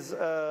here is,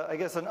 I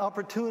guess, an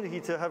opportunity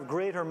to have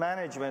greater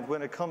management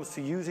when it comes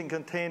to using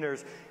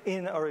containers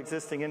in our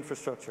existing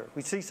infrastructure.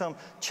 We see some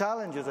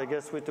challenges, I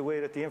guess, with the way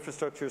that the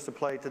infrastructure is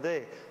deployed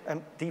today.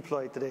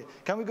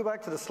 Can we go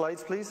back to the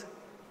slides, please?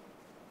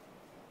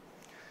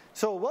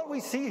 So what we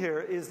see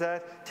here is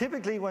that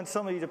typically when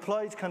somebody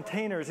deploys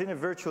containers in a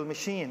virtual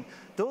machine,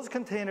 those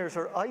containers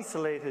are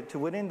isolated to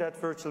within that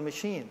virtual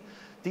machine.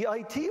 The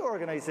IT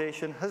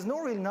organization has no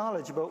real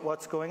knowledge about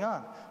what's going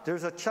on.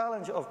 There's a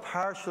challenge of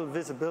partial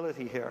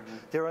visibility here.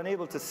 They're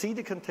unable to see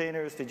the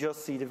containers, they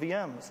just see the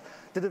VMs.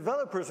 The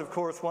developers, of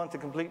course, want to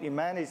completely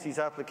manage these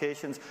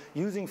applications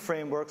using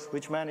frameworks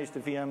which manage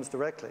the VMs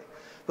directly.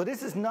 But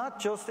this is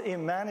not just a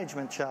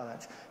management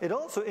challenge. It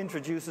also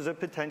introduces a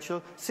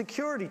potential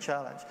security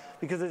challenge,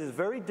 because it is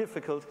very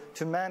difficult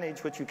to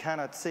manage what you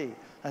cannot see.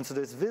 And so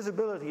this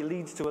visibility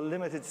leads to a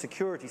limited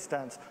security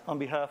stance on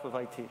behalf of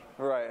IT.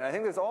 Right, and I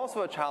think there's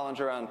also a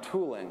challenge around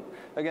tooling.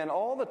 Again,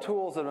 all the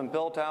tools that have been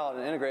built out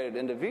and integrated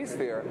into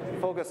vSphere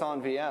focus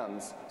on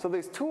VMs. So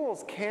these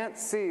tools can't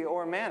see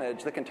or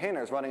manage the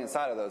containers running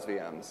inside of those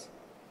VMs.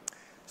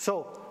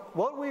 So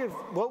what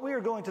we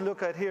are going to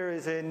look at here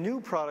is a new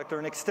product or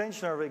an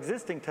extension of our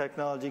existing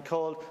technology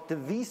called the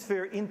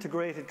vSphere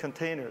Integrated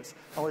Containers.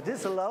 And what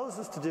this allows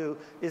us to do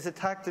is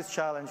attack this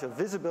challenge of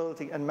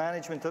visibility and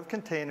management of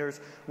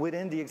containers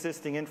within the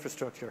existing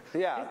infrastructure.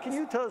 Yeah. Can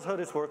you tell us how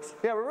this works?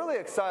 Yeah, we're really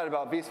excited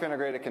about vSphere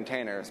Integrated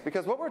Containers,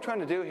 because what we're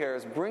trying to do here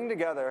is bring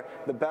together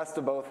the best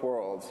of both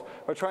worlds.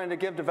 We're trying to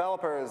give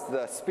developers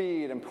the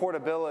speed and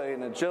portability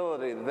and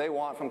agility that they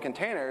want from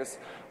containers,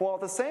 while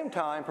at the same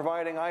time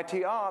providing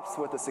IT ops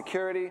with the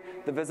security,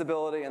 the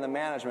visibility, and the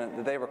management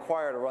that they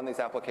require to run these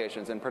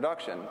applications in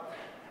production.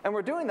 And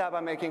we're doing that by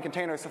making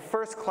containers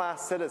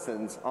first-class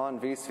citizens on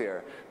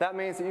vSphere. That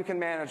means that you can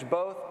manage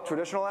both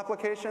traditional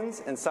applications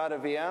inside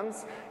of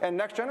VMs and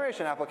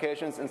next-generation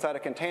applications inside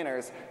of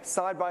containers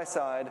side by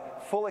side,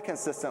 fully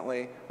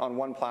consistently on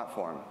one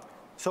platform.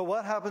 So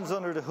what happens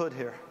under the hood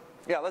here?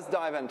 Yeah, let's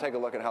dive in and take a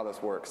look at how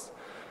this works.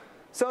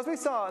 So as we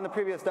saw in the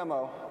previous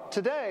demo,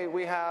 today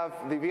we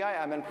have the VI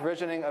admin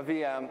provisioning a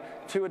VM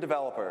to a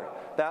developer.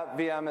 That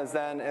VM is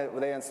then,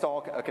 they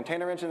install a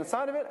container engine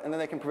inside of it, and then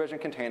they can provision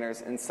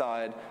containers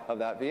inside of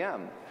that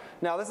VM.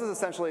 Now this is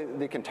essentially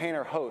the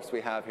container host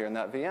we have here in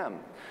that VM.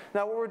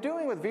 Now what we're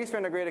doing with vSphere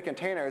Integrated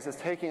Containers is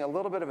taking a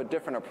little bit of a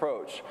different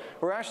approach.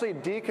 We're actually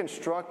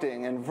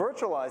deconstructing and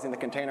virtualizing the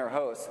container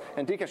host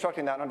and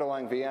deconstructing that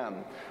underlying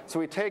VM. So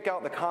we take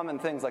out the common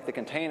things like the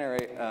container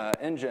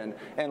engine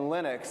and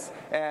Linux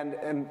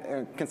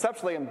and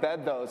conceptually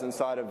embed those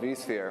inside of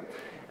vSphere.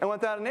 And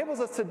what that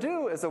enables us to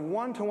do is a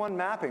one-to-one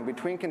mapping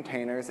between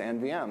containers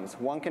and VMs,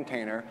 one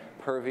container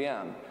per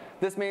VM.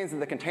 This means that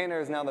the container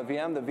is now the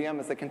VM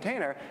is the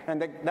container,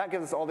 and that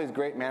gives us all these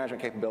great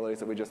management capabilities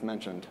that we just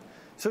mentioned.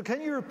 So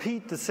can you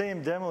repeat the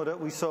same demo that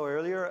we saw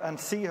earlier and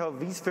see how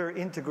vSphere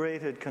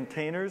Integrated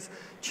Containers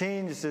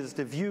changes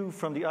the view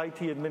from the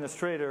IT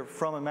administrator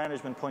from a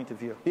management point of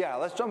view? Yeah,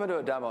 let's jump into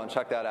a demo and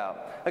check that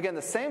out. Again,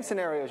 the same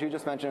scenario as you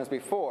just mentioned as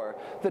before.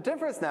 The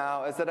difference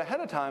now is that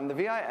ahead of time, the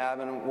VI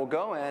admin will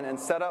go in and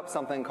set up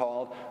something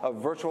called a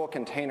virtual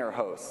container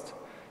host.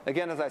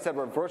 Again, as I said,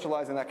 we're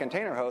virtualizing that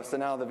container host,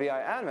 and now the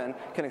VI admin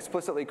can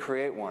explicitly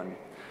create one.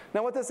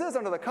 Now what this is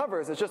under the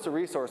covers is just a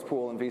resource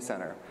pool in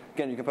vCenter.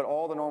 Again, you can put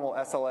all the normal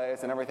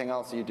SLAs and everything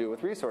else that you do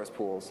with resource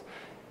pools.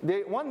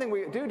 The one thing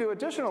we do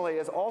additionally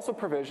is also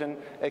provision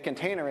a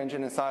container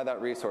engine inside that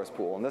resource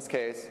pool. In this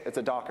case, it's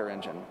a Docker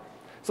engine.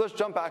 So let's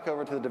jump back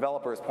over to the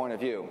developer's point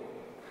of view.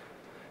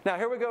 Now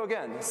here we go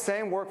again,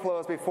 same workflow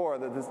as before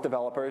that this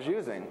developer is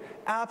using.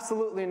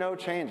 Absolutely no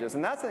changes,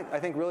 and that's, I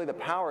think, really the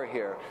power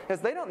here,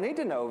 is they don't need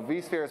to know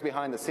vSphere is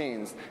behind the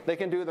scenes. They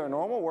can do their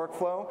normal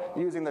workflow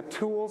using the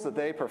tools that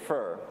they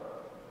prefer.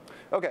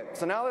 Okay,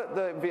 so now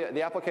that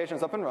the application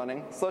is up and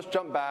running, so let's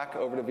jump back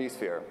over to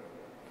vSphere.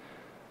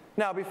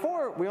 Now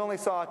before, we only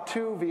saw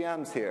 2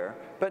 VMs here,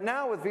 but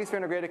now with vSphere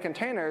Integrated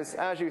Containers,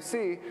 as you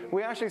see,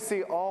 we actually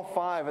see all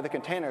 5 of the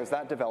containers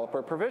that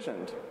developer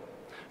provisioned.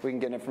 We can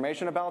get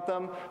information about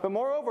them, but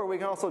moreover, we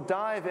can also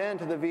dive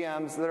into the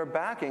VMs that are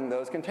backing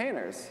those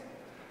containers.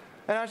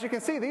 And as you can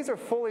see, these are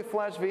fully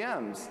fledged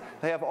VMs.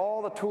 They have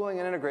all the tooling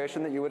and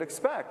integration that you would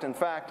expect. In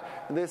fact,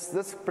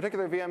 this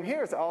particular VM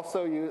here is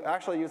also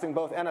actually using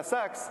both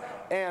NSX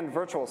and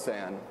Virtual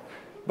SAN.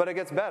 But it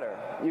gets better.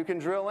 You can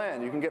drill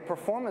in. You can get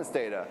performance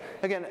data.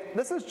 Again,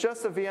 this is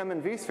just a VM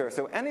in vSphere,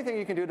 so anything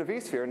you can do to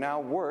vSphere now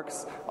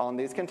works on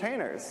these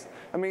containers.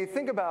 I mean,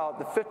 think about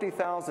the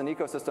 50,000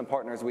 ecosystem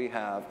partners we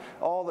have,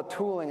 all the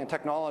tooling and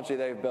technology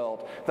they've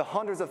built, the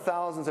hundreds of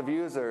thousands of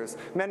users,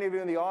 many of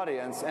you in the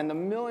audience, and the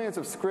millions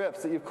of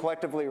scripts that you've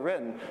collectively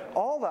written.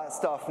 All that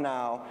stuff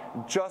now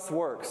just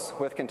works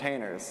with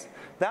containers.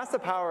 That's the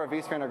power of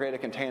vSphere Integrated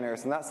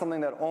Containers, and that's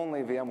something that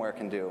only VMware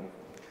can do.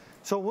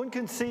 So one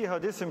can see how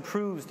this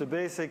improves the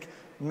basic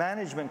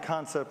management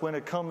concept when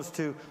it comes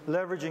to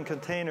leveraging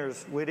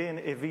containers within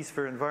a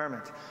vSphere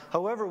environment.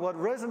 However, what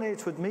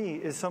resonates with me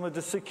is some of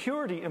the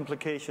security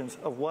implications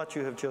of what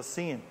you have just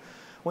seen.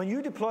 When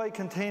you deploy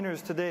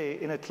containers today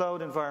in a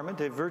cloud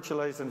environment, a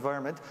virtualized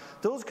environment,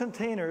 those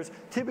containers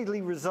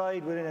typically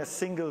reside within a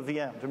single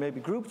VM. There may be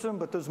groups of them,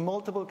 but there's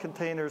multiple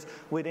containers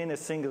within a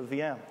single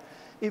VM.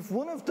 If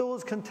one of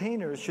those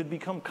containers should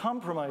become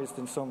compromised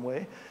in some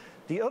way,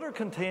 the other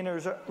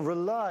containers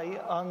rely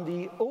on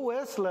the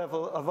OS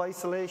level of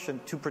isolation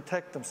to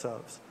protect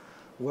themselves.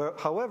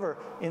 However,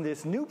 in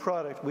this new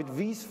product with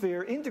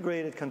vSphere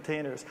integrated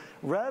containers,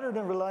 rather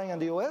than relying on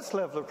the OS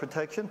level of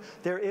protection,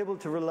 they're able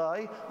to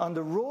rely on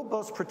the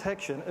robust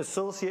protection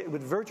associated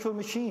with virtual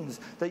machines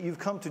that you've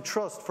come to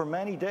trust for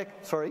many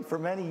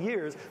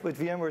years with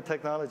VMware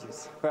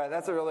technologies. Right,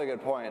 that's a really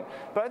good point.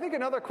 But I think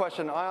another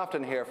question I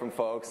often hear from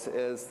folks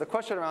is the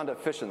question around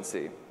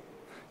efficiency.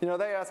 You know,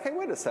 they ask, hey,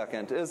 wait a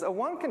second, is a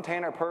 1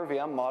 container per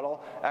VM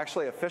model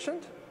actually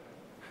efficient?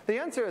 The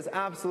answer is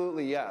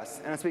absolutely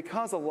yes, and it's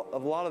because of a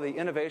lot of the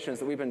innovations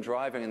that we've been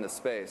driving in this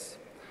space.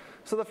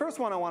 So the first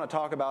one I want to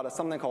talk about is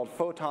something called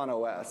Photon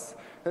OS.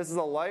 This is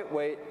a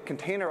lightweight,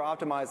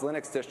 container-optimized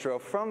Linux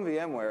distro from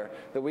VMware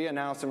that we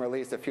announced and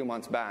released a few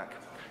months back.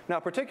 Now,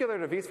 particular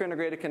to vSphere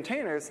integrated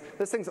containers,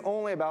 this thing's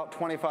only about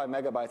 25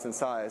 megabytes in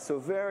size, so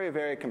very,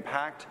 very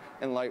compact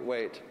and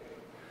lightweight.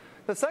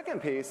 The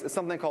second piece is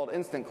something called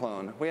Instant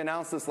Clone. We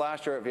announced this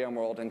last year at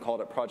VMworld and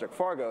called it Project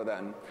Fargo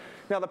then.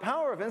 Now, the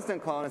power of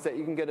Instant Clone is that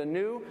you can get a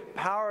new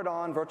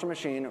powered-on virtual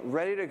machine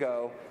ready to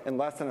go in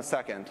less than a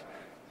second.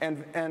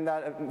 And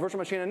that virtual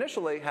machine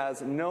initially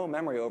has no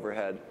memory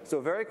overhead,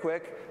 so very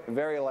quick,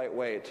 very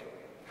lightweight.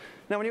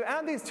 Now, when you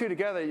add these two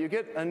together, you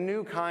get a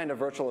new kind of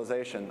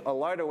virtualization, a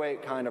lighter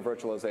weight kind of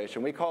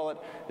virtualization. We call it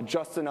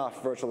just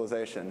enough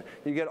virtualization.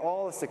 You get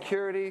all the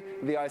security,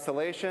 the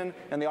isolation,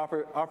 and the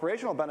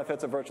operational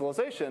benefits of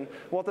virtualization,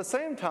 while at the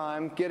same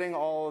time getting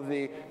all of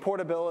the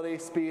portability,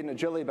 speed, and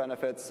agility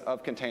benefits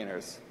of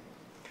containers.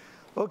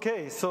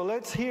 Okay, so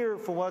let's hear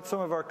from what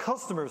some of our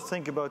customers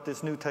think about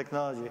this new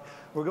technology.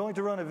 We're going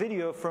to run a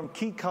video from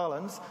Keith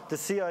Collins, the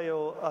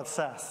CIO of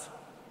SAS.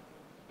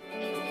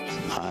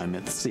 I'm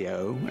the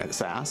CIO at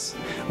SAS.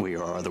 We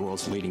are the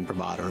world's leading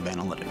provider of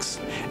analytics.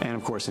 And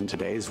of course, in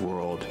today's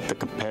world, the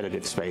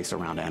competitive space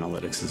around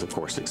analytics is, of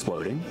course,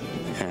 exploding.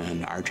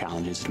 And our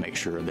challenge is to make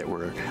sure that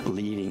we're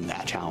leading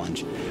that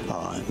challenge,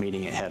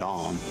 meeting it head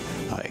on,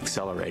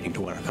 accelerating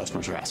to what our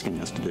customers are asking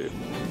us to do.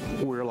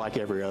 We're like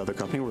every other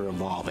company, we're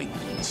evolving.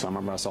 Some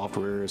of our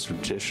software is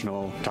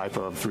traditional type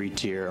of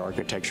 3-tier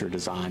architecture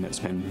design that's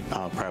been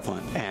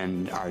prevalent.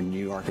 And our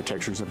new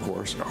architectures, of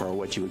course, are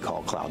what you would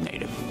call cloud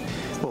native.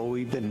 Well,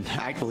 we've been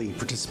actively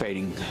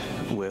participating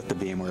with the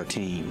VMware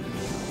team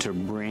to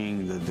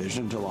bring the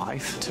vision to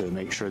life, to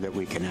make sure that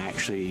we can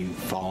actually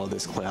follow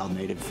this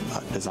cloud-native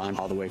design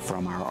all the way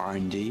from our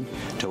R&D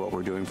to what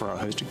we're doing for our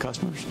hosted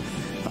customers.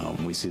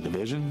 We see the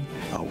vision.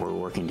 We're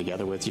working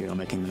together with you,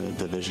 making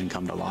the vision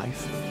come to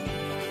life.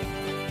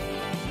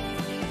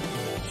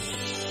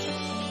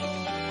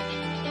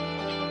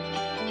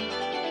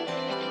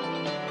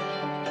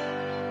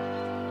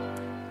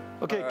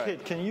 Okay,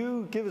 Kit, can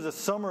you give us a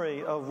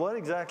summary of what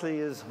exactly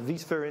is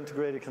vSphere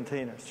integrated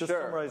containers? Just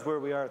summarize where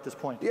we are at this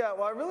point. Yeah,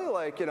 well, I really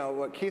like,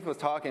 what Keith was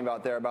talking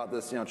about there about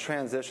this,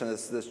 transition,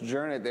 this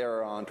journey they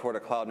are on toward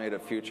a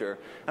cloud-native future.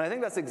 And I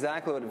think that's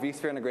exactly what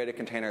vSphere integrated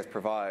containers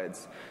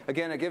provides.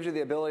 Again, it gives you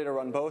the ability to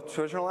run both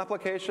traditional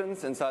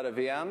applications inside of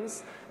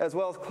VMs, as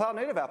well as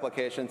cloud-native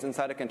applications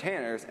inside of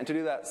containers, and to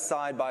do that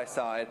side by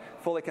side,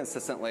 fully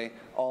consistently,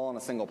 all on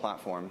a single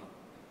platform.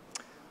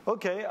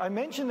 Okay, I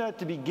mentioned at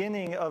the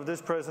beginning of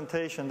this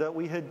presentation that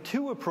we had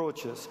two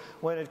approaches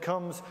when it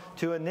comes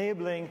to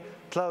enabling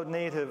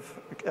cloud-native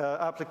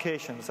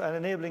applications and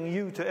enabling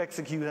you to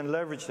execute and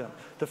leverage them.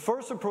 The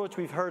first approach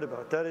we've heard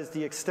about, that is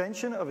the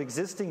extension of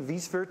existing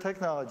vSphere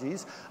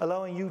technologies,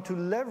 allowing you to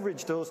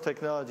leverage those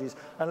technologies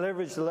and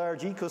leverage the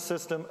large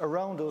ecosystem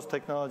around those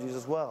technologies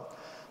as well.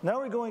 Now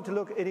we're going to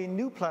look at a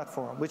new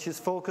platform which is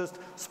focused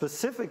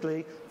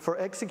specifically for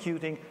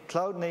executing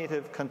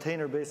cloud-native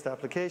container-based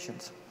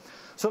applications.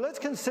 So let's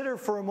consider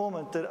for a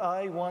moment that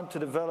I want to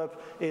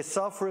develop a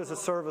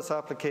software-as-a-service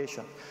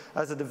application.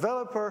 As a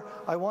developer,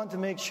 I want to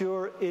make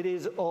sure it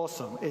is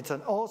awesome. It's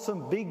an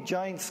awesome, big,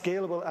 giant,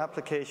 scalable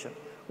application.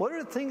 What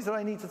are the things that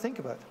I need to think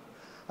about?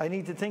 I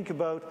need to think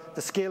about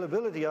the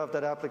scalability of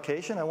that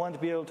application. I want to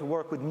be able to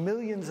work with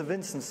millions of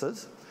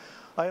instances.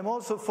 I am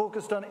also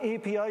focused on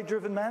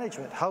API-driven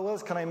management. How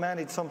else can I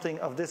manage something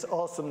of this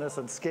awesomeness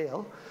and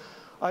scale?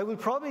 I will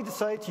probably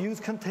decide to use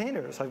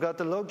containers. I've got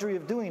the luxury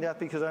of doing that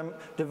because I'm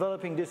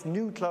developing this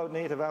new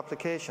cloud-native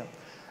application.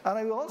 And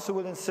I also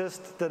will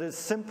insist that it's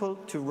simple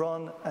to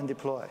run and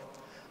deploy.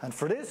 And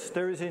for this,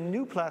 there is a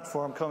new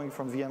platform coming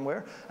from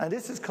VMware, and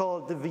this is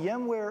called the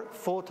VMware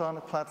Photon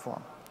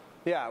platform.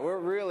 Yeah, we're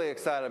really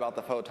excited about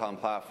the Photon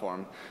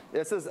platform.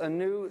 This is a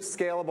new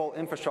scalable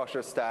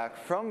infrastructure stack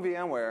from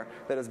VMware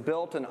that is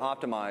built and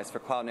optimized for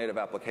cloud-native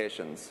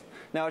applications.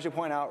 Now, as you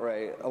point out,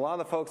 Ray, a lot of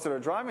the folks that are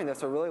driving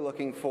this are really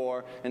looking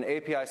for an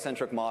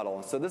API-centric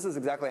model. So this is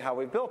exactly how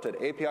we built it,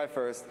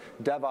 API-first,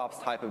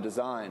 DevOps type of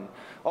design.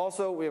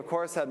 Also, we, of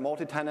course, had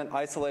multi-tenant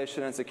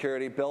isolation and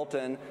security built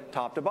in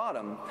top to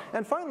bottom.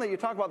 And finally, you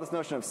talk about this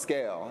notion of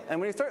scale.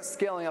 And when you start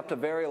scaling up to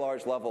very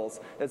large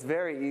levels, it's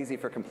very easy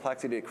for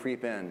complexity to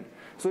creep in.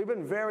 So we've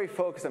been very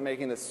focused on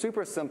making this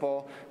super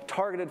simple,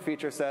 targeted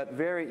feature set,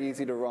 very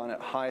easy to run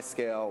at high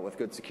scale with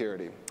good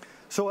security.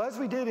 So as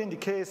we did in the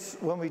case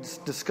when we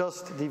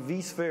discussed the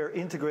vSphere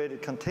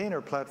integrated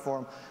container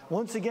platform,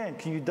 once again,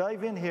 can you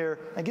dive in here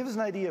and give us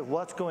an idea of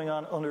what's going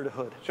on under the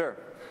hood? Sure.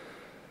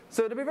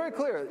 So to be very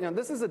clear,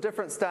 this is a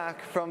different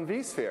stack from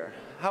vSphere.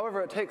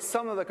 However, it takes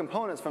some of the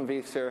components from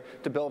vSphere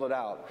to build it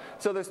out.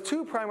 So there's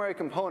two primary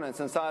components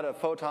inside of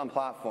Photon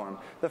platform.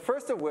 The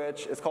first of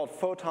which is called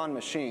Photon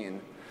Machine.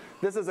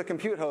 This is a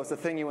compute host, a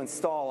thing you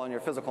install on your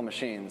physical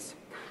machines.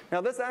 Now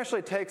this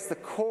actually takes the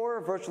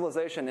core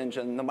virtualization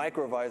engine, the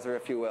microvisor,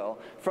 if you will,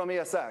 from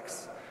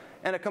ESX.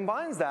 And it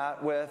combines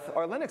that with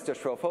our Linux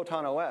distro,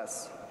 Photon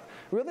OS.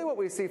 Really what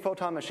we see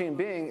Photon Machine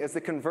being is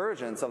the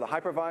convergence of the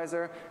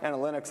hypervisor and a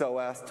Linux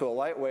OS to a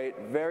lightweight,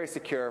 very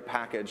secure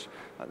package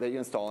that you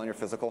install on your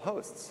physical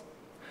hosts.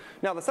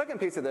 Now the second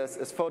piece of this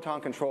is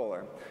Photon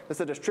Controller. This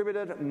is a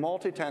distributed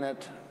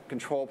multi-tenant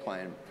control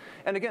plane.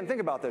 And again,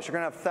 think about this. You're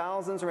going to have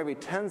thousands or maybe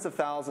tens of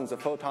thousands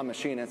of Photon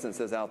Machine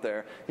instances out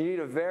there. You need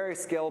a very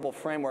scalable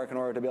framework in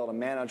order to be able to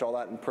manage all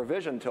that and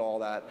provision to all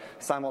that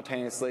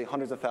simultaneously,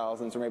 hundreds of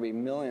thousands or maybe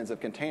millions of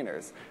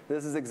containers.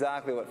 This is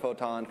exactly what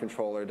Photon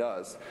Controller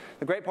does.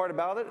 The great part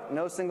about it,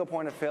 no single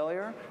point of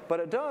failure, but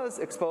it does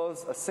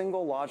expose a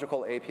single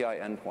logical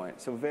API endpoint.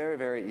 So very,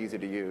 very easy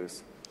to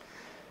use.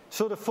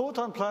 So the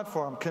Photon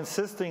platform,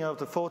 consisting of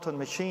the Photon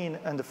Machine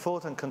and the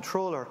Photon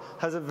Controller,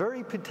 has a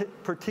very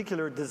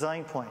particular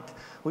design point.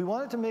 We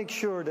wanted to make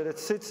sure that it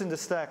sits in the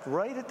stack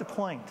right at the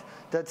point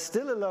that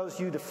still allows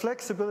you the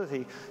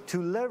flexibility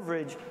to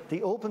leverage the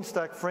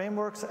OpenStack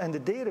frameworks and the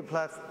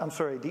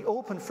the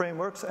open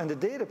frameworks and the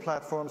data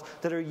platforms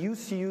that are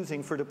used to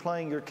using for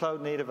deploying your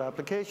cloud-native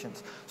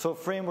applications. So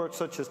frameworks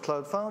such as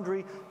Cloud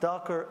Foundry,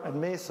 Docker,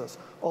 and Mesos,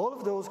 all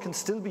of those can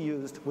still be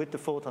used with the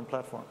Photon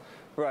platform.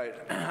 Right.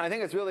 I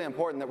think it's really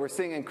important that we're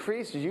seeing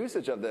increased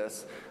usage of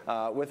this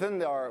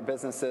within our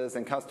businesses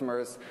and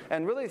customers,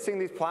 and really seeing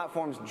these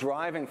platforms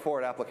driving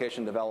forward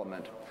application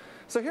development.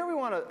 So here we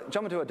want to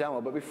jump into a demo,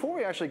 but before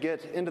we actually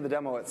get into the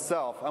demo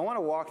itself, I want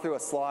to walk through a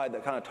slide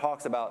that kind of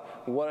talks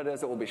about what it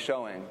is that we'll be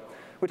showing.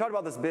 We talked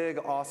about this big,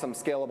 awesome,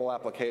 scalable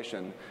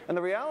application. And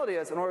the reality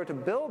is, in order to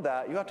build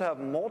that, you have to have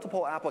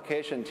multiple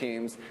application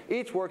teams,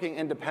 each working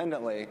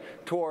independently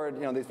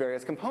toward these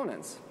various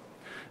components.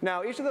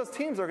 Now, each of those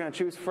teams are going to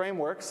choose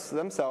frameworks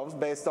themselves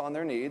based on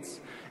their needs,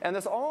 and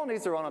this all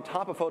needs to run on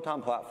top of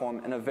Photon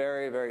platform in a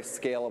very, very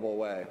scalable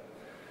way.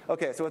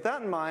 Okay, so with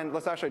that in mind,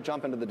 let's actually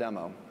jump into the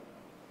demo.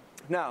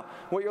 Now,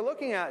 what you're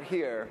looking at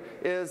here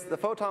is the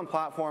Photon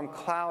Platform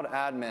Cloud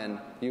Admin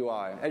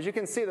UI. As you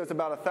can see, there's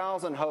about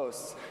 1,000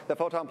 hosts that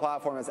Photon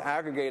Platform is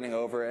aggregating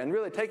over and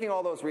really taking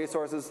all those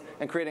resources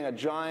and creating a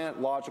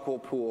giant logical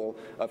pool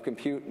of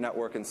compute,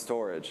 network, and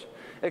storage.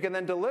 It can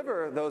then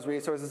deliver those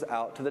resources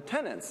out to the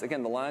tenants,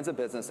 again, the lines of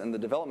business and the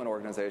development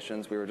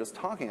organizations we were just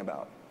talking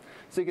about.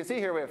 So you can see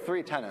here we have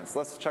 3 tenants.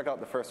 Let's check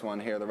out the first one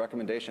here, the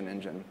recommendation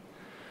engine.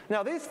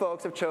 Now, these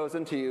folks have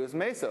chosen to use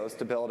Mesos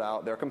to build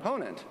out their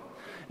component.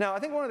 Now, I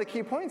think one of the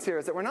key points here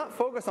is that we're not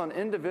focused on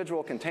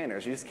individual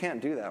containers. You just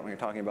can't do that when you're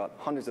talking about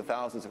hundreds of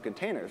thousands of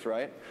containers,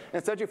 right?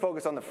 Instead, you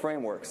focus on the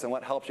frameworks and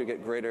what helps you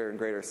get greater and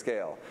greater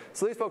scale.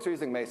 So these folks are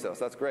using Mesos.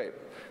 That's great.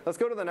 Let's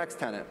go to the next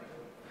tenant.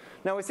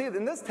 Now, we see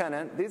in this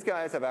tenant, these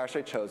guys have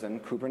actually chosen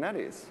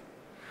Kubernetes.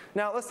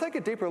 Now, let's take a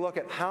deeper look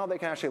at how they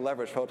can actually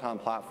leverage Photon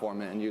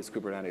Platform and use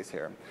Kubernetes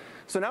here.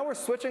 So now we're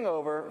switching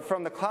over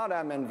from the cloud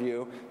admin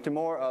view to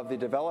more of the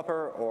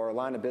developer or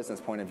line of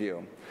business point of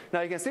view.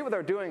 Now, you can see what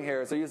they're doing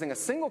here is they're using a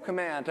single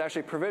command to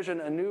actually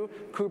provision a new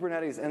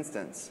Kubernetes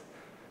instance.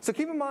 So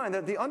keep in mind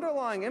that the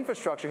underlying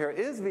infrastructure here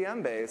is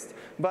VM-based,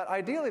 but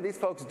ideally these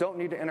folks don't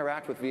need to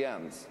interact with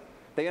VMs.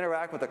 They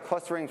interact with the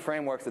clustering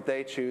frameworks that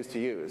they choose to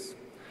use.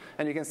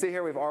 And you can see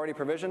here we've already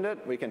provisioned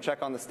it. We can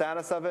check on the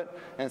status of it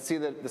and see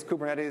that this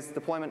Kubernetes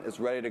deployment is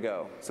ready to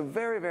go. So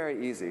very,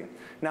 very easy.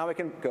 Now we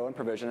can go and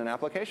provision an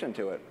application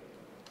to it.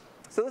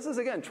 So this is,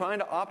 again, trying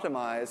to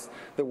optimize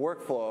the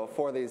workflow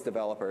for these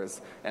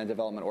developers and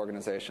development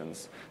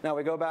organizations. Now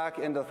we go back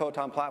into the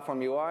Photon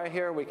Platform UI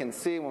here. We can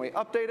see when we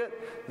update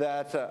it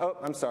that, oh,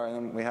 I'm sorry,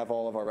 we have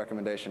all of our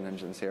recommendation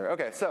engines here.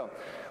 Okay, so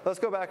let's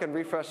go back and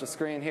refresh the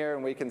screen here,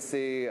 and we can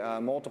see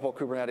multiple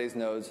Kubernetes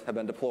nodes have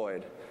been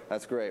deployed.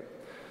 That's great.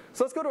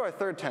 So let's go to our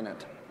third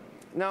tenant.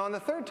 Now, in the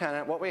third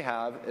tenant, what we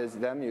have is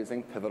them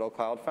using Pivotal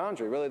Cloud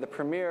Foundry, really the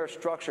premier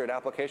structured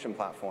application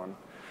platform.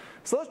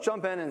 So let's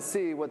jump in and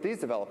see what these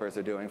developers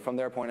are doing from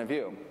their point of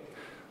view.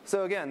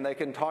 So again, they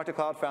can talk to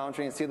Cloud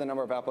Foundry and see the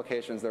number of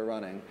applications they're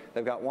running.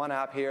 They've got one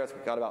app here. It's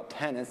got about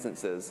 10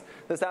 instances.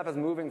 This app is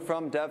moving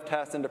from dev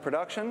test into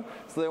production,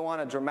 so they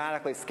want to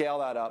dramatically scale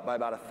that up by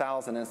about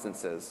 1,000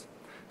 instances.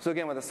 So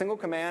again, with a single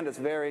command, it's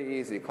very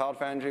easy. Cloud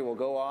Foundry will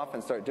go off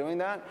and start doing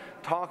that,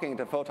 talking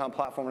to Photon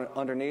Platform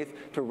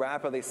underneath to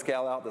rapidly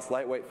scale out this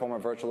lightweight form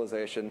of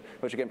virtualization,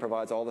 which again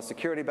provides all the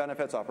security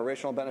benefits,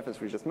 operational benefits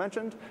we just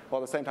mentioned,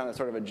 while at the same time the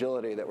sort of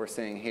agility that we're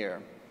seeing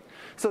here.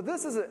 So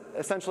this is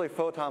essentially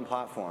Photon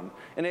Platform,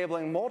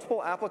 enabling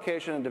multiple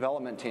application and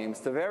development teams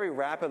to very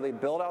rapidly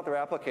build out their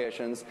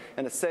applications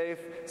in a safe,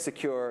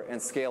 secure, and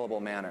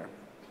scalable manner.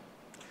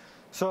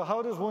 So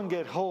how does one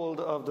get hold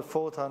of the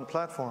Photon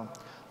Platform?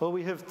 Well,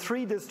 we have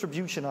 3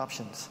 distribution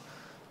options.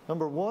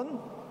 Number 1,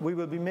 we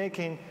will be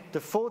making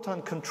the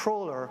Photon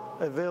Controller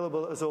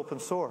available as open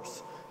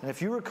source. And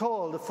if you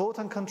recall, the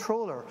Photon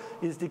controller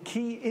is the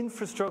key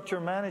infrastructure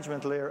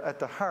management layer at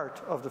the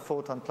heart of the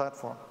Photon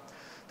platform.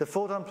 The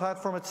Photon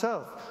platform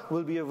itself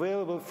will be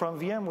available from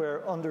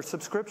VMware under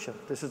subscription.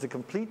 This is a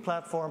complete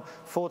platform,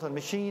 Photon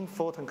machine,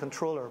 Photon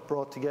controller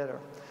brought together.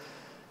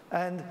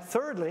 And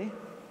thirdly,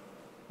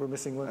 we're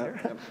missing one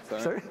there.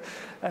 Yep, sorry.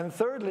 And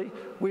thirdly,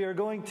 we are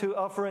going to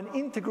offer an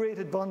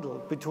integrated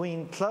bundle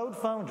between Cloud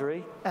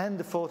Foundry and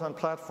the Photon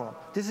platform.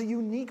 This is a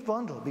unique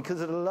bundle because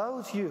it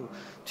allows you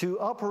to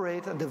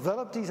operate and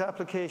develop these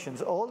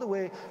applications all the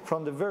way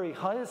from the very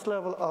highest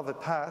level of a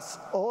PaaS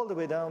all the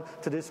way down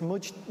to this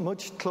much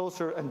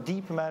closer and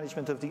deep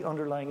management of the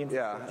underlying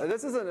infrastructure. Yeah,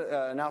 this is an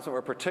announcement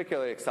we're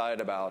particularly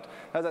excited about.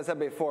 As I said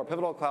before,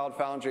 Pivotal Cloud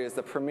Foundry is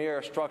the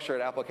premier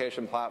structured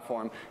application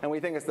platform, and we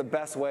think it's the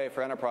best way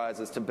for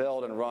enterprises to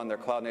build and run their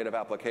cloud-native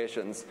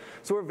applications.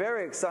 So we're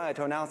very excited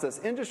to announce this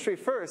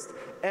industry-first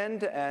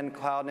end-to-end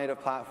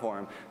cloud-native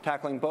platform,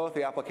 tackling both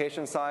the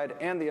application side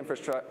and the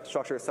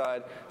infrastructure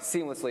side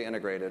seamlessly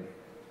integrated.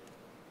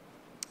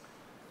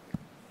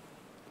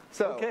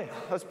 So okay.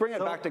 Let's bring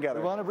it back together.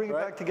 We want to bring it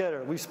back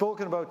together. We've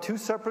spoken about two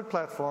separate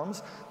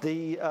platforms.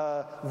 The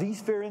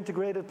vSphere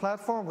integrated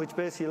platform, which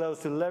basically allows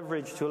to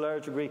leverage to a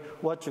large degree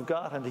what you've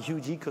got and the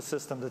huge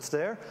ecosystem that's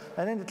there.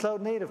 And then the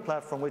cloud native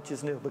platform, which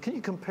is new. But can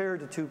you compare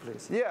the two,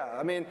 please? Yeah,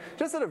 I mean,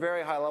 just at a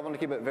very high level, and to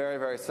keep it very,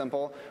 very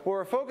simple, what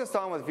we're focused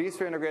on with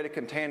vSphere integrated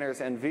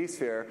containers and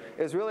vSphere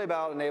is really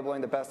about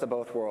enabling the best of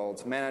both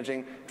worlds,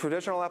 managing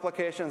traditional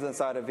applications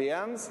inside of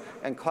VMs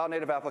and cloud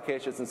native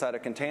applications inside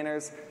of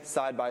containers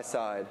side by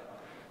side.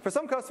 For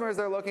some customers,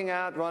 they're looking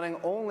at running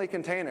only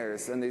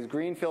containers in these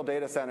greenfield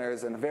data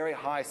centers and very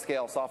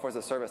high-scale software as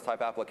a service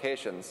type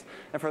applications.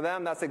 And for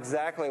them, that's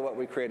exactly what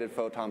we created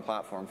Photon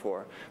Platform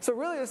for. So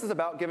really, this is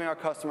about giving our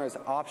customers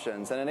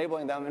options and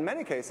enabling them, in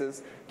many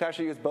cases, to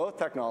actually use both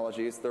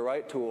technologies, the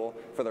right tool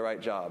for the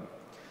right job.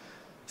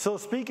 So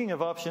speaking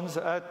of options,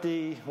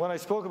 when I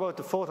spoke about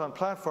the Photon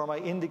platform, I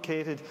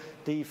indicated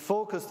the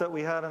focus that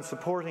we had on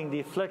supporting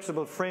the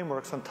flexible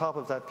frameworks on top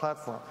of that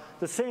platform.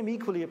 The same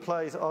equally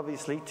applies,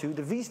 obviously, to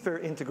the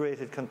vSphere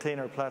integrated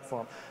container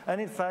platform. And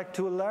in fact,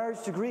 to a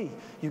large degree,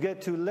 you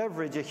get to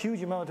leverage a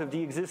huge amount of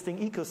the existing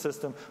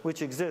ecosystem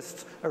which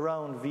exists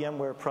around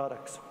VMware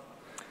products.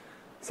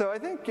 So I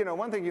think,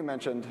 one thing you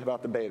mentioned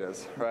about the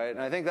betas, right?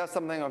 And I think that's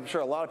something I'm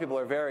sure a lot of people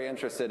are very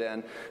interested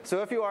in.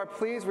 So if you are,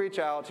 please reach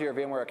out to your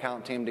VMware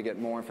account team to get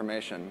more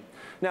information.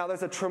 Now,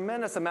 there's a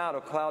tremendous amount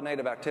of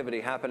cloud-native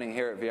activity happening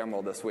here at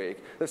VMworld this week.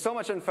 There's so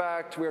much, in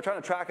fact, we were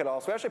trying to track it all.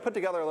 So we actually put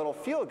together a little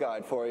field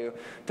guide for you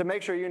to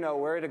make sure you know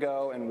where to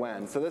go and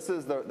when. So this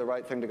is the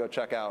right thing to go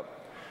check out.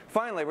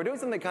 Finally, we're doing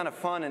something kind of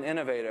fun and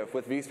innovative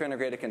with vSphere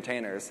integrated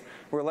containers.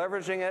 We're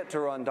leveraging it to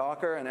run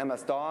Docker and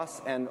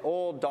MS-DOS and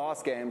old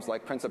DOS games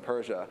like Prince of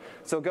Persia.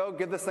 So go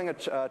give this thing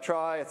a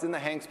try. It's in the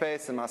hang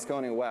space in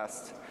Moscone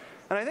West.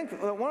 And I think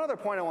one other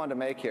point I wanted to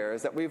make here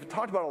is that we've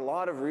talked about a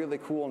lot of really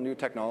cool new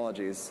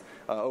technologies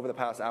over the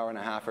past hour and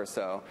a half or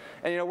so.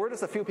 And we're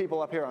just a few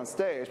people up here on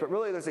stage, but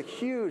really there's a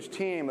huge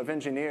team of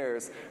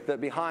engineers that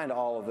behind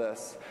all of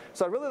this.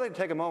 So I'd really like to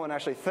take a moment and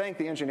actually thank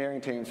the engineering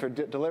teams for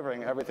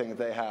delivering everything that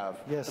they have.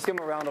 Yes. Let's give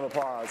them a round of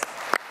applause.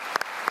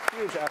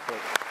 Huge effort.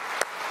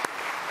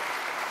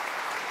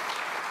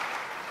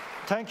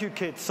 Thank you,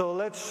 Kit. So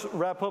let's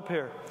wrap up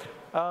here.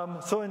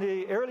 So in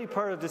the early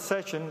part of the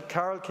session,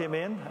 Carl came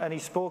in and he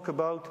spoke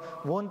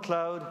about one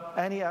cloud,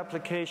 any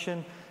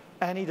application,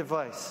 any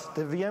device,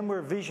 the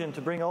VMware vision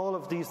to bring all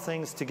of these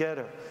things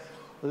together.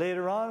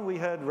 Later on, we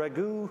had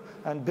Raghu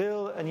and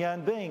Bill and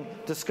Yan Bing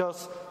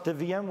discuss the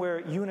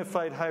VMware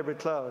Unified Hybrid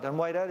Cloud and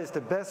why that is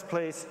the best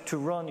place to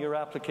run your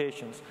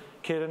applications.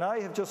 Kate and I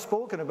have just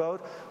spoken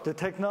about the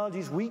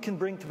technologies we can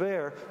bring to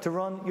bear to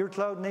run your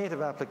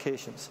cloud-native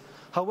applications.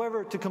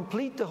 However, to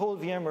complete the whole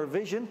VMware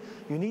vision,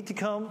 you need to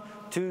come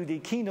to the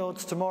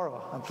keynotes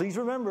tomorrow. And please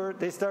remember,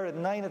 they start at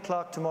 9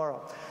 o'clock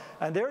tomorrow.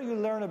 And there you'll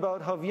learn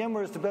about how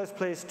VMware is the best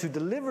place to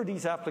deliver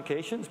these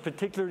applications,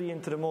 particularly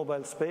into the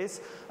mobile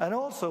space. And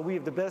also, we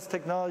have the best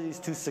technologies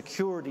to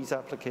secure these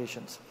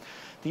applications.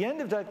 The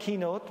end of that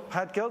keynote,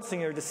 Pat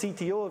Gelsinger, the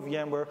CTO of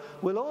VMware,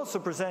 will also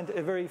present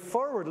a very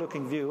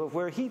forward-looking view of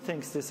where he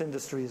thinks this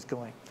industry is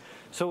going.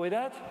 So with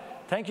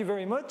that, thank you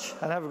very much,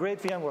 and have a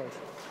great VMworld.